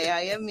 said way. How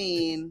you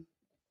mean?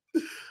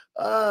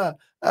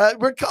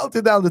 We're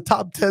counting down the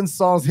top 10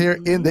 songs here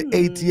in the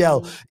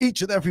ATL.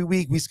 Each and every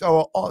week, we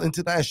scour all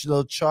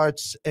international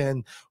charts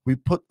and we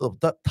put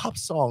the top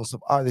songs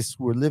of artists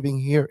who are living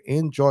here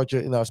in Georgia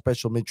in our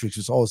special matrix,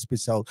 which always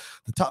spits out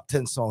the top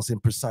 10 songs in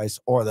precise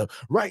order.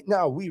 Right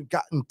now, we've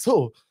gotten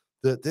to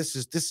this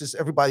is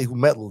everybody who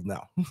medaled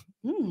now.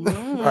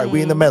 All right,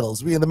 we in the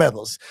medals.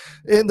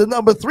 In the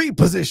number 3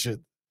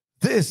 position,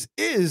 this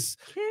is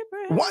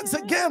once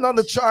again on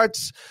the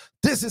charts.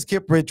 This is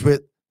Kip Ridge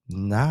with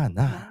Nah.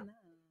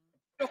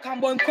 Look,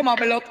 I'm going to come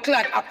up up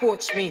clad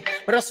approach me.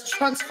 But just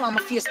transform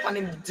my face on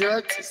him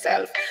dirty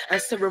self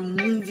and say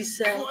remove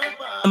yourself.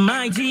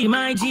 My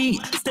G,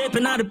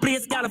 stepping out of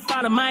place, gotta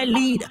follow my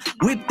lead.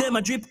 Whip them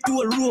a drip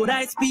to a road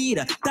high speed.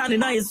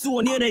 Standing on your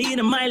zone, you're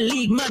in my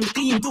league. Man,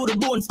 clean to the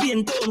bone,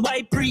 spin tone,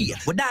 white pre.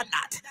 With that,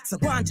 so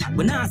go on chat,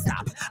 we not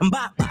stop. I'm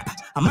back,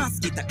 I'm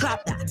asking to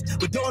clap that.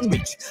 We don't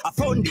reach, I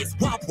found this,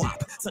 wap.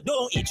 So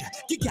don't itch,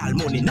 kick y'all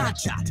money, not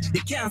chat. They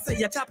can't say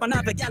you chop and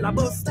have a gal a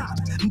bus stop.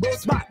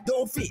 Bus back,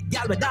 don't fit,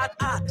 gal with that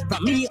art.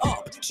 From me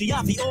up, she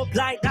have it up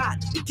like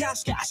that. The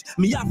cash,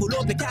 me have full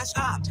up the cash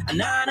up.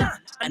 Anana.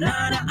 And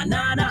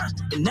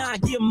I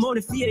give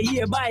money for a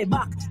year, buy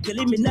back.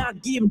 Tell me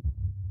not give him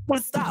full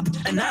stop.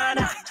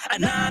 Anana.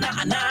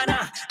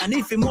 And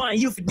if you want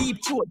you for deep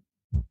throat,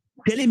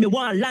 tell him you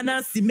want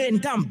lana,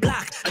 cement and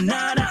black.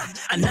 Anana.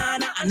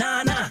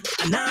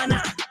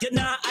 You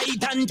know I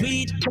done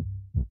tweet.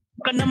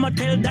 Can I'ma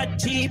tell that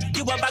cheap?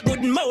 You have a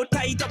good mouth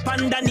tight up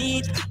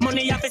underneath.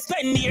 Money you have to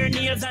spend your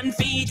nails and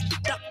feet.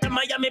 Dr.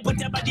 Miami put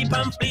your body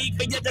on fleek.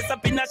 For you just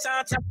up in a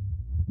shot.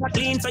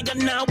 Clean, so you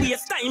now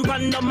waste time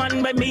on the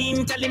man by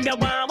mean. Tell him you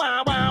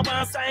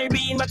want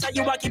siren. But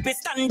you keep it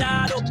standard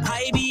up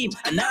high beam.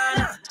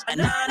 Anana.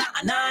 And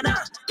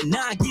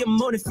I give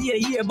money for a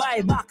year,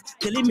 buy back.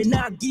 Tell him me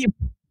not give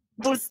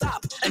full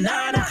stop.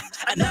 Anana.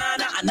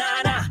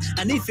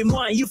 And if you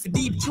want you for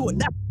deep throat,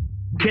 that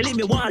tell him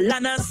you want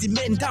lana,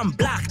 cement and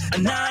black.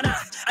 Anana.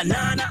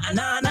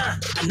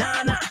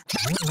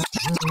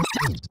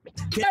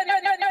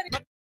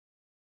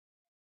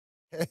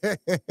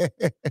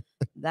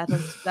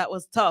 That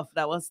was tough.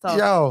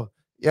 Yo,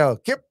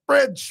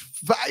 Kipbridge,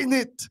 find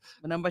it.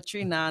 Number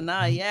 3,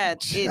 Nana, yeah.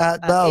 Chat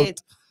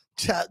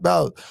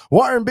about.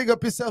 Warren, big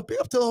up yourself. Big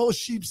up to the whole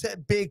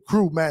Sheepshead Bay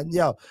crew, man.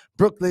 Yo,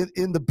 Brooklyn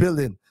in the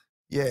building.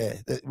 Yeah,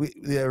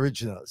 the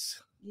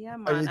originals. Yeah,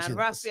 man. Originals. And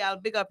Raphael,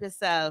 big up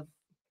yourself.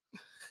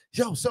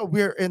 Yo, so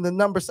we're in the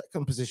number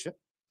 2 position.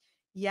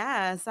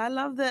 Yes, I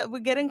love that. We're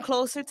getting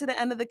closer to the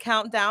end of the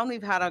countdown.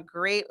 We've had a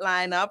great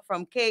lineup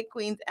from K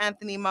Queens,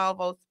 Anthony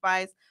Malvo,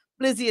 Spice,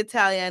 Blizzy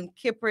Italian,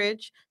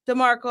 Kipridge,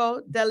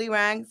 DeMarco, Deli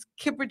Ranks,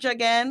 Kipridge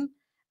again.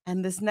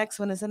 And this next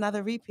one is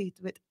another repeat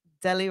with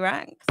Deli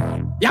Ranks.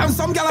 You have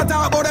some gal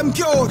talk about them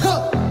cute.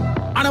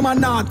 And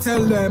I'm not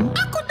tell them.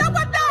 I could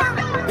never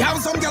die. You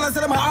have some gal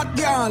say them a hot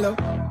girl.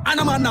 And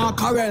I'm not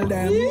corral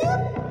them.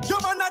 You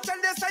man not tell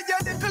they say you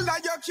little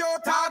like your cute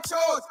talk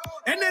shows.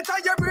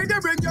 Anytime you bring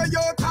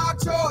your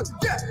talk shows.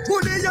 Yeah,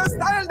 bully your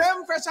style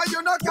them fresh and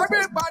you not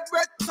carry bad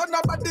breath. So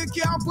nobody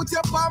can put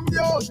your palm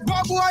yo.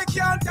 No boy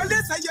can't tell they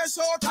say you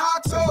show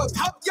talk shows.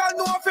 Top you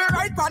know if you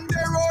right on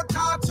the road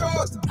talk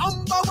shows.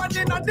 Number 1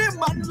 in a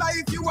demand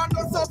life, you want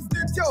no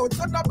substitute.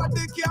 So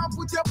nobody can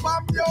put your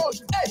palm yo.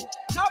 Hey,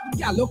 top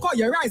girl, look how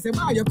you rise,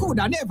 man, you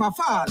coulda never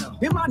fall.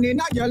 The man in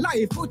your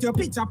life, put your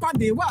picture on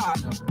the wall.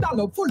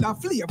 Dollar full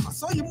of flavor,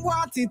 so you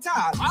want it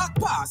all. Walk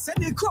past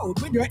any crowd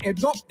with your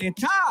head up the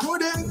top.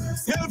 Pudding,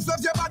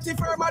 self-love your body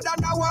firmer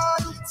than a wall.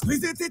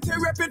 Squeeze it to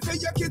rip it for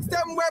your kids,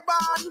 them we're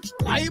born.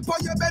 Hype on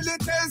your belly,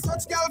 tell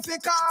such girl fi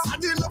call.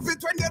 And you love it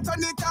when you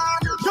turn it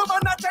on. You man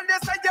not tell you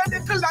say you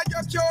little like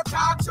your cute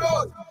talk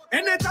shows.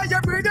 Anytime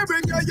you bring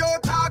your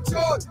talk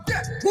shows.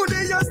 Yeah,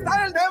 bully your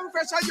style, them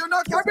fresh and you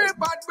not carry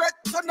bad breath.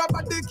 So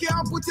nobody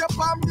can put your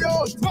palm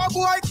yo. No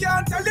boy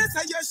can't tell you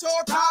say you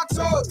show talk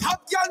shows.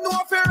 Top girl know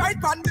if you right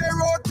on the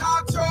road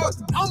talk shows.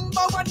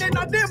 Number 1 in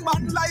a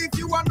demand life,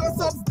 you want no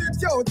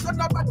substitute. So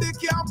nobody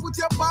can put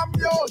your palm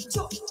yo.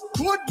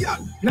 Good girl,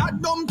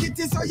 not dumb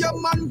kitty so your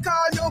man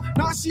call you.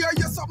 Now share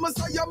you something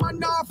so your man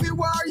not fi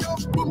war you.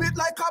 Boom it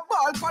like a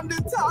ball from the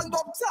tall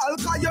up tall.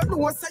 Cause you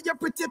know say you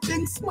pretty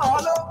pink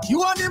smaller. You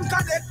want him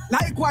connect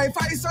like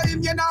Wi-Fi so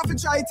him you not fi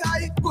try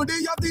tie. Goody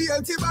you the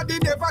healthy body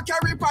never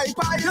carry pipe.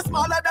 You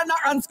smaller than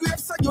a hand scrape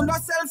so you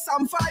not sell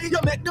some fly. You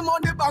make the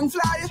money bang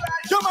fly.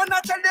 You man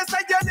not tell they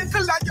say you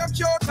little like your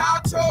cute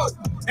talk shows.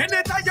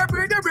 Anytime you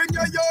bring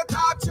your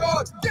talk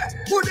shows. Yeah,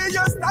 bully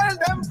your style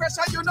them fresh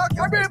and you not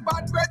carry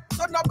bad breath.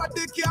 So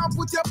nobody can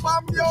put your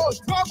palm yo.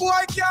 No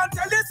boy can't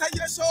tell you say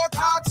you show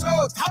talk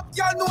shows. Top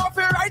girl know if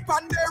you right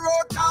on the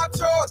road talk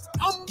shows.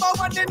 Number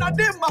 1 in a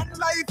demand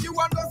life, you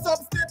want no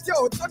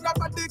substitute. So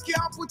nobody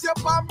can put your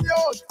palm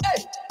yo.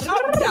 Hey,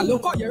 girl,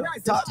 look how you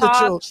rise. Talk the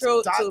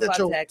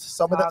truth.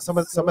 Some of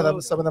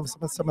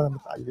them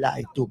I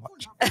lie too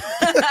much.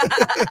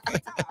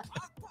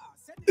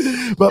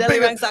 But Deli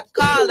Ranks are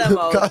call them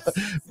out.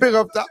 Big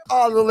up to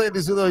all the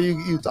ladies who know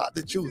you talk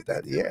the truth.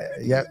 And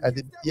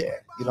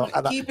you know.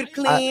 And keep it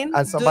clean.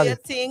 And somebody, do your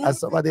thing. And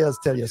somebody else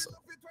tell you so.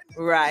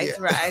 Right.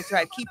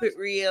 Keep it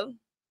real.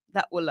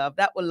 That will love.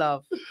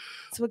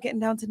 So we're getting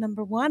down to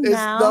number 1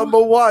 now.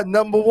 It's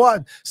number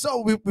one.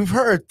 So we've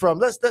heard from,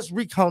 let's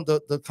recount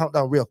the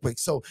countdown real quick.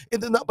 So in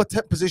the number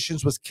 10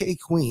 positions was K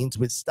Queens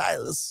with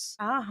Stylus.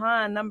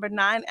 Number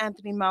 9,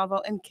 Anthony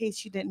Malvo, in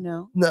case you didn't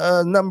know.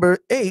 Number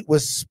 8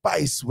 was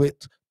Spice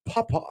with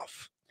Pop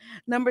Off.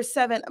 Number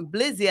 7,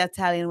 Blizzy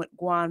Italian with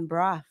Guan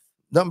Broth.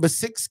 Number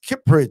 6,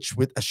 Kipridge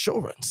with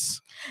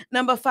Assurance.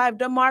 Number 5,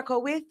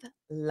 DeMarco with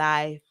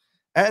Life.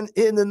 And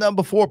in the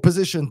number 4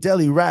 position,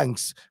 Deli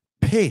Ranks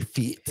Pay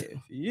feet.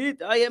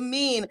 Oh, you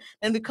mean?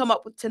 And we come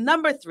up to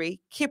number 3,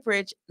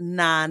 Kippridge,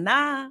 Nah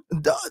Nah.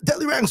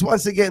 Deli ranks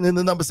once again in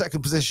the number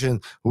 2nd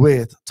position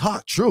with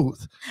Talk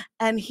Truth.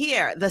 And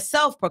here, the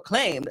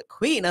self-proclaimed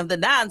queen of the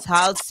dance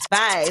hall,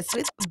 Spice,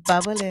 with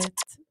Bubble It.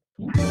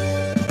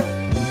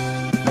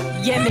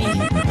 Yeah, me.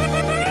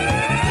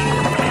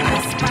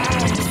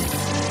 Spice.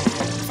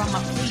 From a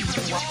queen to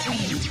a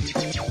queen.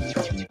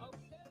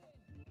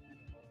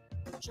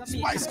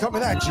 Spice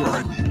coming at you.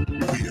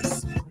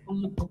 Yes.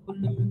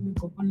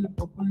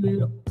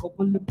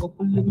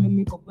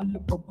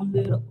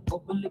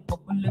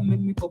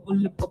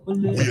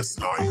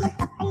 Waistline.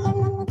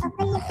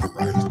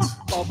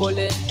 Bubble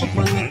it,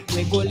 wiggle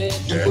it,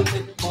 wiggle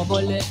it,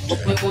 bubble it. We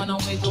wanna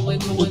wiggle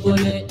it,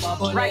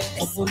 bubble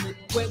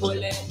it.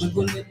 Wiggle it,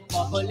 wiggle it,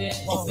 bubble it.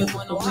 We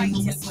wanna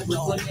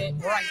wiggle it.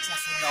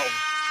 Righteous enough.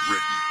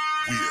 Ready.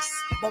 Yes.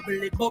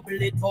 Bubble it,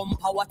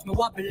 bumper, watch me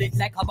wobble it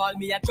like a ball,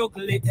 me a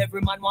juggle it.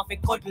 Every man want to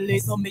cuddle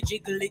it, so me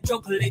jiggle it,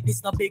 juggle it.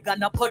 This no big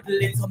and a puddle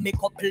it, so me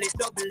couple it,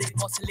 double it,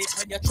 muscle it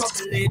when you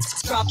trouble it.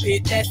 Drop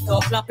it, test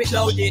up, clap it,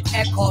 load it,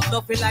 echo.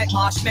 Nothing like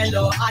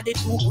marshmallow, add it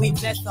 2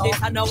 queens, less up. This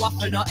a no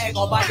waffle, no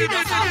eggo, body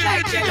no sound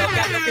like jello.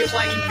 Girl, you be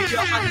wine with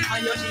your hand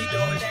and you need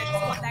no Lego.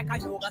 But like a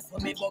yoga, so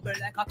me bubble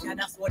like a can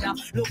of soda.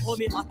 Look how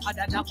me hotter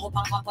than a cup of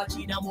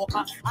cappuccino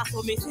mocha. I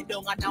saw me sit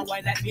down and now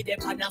wine like me, them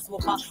pan and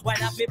sofa. While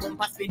I me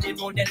bumper spinning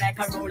round there like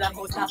a roller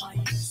coaster.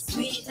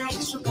 Sweet like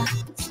sugar,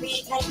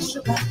 sweet like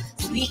sugar,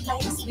 sweet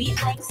like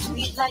sugar,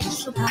 sweet like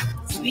sugar,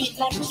 sweet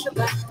like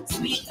sugar,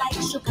 sweet like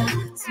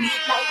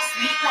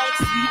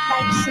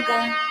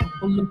sugar.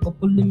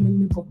 Bubble it,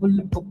 me bubble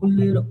it,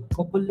 bubble it up.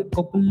 Bubble it,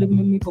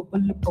 me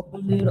bubble it,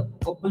 bubble it up.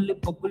 Bubble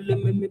it,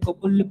 me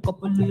bubble it,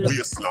 bubble it up.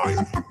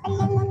 Waistline.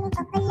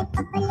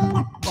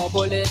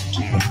 Bubble it,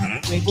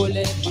 wiggle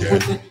it,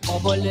 wiggle it,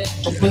 bubble it.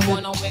 We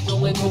wanna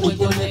wiggle it,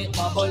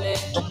 bubble it,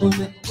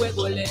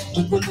 wiggle it,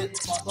 wiggle it,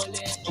 bubble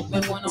it. We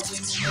wanna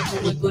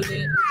wiggle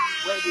it.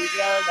 Where you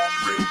girl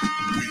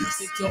and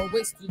take your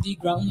waist to the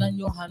ground and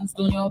your hands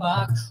on your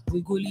back.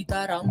 Wiggle it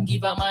around,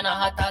 give a man a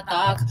heart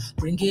attack.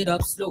 Bring it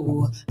up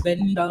slow,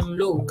 bend down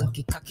low.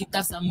 Cock it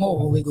up some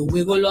more.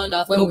 Wiggle on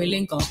that when we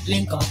link up.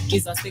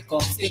 Kiss a stick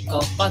up.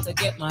 About to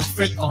get my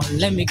freak on,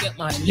 let me get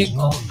my lick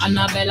up.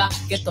 Annabella,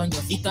 get on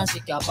your feet and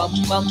shake your bum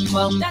bum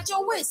bum. That's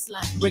your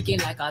waistline, break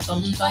it like a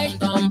thumb.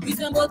 Peace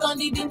and both on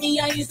the beat,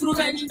 and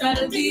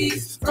instrumental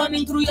beats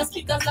running through your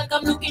speakers like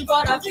I'm looking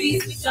for a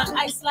piece. With your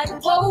eyes like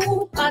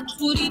whoa, back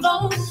to the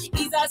bone.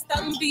 Is a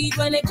stampede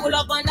when they pull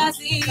up on the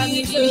scene.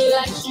 Sweet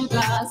like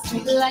sugar,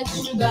 sweet like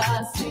sugar,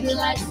 sweet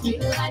like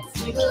sugar,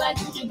 sweet like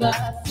sugar,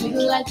 sweet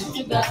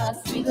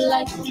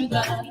like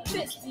sugar.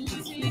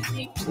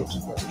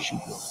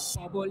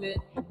 Bubble it,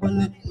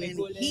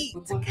 Heat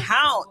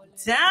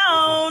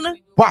countdown.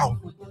 Wow.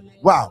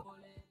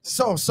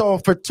 So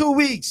for 2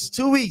 weeks,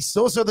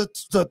 those are the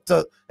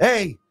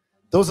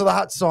those are the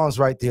hot songs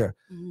right there.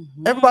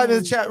 Mm-hmm. Everybody in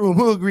the chat room,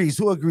 who agrees?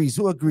 Drop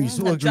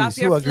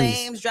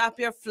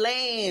your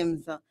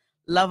flames.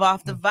 Love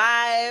off the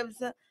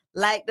vibes.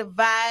 Like the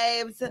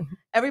vibes.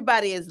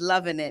 Everybody is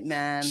loving it,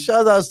 man.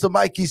 Shout outs to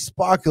Mikey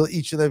Sparkle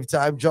each and every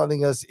time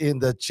joining us in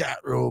the chat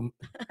room.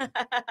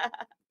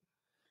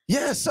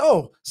 Yeah,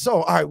 so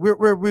all right,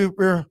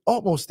 we're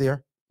almost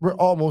there. We're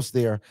almost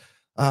there.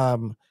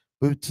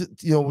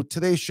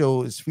 Today's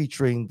show is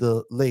featuring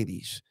the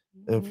ladies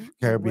of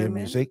Caribbean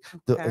music,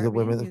 the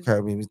women of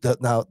Caribbean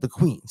music, now the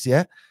queens.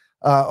 Yeah,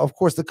 of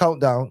course the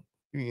countdown.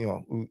 We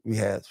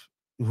have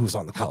who's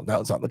on the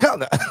countdown. It's on the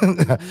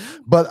countdown.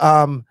 But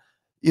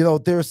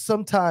there's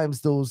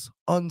sometimes those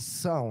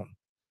unsung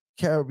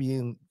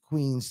Caribbean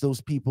queens,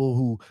 those people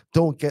who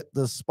don't get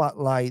the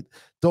spotlight,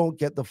 don't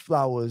get the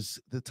flowers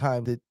the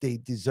time that they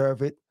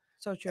deserve it.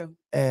 So true.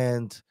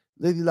 And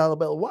Lady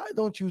Lalabelle, why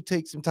don't you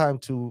take some time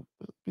to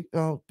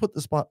put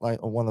the spotlight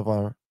on one of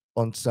our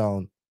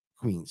unsung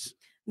queens?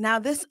 Now,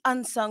 this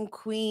unsung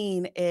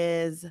queen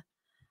is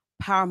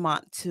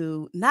paramount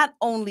to not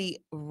only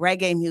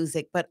reggae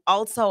music, but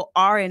also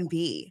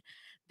R&B.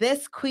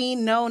 This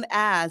queen known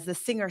as the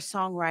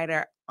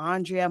singer-songwriter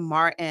Andrea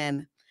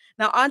Martin.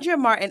 Now, Andrea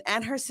Martin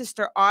and her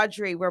sister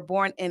Audrey were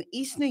born in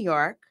East New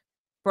York,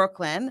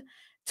 Brooklyn,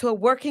 to a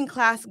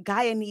working-class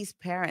Guyanese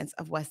parents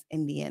of West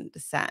Indian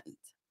descent.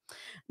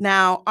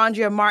 Now,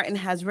 Andrea Martin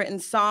has written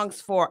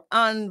songs for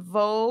In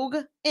Vogue,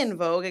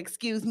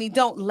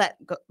 Don't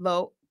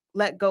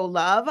Let Go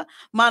Love,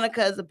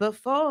 Monica's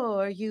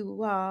Before You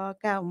Walk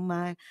Out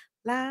My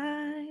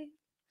Life,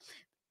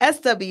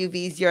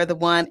 SWV's You're the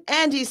One,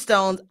 Angie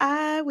Stone's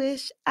I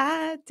Wish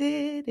I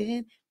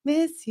Didn't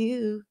Miss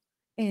You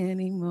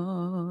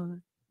Anymore.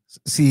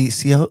 See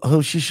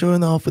how she's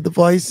showing off with the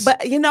voice. But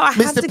I have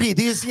Mr. to P,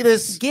 do you see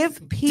this?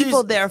 Give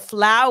people their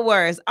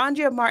flowers.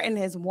 Andrea Martin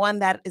is one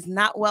that is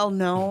not well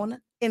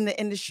known in the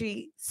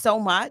industry so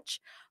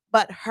much,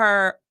 but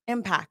her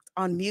impact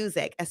on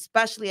music,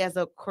 especially as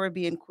a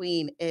Caribbean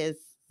queen, is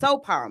So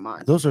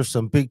paramount. Those are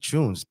some big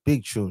tunes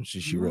that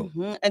she wrote.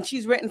 And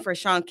she's written for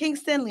Sean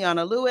Kingston,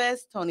 Leona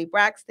Lewis, Tony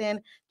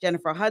Braxton,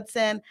 Jennifer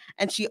Hudson.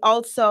 And she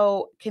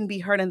also can be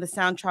heard in the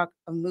soundtrack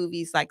of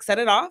movies like Set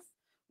It Off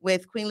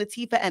with Queen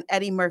Latifah and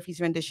Eddie Murphy's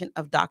rendition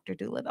of Dr.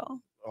 Dolittle.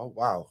 Oh,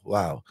 wow.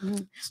 Wow.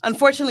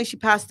 Unfortunately, she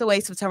passed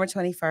away September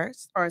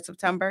 21st or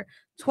September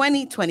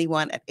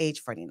 2021 at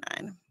age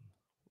 49.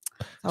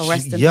 So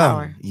rest in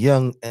power.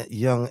 Young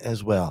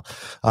as well.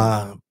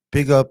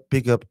 Big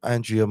up,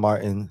 Andrea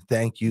Martin.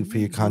 Thank you for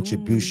your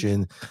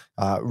contribution,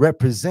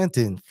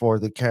 representing for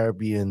the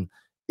Caribbean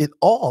in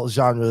all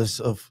genres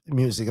of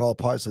music, all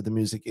parts of the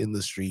music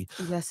industry.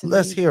 Yes,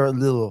 let's indeed. hear a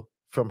little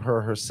from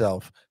her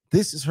herself.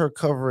 This is her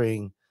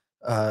covering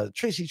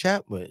Tracy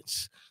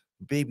Chapman's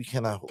 "Baby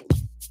Can I Hold."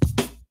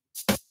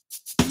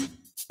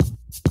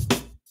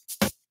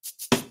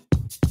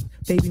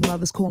 Baby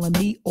mother's calling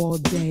me all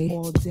day.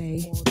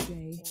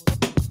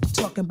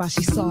 Talking about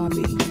she's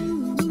sorry.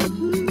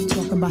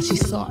 Talking about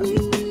she's sorry.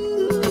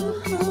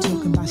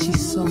 Talking about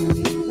she's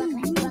sorry.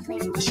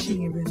 But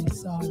she ain't really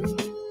sorry.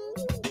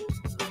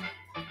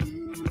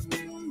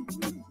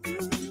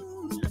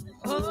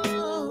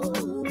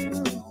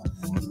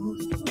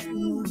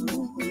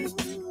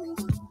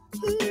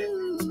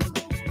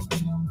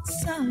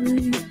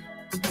 Sorry.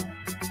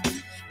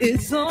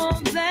 It's all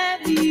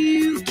that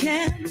you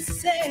can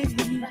say.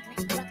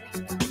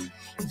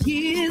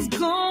 Years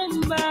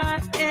gone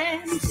by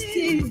and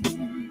still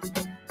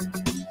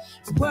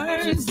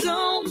words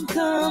don't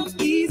come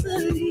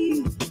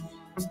easily.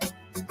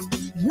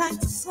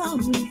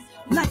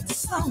 Like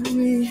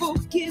sorry,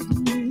 forgive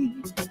me.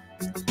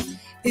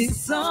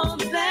 It's all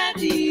that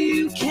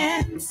you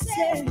can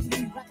say.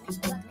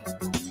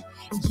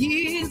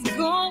 Years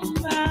gone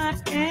by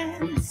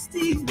and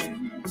still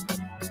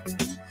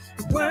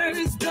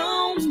words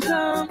don't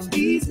come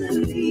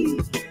easily.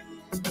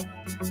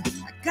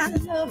 I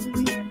gotta love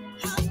you,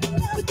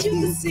 but you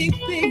can see,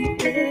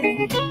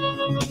 baby,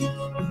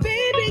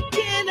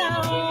 can I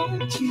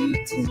hold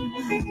you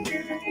tonight?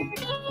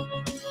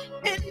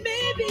 And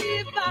maybe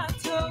if I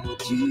told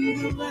you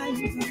the right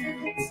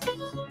words,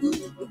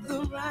 the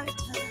right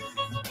time,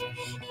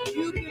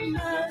 you'd be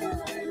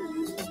mine,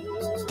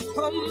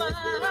 oh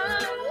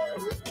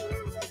mine,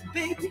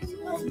 baby,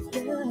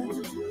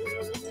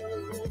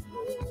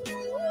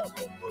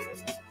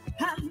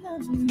 I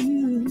love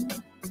you.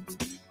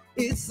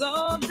 It's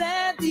all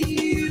that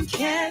you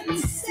can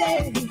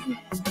say.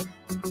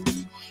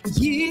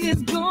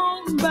 Years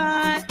gone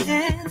by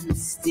and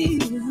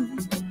still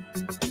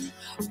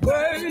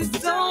words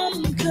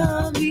don't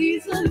come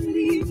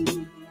easily.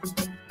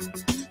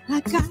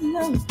 Like I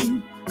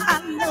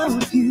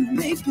love you,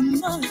 baby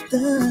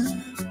mother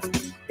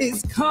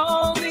is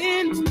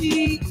calling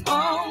me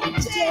all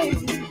day.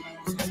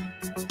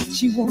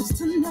 She wants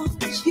to know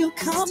you're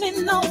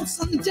coming on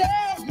Sunday.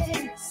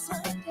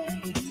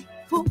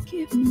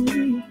 Forgive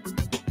me,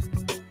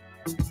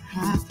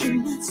 I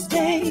cannot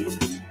stay.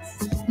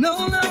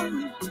 No,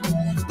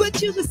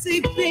 but you can say,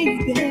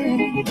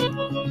 baby,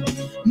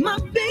 my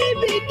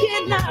baby,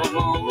 can I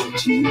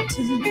hold you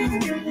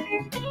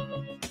tonight?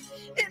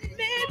 And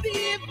maybe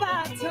if I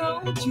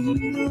told you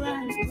the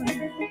right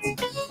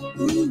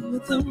words,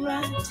 at the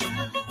right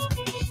time,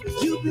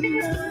 you'd be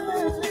mine,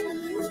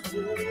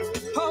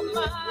 oh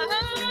mine.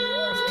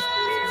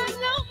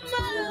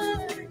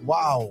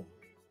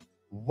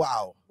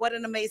 Wow. What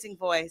an amazing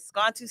voice.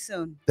 Gone too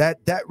soon.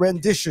 That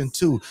rendition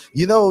too.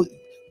 You know,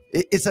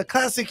 it's a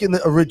classic in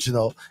the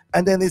original,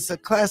 and then it's a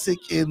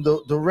classic in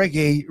the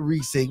reggae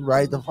re-sing,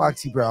 right? The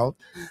Foxy Brown.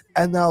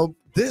 And now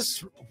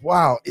this,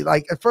 wow.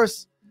 Like at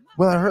first,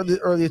 when I heard it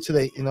earlier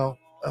today, you know,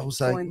 I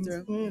was like,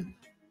 you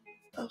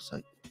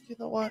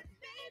know what?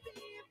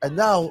 And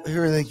now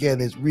hearing it again,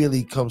 it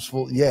really comes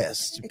full.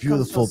 Yes,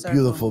 beautiful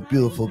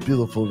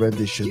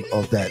rendition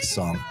of that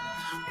song.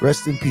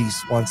 Rest in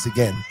peace once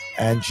again,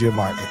 Andrea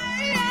Martin.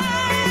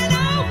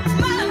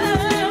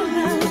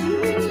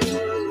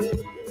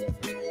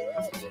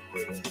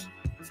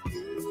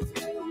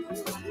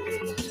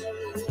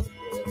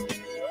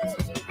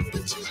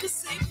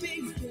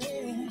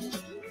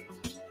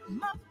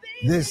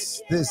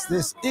 This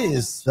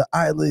is the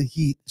Island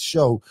Heat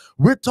Show.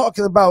 We're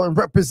talking about and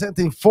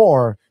representing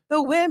for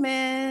the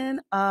women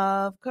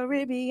of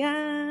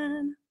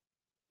Caribbean.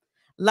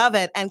 Love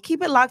it. And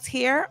keep it locked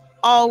here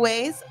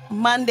always,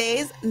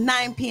 Mondays,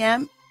 9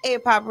 p.m.,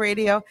 A-Pop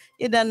Radio.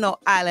 You don't know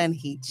Island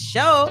Heat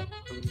Show.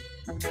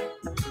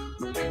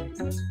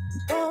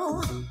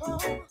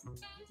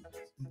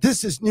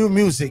 This is new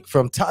music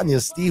from Tanya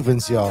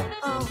Stevens, y'all.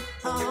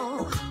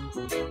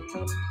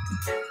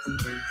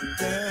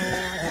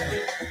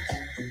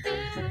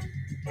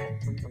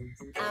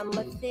 I'm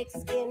a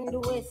thick-skinned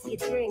whiskey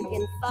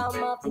drinking,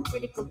 farmer and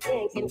critical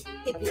thinking,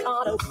 hippie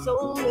auto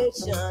soul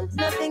mission.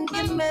 Nothing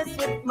can mess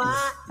with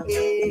my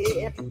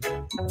head.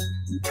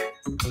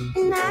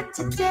 Not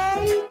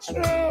today,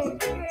 Trey.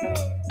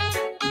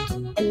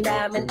 And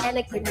I'm an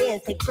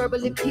anachronistic,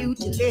 verbally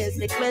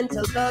pugilistic,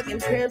 mental bug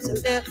and crimson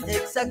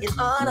lipstick, sucking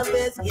on a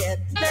biscuit.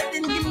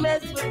 Nothing can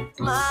mess with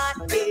my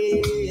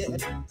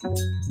head.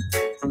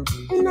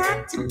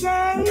 Not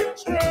today,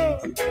 Trey.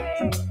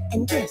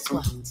 And guess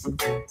what?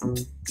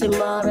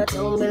 Tomorrow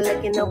don't be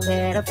looking no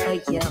better for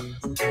you.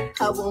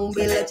 I won't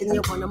be letting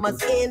you under my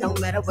skin no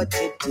matter what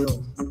you do.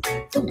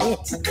 The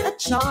wit, the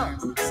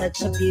charm,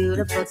 such a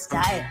beautiful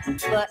style.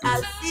 But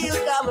I see you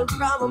coming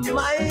from a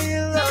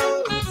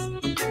mile.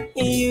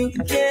 You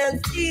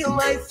can't steal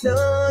my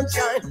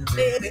sunshine,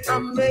 baby. I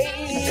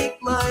make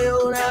my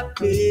own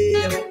happy.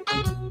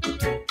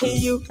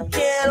 You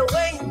can't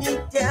weigh me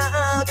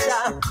down,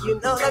 child. You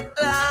know the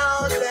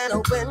clouds and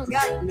the wind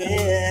got me.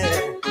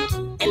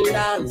 And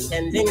I'm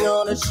standing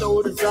on the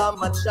shoulders of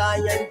my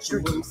giant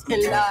dreams.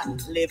 And I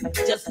live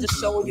just to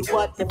show you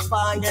what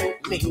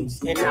defiant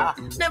means. And I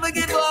never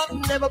give up,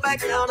 never back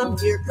down. I'm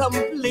here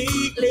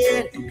completely.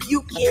 And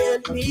you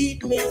can't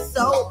beat me,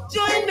 so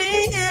join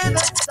me in the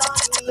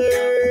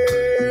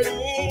silence.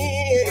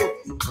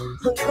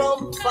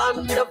 Come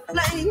from the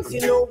flames,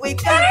 you know we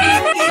can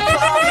keep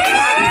on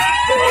burning.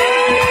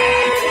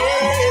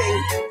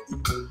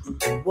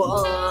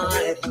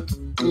 What?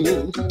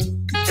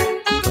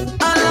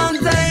 A long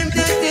time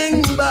to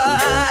think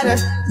about it,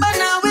 but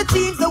now it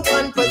seems the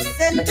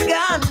 1%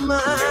 gone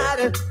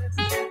mad.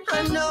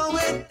 I know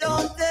it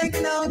don't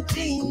take no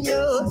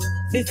genius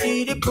to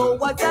see the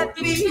powers that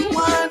we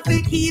want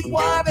to keep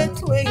war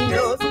between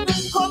us.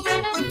 Come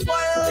in with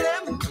foil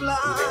them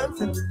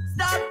plans.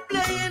 Stop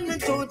playing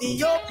into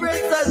the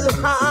oppressor's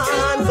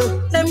hands.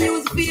 Them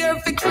use fear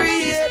for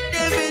create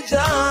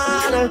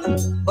division.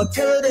 But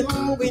tell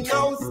them we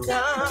don't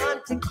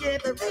stand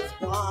together as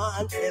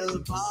one. Tell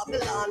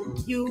Babylon,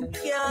 you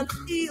can't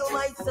steal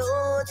my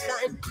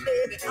sunshine.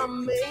 Baby, I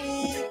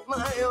make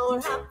my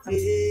own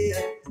happy.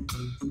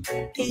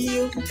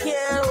 You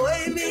can't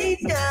weigh me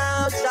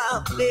down,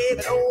 child.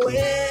 Baby, the wind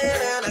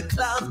and the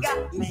clouds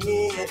got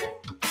me.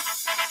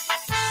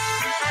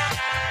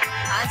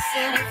 I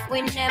said if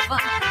we never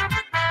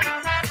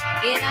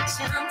get a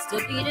chance to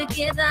be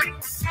together,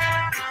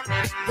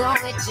 go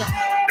with you,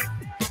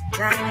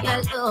 girl, I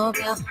love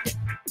you.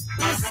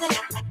 Listen,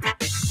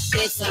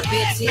 it's a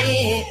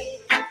pity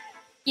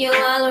you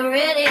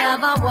already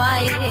have a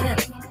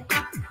wife,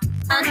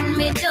 and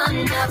me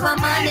don't have a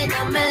man in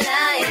my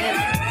life.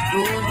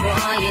 Good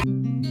boy.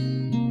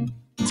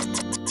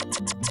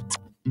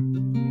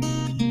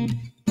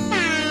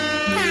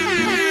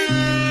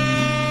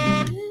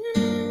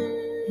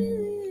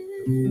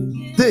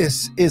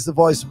 This is the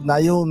voice of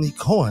Naomi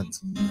Cohen.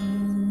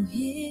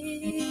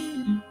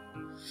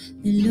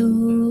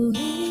 Hello,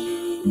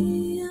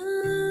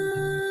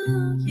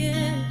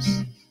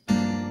 yes.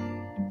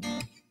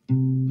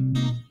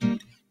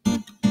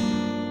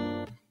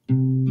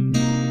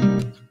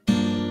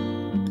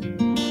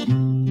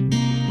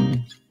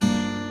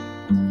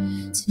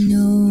 To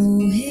know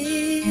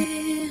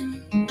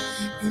him,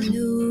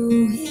 hello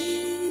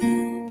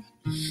him.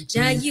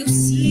 Jah, you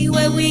see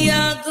where we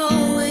are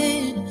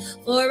going.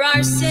 For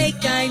our sake,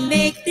 I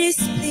make this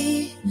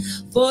plea.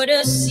 For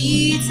the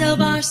seeds of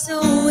our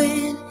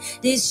sowing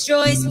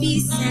destroys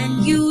peace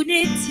and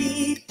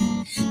unity.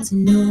 To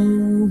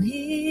know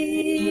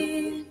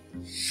him,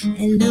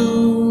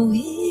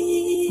 Elohim.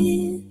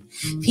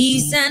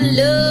 Peace and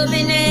love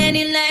in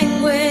any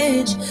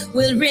language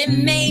will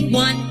remain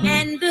one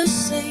and the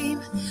same.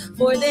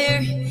 For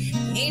there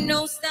ain't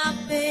no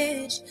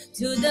stoppage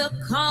to the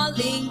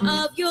calling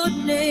of your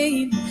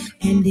name.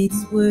 And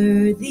it's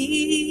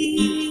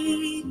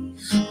worthy,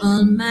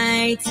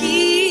 Almighty.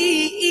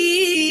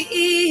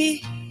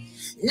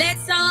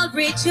 Let's all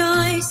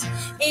rejoice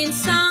in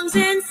songs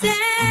and say,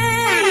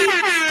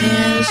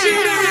 El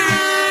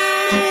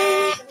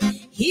Shaddai,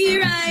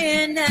 here I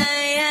and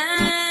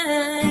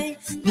I,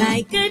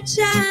 like a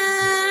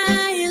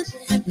child.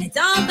 Let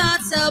all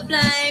thoughts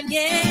sublime,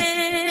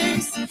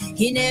 yes.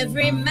 In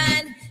every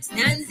man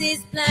stands his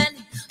plan.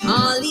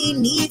 All he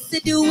needs to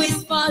do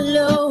is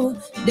follow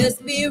the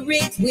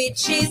spirit,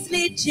 which is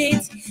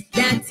legit.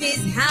 That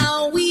is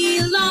how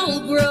we'll all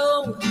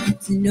grow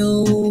to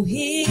know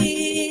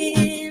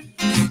him,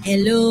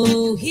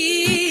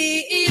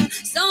 Elohim.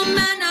 Some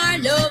men are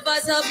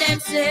lovers of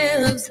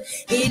themselves.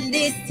 In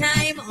this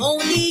time,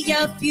 only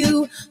a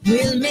few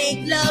will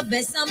make love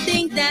as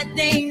something that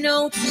they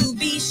know to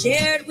be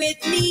shared with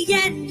me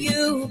and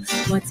you.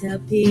 What a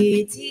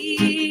pity,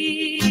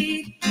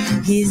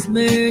 his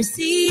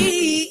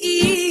mercy.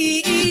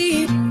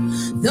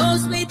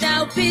 Those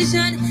without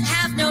vision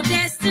have no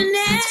destiny.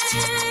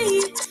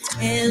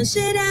 El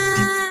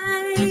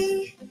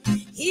Shaddai,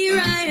 here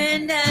I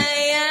and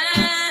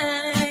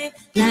I,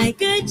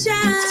 like a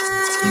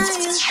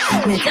child.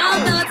 Let all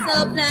thoughts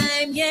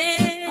sublime,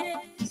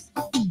 yes.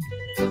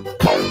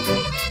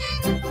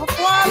 We're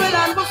quarrel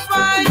and we're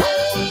fight,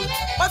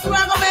 but we're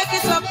gonna make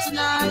it up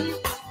tonight.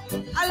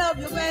 I love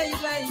you,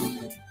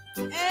 baby.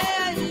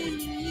 Hey.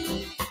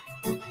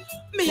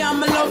 Me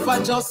and my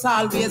lover just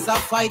always a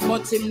fight,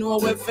 but him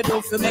know if it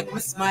do fi make me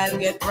smile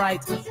get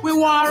right. We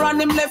war on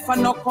him left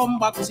and no come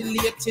back till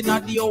late in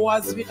the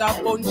hours with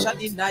a bunch of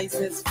the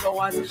nicest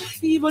flowers.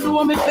 Even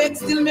though me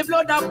vex, still me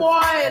blood a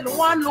boil.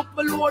 One look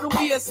below the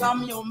waist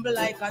and me humble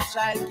like a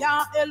child.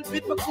 Can't help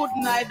it, me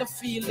couldn't hide the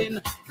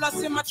feeling.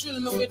 Plus him a thrill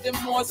me with the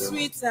more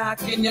sweet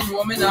talking. You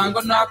know me not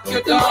gonna knock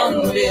you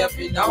down,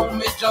 baby. Now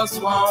me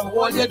just want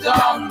hold you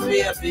down,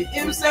 baby.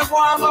 Him say go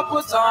on go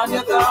put on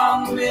your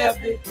tongue,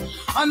 baby.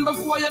 And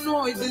before you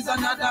know it is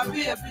another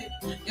baby.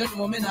 You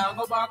know me now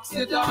go box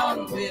you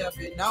down,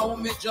 baby. Now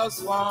me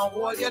just want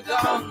hold you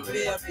down,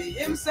 baby.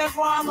 Him say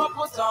go on go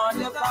put on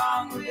your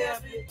tongue,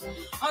 baby.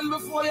 And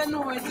before you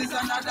know it is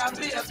another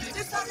baby.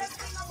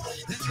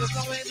 This is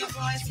the way the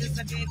voices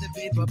again the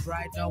people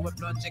bright. Now we're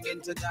plunging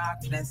into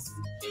darkness.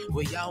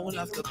 We all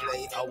have to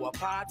play our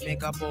part,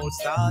 make a bold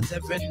start.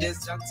 Every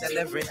disc, tell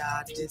every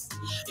artist.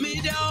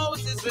 Media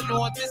houses, we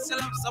notice, still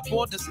have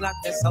support the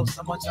slackness. How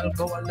so much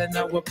alcohol in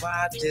our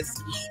parties.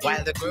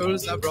 While the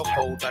girls are broke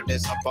out and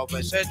this up of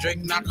us, she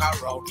drink, knock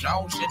her out.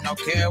 Now she don't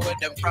care with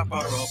them proper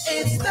up.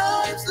 It's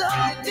times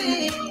like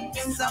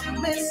this,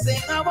 I'm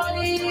missing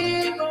our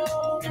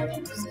heroes.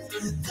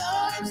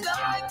 Times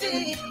like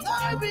this,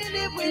 I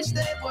really wish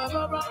they were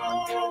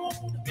around.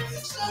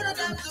 Shouldn't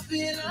have to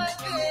be like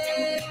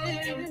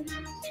this.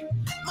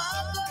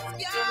 Mama's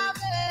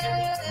Gabby.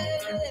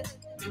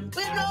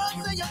 We know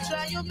so you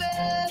try your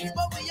best,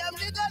 but we have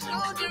to do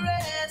the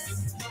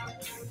rest.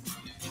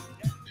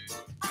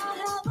 I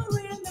have a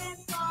real man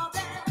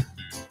problem.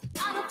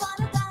 I don't find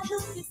a guy who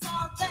can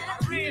solve that.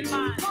 Real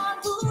man. One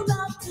who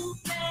loves to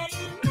play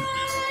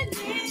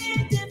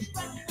many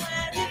different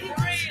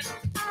ways.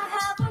 I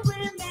have a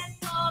real man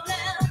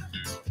problem.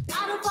 I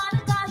don't find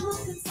a guy who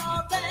can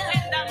solve that.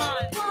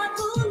 One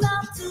who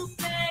loves to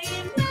play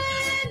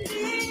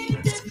many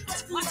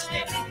different ways.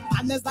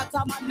 And is that a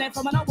man if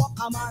I'm gonna walk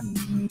a man?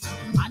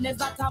 And is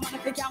that a man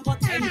if he can't go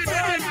 10 for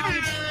an?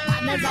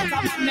 And is that a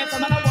man if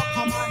I'm gonna walk a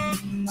man?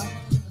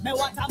 Me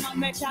what a man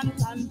me can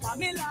plan for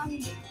me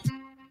long.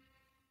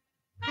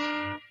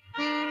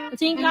 I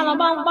think I'm a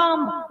bam bam.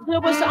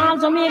 You push the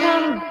arms on me,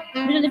 man.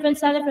 With a different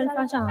style, different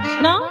fashion.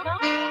 No?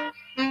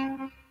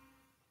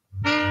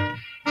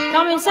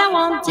 Come and say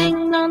one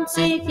thing,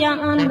 Nancy can't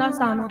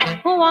understand.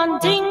 One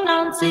thing,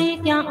 Nancy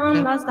can't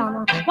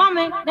understand. What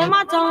make them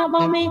a talk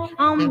about me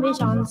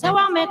ambition? Say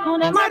what make them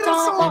a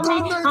talk about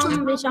me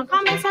ambition?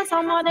 Come and say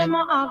some of them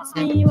a ask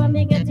me where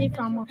me get it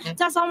from.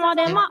 Say some of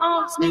them a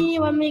ask me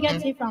where me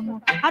get it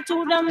from. I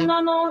told them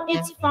no,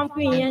 it's from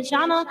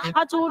creation.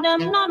 I told them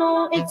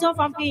no, it's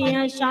from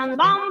creation.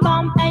 Bam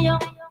bam, hey yo,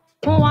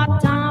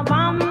 what a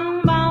bam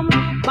bam,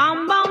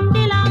 bam bam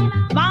dilang,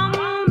 bam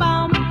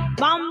bam,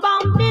 bam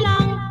bam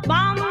dilang,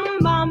 bam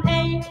bam,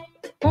 hey,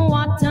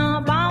 what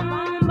a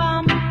bam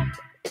bam,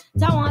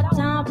 what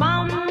a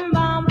bam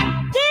bam.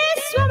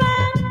 This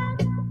woman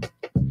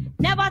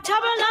never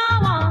trouble no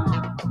one.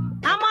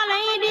 I'm a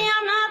lady,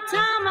 I'm not a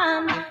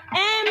man.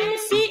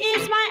 MC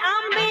is my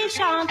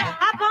ambition.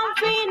 I come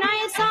free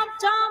nice up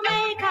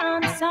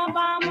Jamaican. So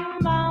bam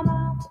bam,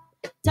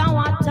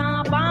 what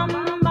a bam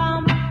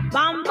bam,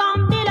 bam bam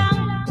dilang,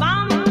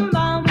 bam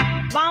bam,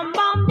 bam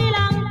bam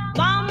dilang,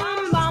 bam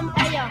bam.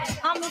 Hey yo,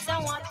 I'm Mr.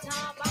 What a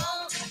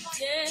bam,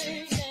 yeah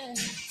yeah.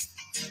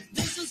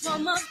 This is for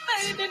my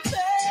baby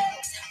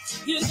face.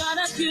 You got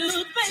a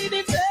cute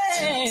baby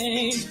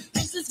face.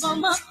 This is for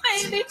my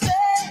baby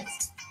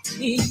face.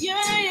 Yeah,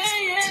 yeah,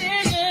 yeah,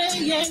 yeah, yeah,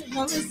 yeah.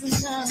 Now listen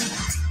now.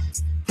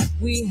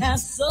 We have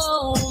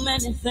so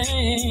many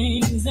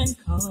things in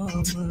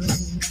common,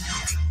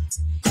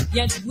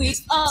 yet we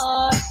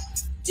are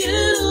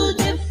two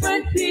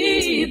different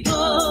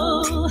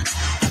people.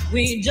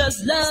 We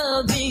just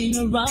love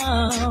being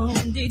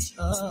around each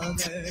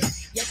other.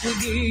 Yes, we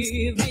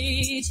give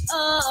each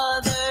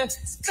other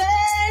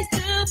space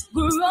to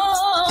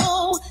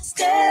grow.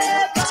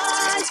 Step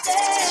by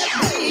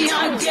step, we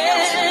are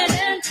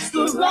getting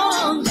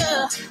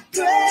stronger.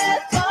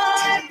 Breath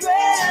by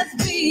breath,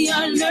 we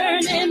are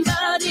learning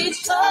about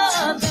each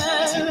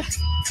other.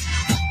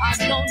 I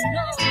don't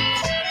know.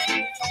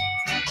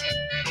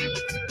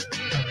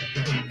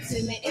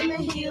 See me in my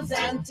heels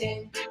and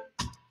ting.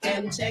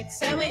 Them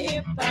checks and we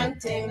hip and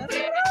ting.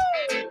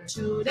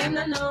 True, them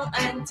I know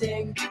and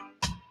ting.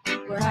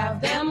 We'll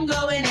have them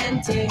going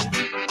and ting.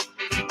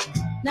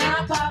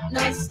 Now pop,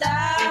 no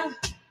style.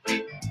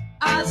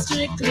 All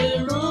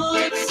strictly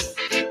roots.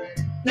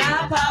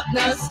 Now pop,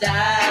 no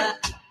style.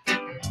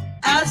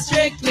 All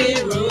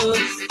strictly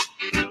roots.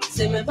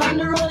 See me on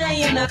the road and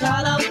you not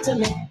call out to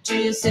me. Do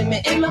you see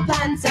me in my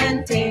pants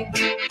and ting?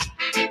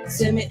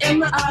 See me in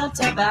my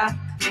altar back.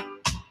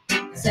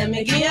 See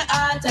me give you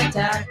heart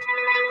attack.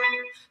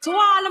 To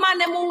all the man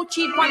them who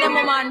cheat on them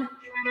woman.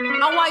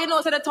 And why you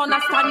know so the thunder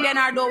stand there in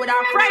our door with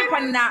our frying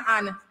pan in our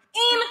hand.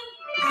 In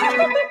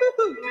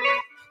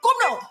Come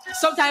now.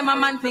 Sometime a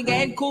man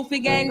forget, cool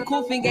forget,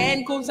 cool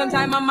forget, cool.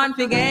 Sometime a man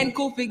forget,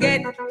 cool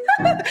forget.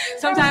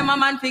 Sometime a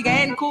man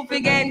forget, cool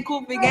forget,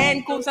 cool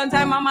forget, cool.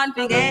 Sometime a man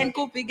forget,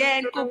 cool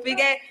forget, cool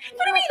forget.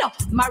 What do you mean?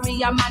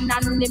 Maria man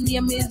and the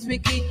name is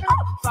Ricky.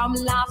 From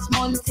last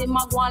month him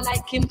a go on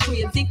like him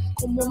crazy.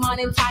 Come on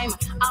in time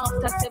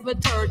after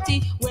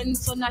 7:30 when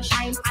sun a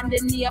shine and the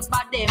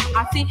neighbor them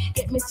I see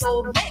get me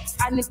so vexed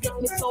and it get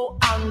me so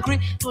angry.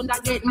 Thunder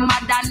get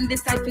mad and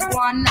decide to go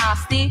on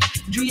nasty.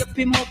 Drape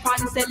him up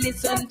and say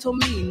listen to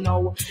me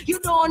now. You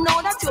don't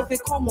know that you fi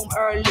come home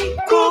early.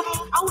 Cool.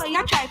 And when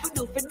you try to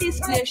do for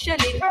display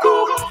Shelly.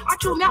 Cool. I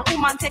told me a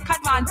woman take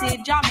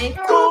advantage of me.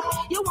 Cool.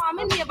 You want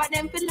me neighbor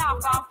them fi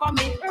laugh off for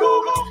me.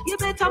 Cool. You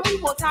better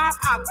move out and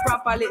act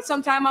properly.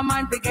 Sometime a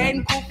man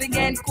begin, cool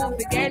again, cool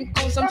again,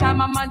 cool.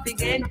 Sometime a man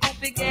begin,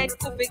 cool again,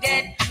 cool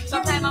again.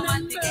 Sometime a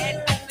man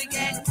begin, cool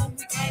again, cool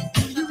again.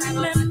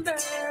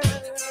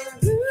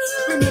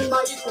 Remember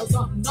it was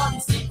under the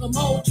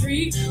sycamore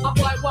tree. A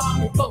boy want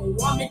me go,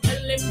 want me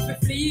tell him to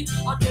flee.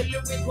 I tell you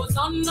it was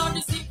under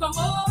the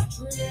sycamore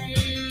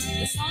tree.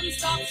 The sun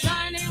stopped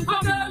shining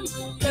for them.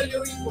 Tell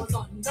you it was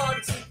under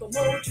the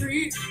sycamore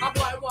tree. A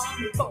boy want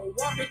me go,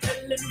 want me tell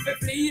him to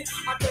flee.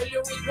 I tell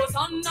you it was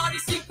under the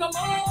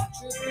sycamore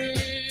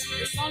tree.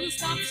 The sun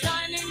stopped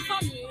shining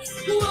for me.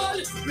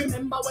 Well,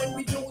 remember when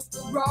we used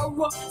to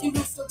grow? You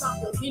used to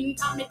talk your hint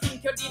and me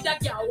think you did a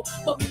yow.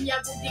 But me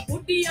a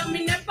goody and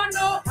me never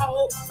know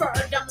how.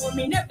 Furthermore,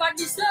 me never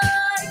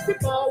decide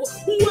before.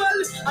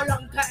 Well, a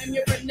long time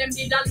your friend them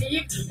did a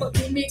leak,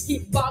 but me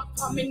keep back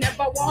and me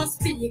never want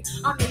speak.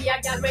 And me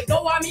a girl we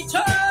go on me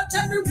church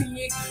every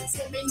week.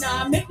 So me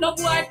nah make no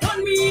boy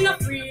turn me in a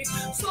freak.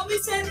 So me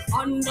said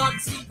under the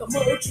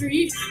sycamore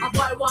tree. A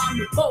boy want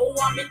me go,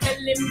 want me tell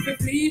him to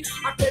flee.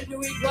 I tell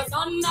you it was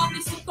under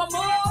the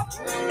sycamore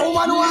tree.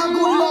 Woman want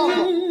good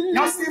love,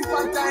 now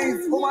simple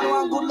times. Woman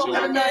want good love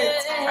every night.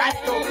 Right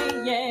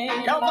now,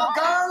 yeah. Love a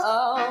girl,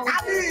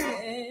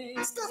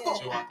 step up.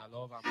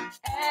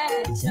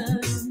 Action.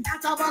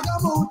 That's a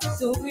vagabond.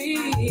 So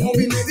we. Don't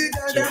be the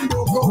girl them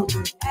don't go.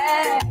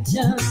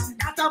 Action.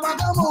 That's a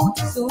vagabond.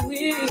 So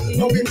we.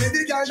 Don't be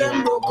the girl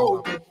them don't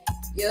go.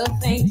 You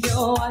think you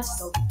are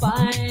so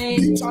fine.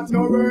 Big chat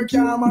no work,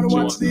 yeah, man,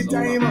 watch the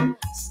time.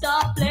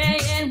 Stop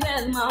playing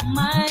with my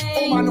mind.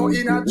 Oh, man, no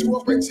in a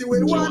joke when she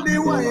will want the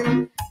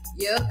wine.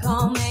 You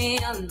call me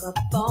on the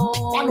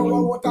phone. I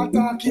know what a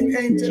talking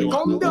angel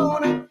come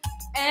down.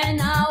 And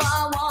now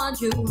I want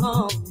you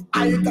home.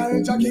 I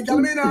tell Jackie, girl,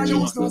 me nah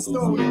use no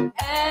stone.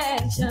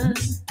 Action.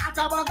 At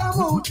a bag of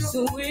mouth.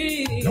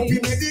 Sweet. Don't be me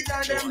the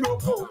girl, them no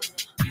go.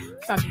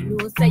 From you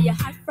know say you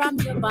hot from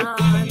your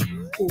band.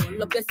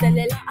 Hold up your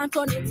cellular and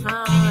turn it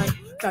on.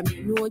 From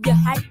you know you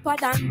hyper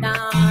than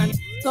Dan.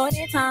 Turn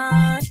it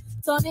on,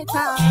 turn it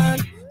on.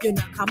 You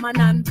know come on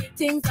and big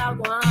things I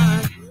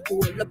want.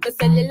 Hold up your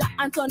cellular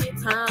and turn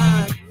it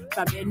on.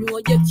 From you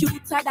know you're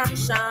cuter than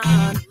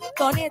Sean.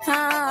 Turn it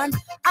on.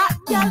 Hot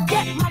girl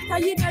get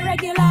mad you the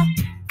regular.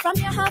 From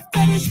your half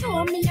to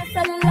show me your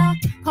cellular.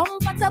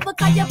 Comfortable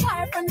cause you're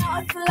far from the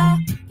hustler.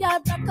 Girl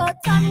break out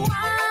and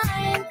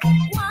wine,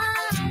 wine.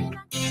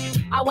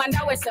 I wonder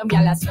where some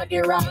y'all are study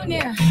around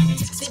here.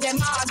 See them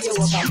argue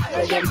over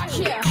my them a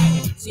share.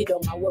 See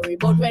don't worry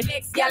about when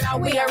next y'all are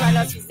wear. And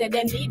us say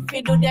they need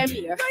to do them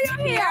here. Do you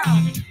hear?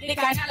 The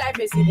kind of life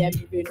we see them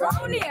living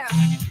round here.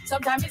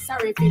 Sometimes it's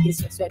sorry for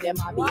this where them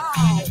are be.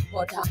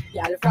 But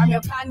y'all from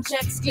your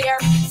conscience clear.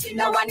 See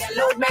no one your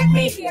load make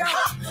me hear.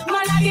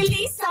 Man I the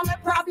least of my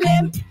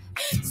problem.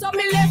 So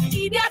me left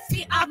idiots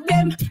fi have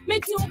them. Me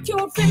too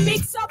cute fi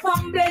mix up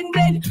and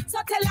blend. So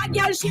tell a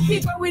girl she fi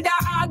go with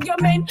her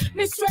argument.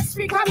 Me stress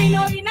free cause me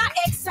know in a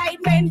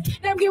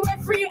excitement. Them give her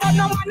free but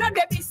no man no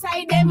dey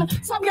beside them.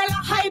 Some girl a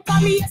hype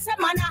on me, yes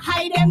a man a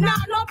hide them.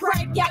 Nah no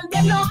pride girl,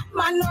 them no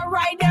man no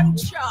ride them.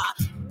 Cha.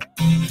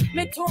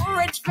 Me too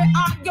rich fi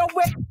argue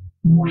with.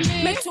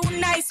 Me too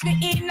nice fi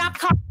in a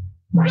car.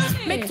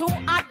 Me too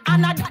hot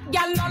and a that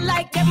girl no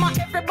like them.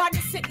 Everybody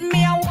sitting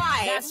me a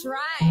while. That's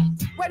right.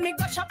 When me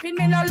go shopping,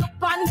 me no look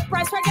on the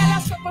price. Where girl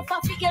a struggle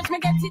for figures, me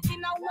get it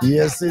in a one.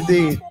 Yes,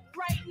 indeed.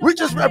 We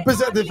just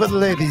represented for the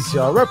ladies,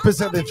 y'all.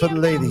 Represented for the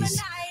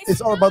ladies. It's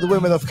all about the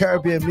women of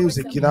Caribbean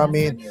music, you know what I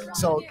mean?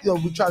 So,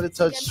 we try to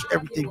touch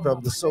everything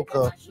from the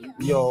soca,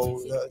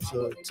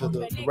 to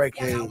the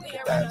reggae, the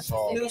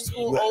dancehall, New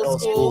school,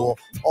 old school,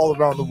 all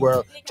around the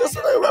world. Just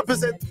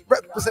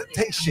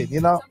representation, you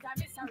know?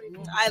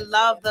 I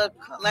love the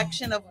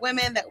collection of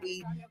women that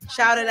we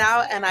shouted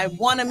out, and I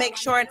want to make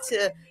sure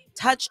to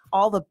touch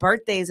all the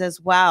birthdays as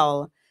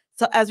well.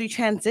 So as we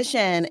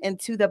transition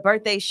into the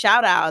birthday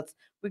shout outs,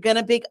 we're going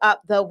to big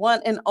up the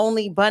one and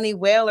only Bunny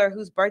Wailer,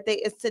 whose birthday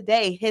is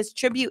today. His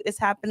tribute is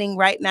happening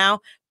right now.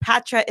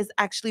 Patra is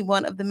actually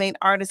one of the main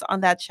artists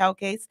on that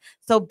showcase.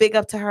 So big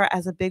up to her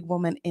as a big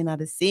woman in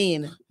the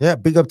scene. Yeah,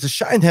 big up to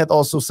Shinehead,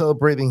 also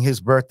celebrating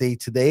his birthday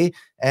today.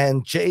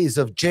 And Jays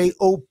of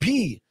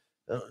J.O.P.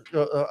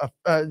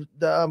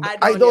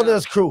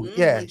 Idolia's crew.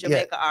 Yeah.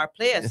 Jamaica, our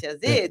players. Yes,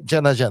 it.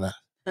 Jenna. Jenna.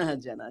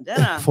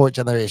 Fourth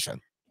generation.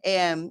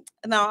 And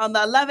now on the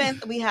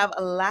 11th, we have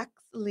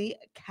Lee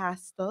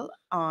Castle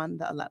on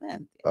the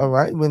 11th. All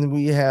right. When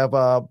we have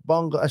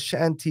Bongo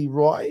Ashanti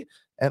Roy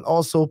and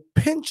also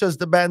Pinchas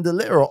the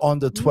Bandolero on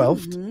the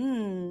 12th.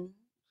 Mhm.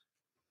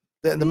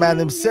 Then the man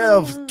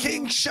himself,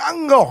 King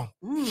Shango,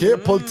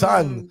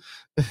 Kirpultan.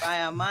 By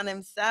a man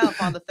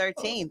himself on the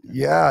 13th.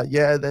 Yeah.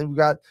 Then we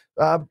got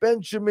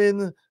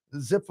Benjamin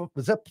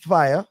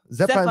Zephaniah,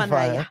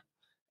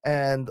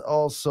 and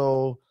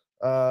also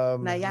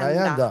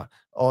Nayanda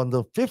on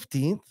the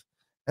 15th.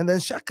 And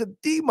then Shaka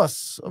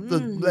Demus of the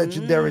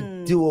legendary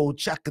duo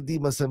Shaka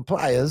Demus and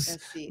Pliers.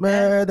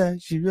 Murder,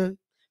 she wrote.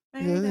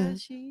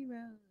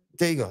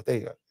 There you go.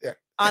 Yeah.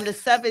 On the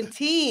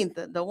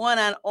 17th, the one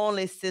and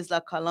only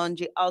Sizzla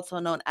Kalonji, also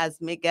known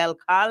as Miguel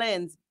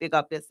Collins. Big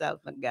up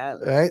yourself, Miguel.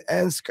 All right.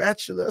 And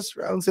Scratchulous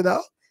rounds it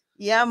out.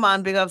 Yeah,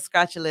 man. Big up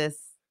Scratchulous.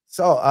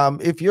 So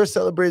if you're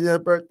celebrating a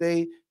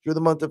birthday through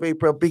the month of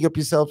April, big up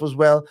yourself as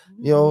well.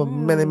 You know,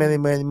 many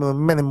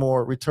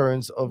more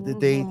returns of the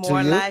day to you.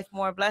 More life,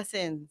 more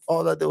blessings.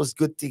 All of those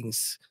good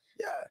things.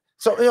 Yeah.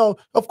 So,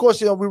 of course,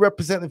 we're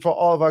representing for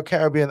all of our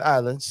Caribbean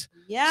islands.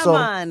 Yeah, so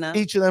man.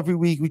 Each and every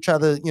week we try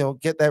to,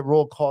 get that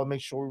roll call,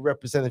 make sure we're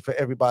representing for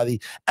everybody.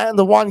 And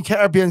the one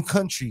Caribbean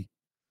country.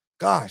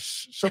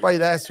 Gosh, somebody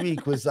last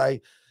week was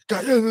like,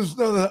 Guyana's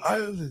not an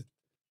island.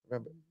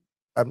 Remember,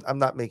 I'm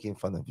not making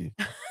fun of you.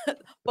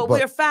 but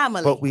we're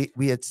family. But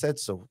we had said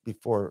so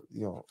before,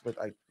 but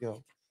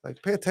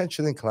pay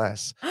attention in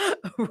class.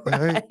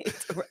 right.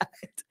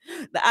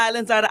 The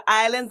islands are the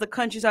islands, the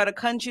countries are the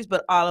countries,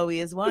 but all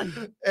we is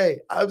one. Hey,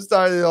 I'm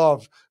starting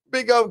off.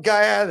 Big up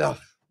Guyana.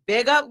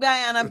 Big up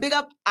Guyana. Big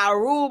up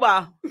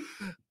Aruba.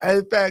 And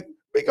in fact,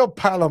 big up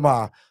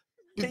Panama.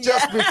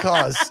 Just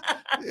because.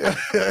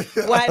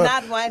 Why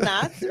not? Why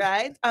not?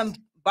 Right?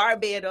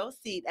 Barbados,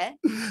 see that?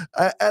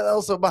 And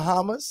also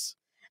Bahamas.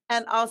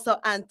 And also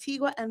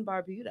Antigua and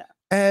Barbuda.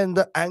 And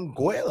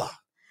Anguilla.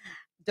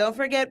 Don't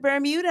forget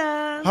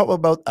Bermuda. How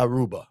about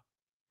Aruba?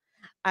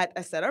 I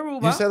said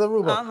Aruba. You said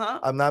Aruba. Uh-huh.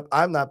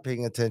 I'm not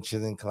paying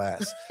attention in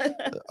class.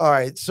 All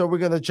right, so we're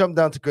gonna jump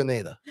down to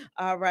Grenada.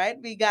 All right,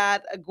 we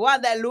got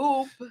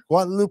Guadeloupe.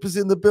 Guadeloupe is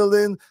in the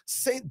building.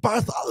 Saint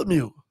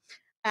Bartholomew.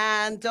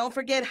 And don't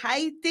forget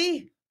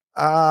Haiti.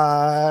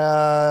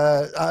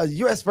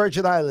 U.S.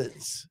 Virgin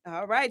Islands.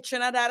 All right,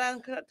 Trinidad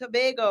and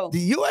Tobago. The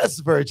U.S.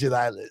 Virgin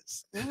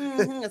Islands.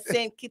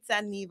 Saint Kitts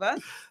and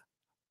Nevis.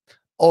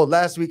 Oh,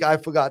 last week I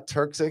forgot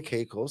Turks and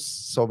Caicos.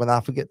 So when I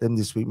forget them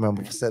this week,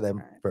 remember to say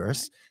them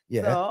first.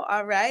 Yeah. So,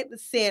 all right.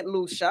 St.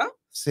 Lucia.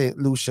 St.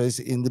 Lucia is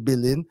in the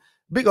building.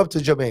 Big up to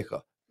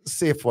Jamaica.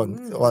 Safe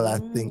one, well, I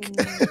think.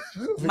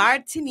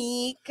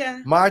 Martinique.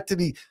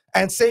 Martinique.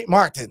 And St.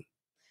 Martin.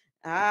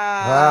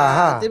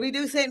 Did we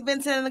do St.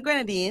 Vincent and the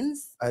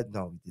Grenadines?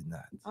 No, we did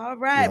not. All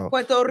right.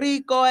 Puerto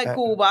Rico and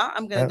Cuba.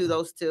 I'm going to do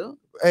those two.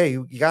 Hey,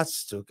 you got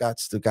to.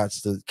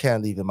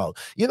 Can't leave them out.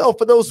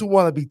 For those who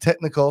want to be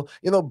technical,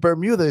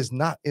 Bermuda is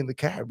not in the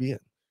Caribbean.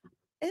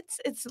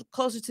 It's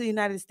closer to the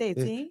United States,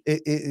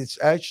 it's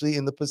actually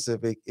in the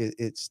Pacific.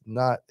 It's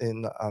not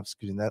in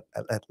not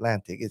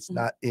Atlantic. It's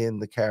not in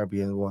the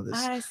Caribbean waters.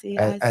 I see.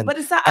 But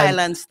it's an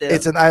island still.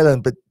 It's an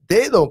island, but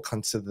they don't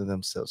consider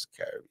themselves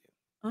Caribbean.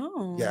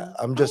 Oh. Yeah,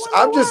 I'm just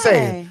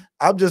saying.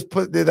 I'm just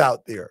putting it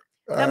out there.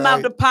 Them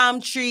have the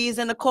palm trees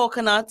and the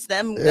coconuts.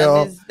 Them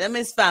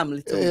is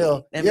family to me.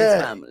 Them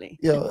is family.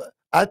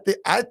 I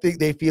think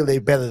they feel they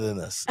better than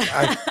us.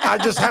 I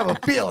just have a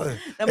feeling.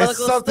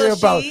 It's something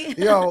about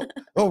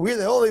we're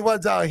the only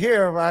ones out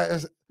here,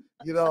 right?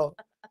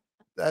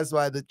 That's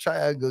why the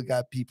triangle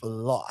got people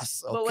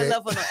lost. Okay? But we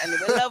love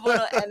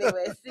on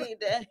anyway. See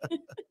that.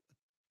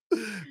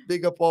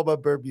 Big up all my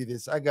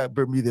Bermudians. I got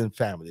Bermudian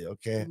family.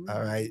 Okay,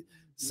 all right.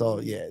 So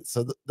yeah,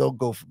 so don't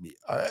go for me.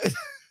 All right.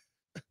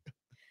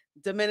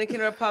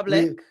 Dominican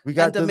Republic. We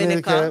got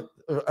Dominican.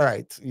 All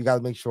right, you got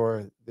to make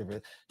sure.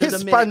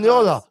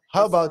 Hispaniola.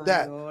 How about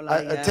that?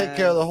 I take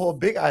care of the whole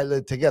big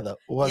island together.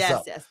 What's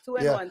up? Yes, 2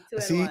 and 1.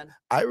 2 See, and 1.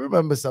 I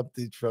remember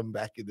something from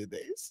back in the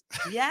days.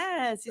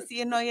 Yes,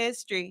 you know your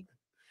history.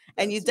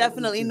 And you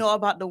definitely know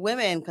about the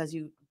women because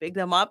you bigged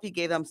them up. You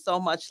gave them so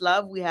much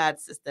love. We had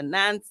Sister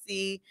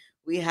Nancy.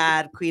 We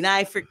had Queen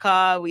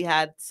Africa. We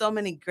had so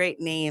many great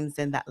names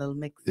in that little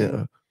mix.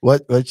 Yeah.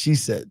 What she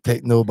said,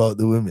 take no about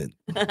the women.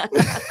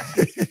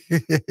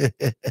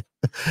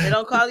 They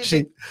don't call you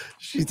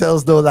she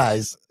tells no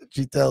lies.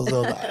 She tells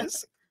no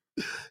lies.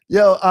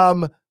 Yo,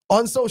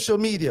 on social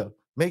media,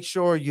 make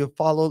sure you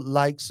follow,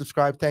 like,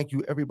 subscribe. Thank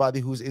you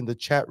everybody who's in the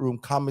chat room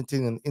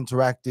commenting and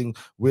interacting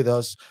with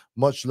us.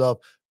 Much love.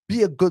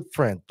 Be a good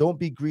friend. Don't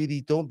be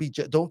greedy. Don't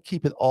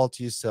keep it all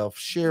to yourself.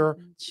 Share,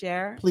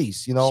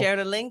 please. Share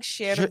the link.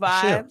 Share the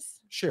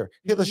vibes. Share.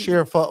 Hit the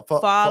share for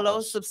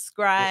follow,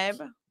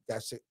 subscribe.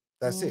 That's it.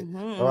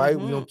 All right.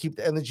 We're gonna keep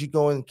the energy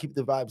going, keep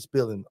the vibes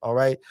building. All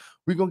right.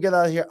 We're gonna get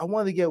out of here. I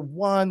want to get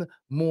one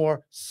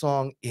more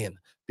song in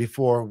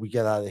before we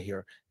get out of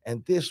here,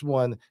 and this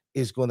one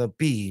is gonna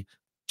be.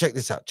 Check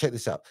this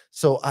out.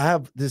 So I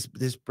have this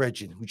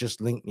brethren who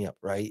just linked me up,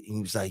 right? And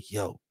he was like,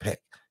 "Yo, Peck,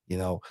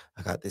 I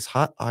got this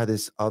hot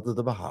artist out of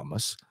the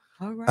Bahamas,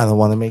 all right, and I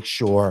want to make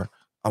sure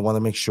I want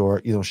to make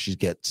sure, you know, she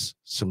gets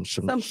some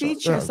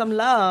feature, some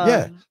love.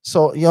 Yeah.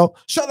 So, you know,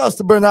 shout outs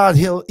to Bernard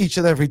Hill each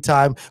and every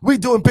time. We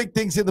doing big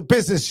things in the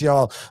business,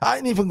 y'all. I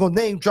ain't even gonna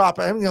name drop.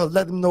 I'm gonna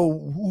let him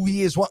know who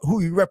he is, who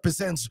he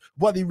represents,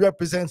 what he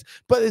represents.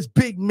 But it's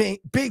big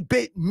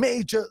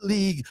major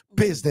league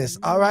business.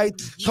 All right.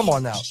 Come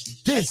on now.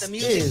 This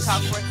is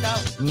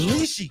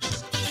Nishi.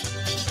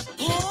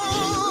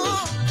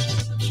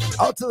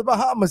 Out to the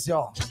Bahamas,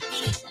 y'all.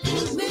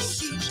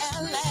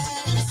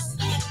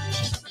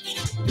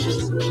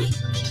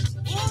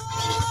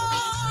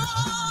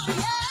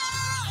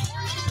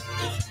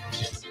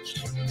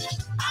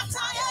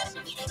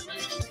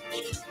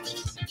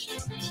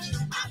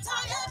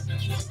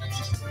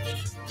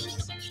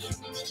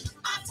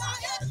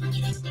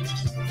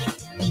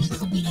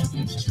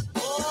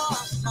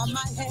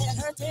 My head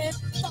hurting,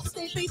 thoughts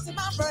they beating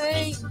my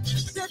brain.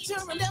 The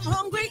children them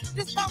hungry,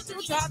 this about to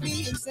drive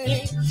me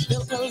insane.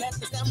 Bill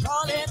collectors them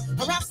calling,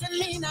 harassing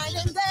me night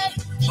and day.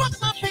 But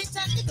my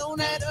paycheck it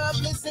don't add up.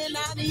 Listen,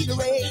 I need a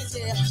raise.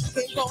 Yeah,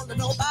 can't call to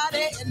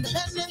nobody.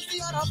 Independence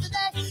the order of the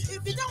day.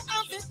 If you don't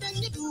have it,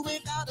 then you do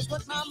without us.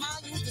 What my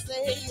mind used to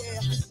say. Yeah,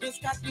 this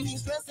got me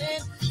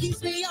stressing,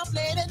 keeps me up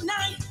late at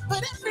night.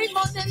 But every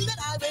morning that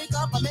I wake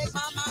up, I make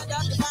my mind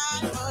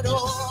occupied. But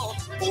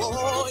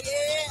oh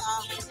yeah.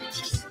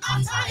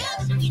 I'm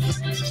tired. I'm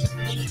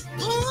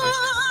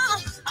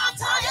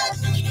tired.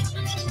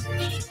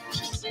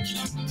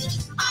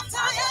 I'm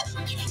tired.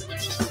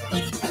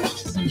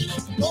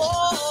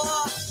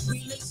 Oh,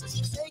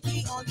 relationship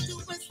shaky, all you do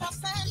is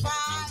fuss and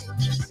fight.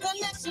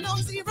 Connection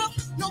on zero,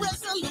 no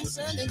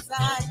resolution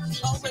inside.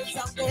 Always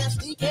out there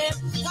sneaking,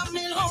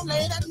 coming home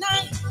late at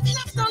night.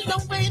 Left on the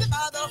way to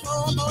buy the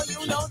phone, oh,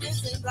 you know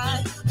this ain't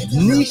right.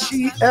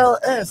 Nishi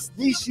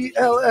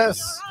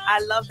LS. I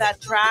love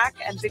that track,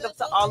 and big up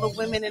to all the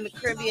women in the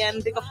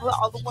Caribbean. Big up to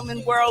all the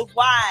women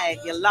worldwide.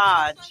 Your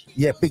lodge.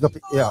 Yeah, big up.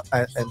 Yeah,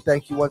 and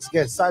thank you once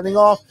again. Signing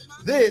off.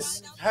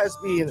 This has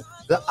been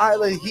the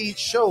Island Heat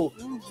Show.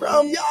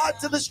 From yacht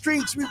to the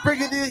streets, we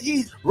bring it in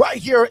heat right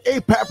here at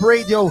APAP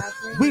Radio.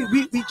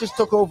 We just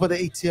took over the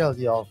ATL,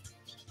 y'all.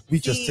 We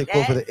just took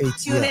over the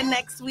ATL. Tune in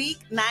next week,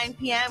 9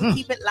 p.m.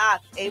 Keep it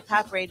locked.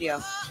 APAP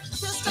Radio.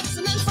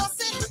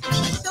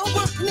 The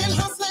working and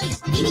hustling,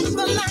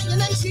 the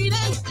lying and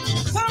cheating,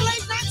 the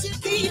late night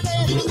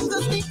deceiving, the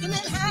sneaking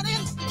and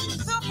hiding,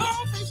 the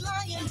bold-faced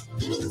lying,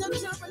 the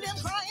jumping and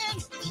crying.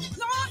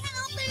 Lord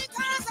help me,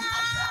 'cause I'm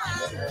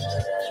tired.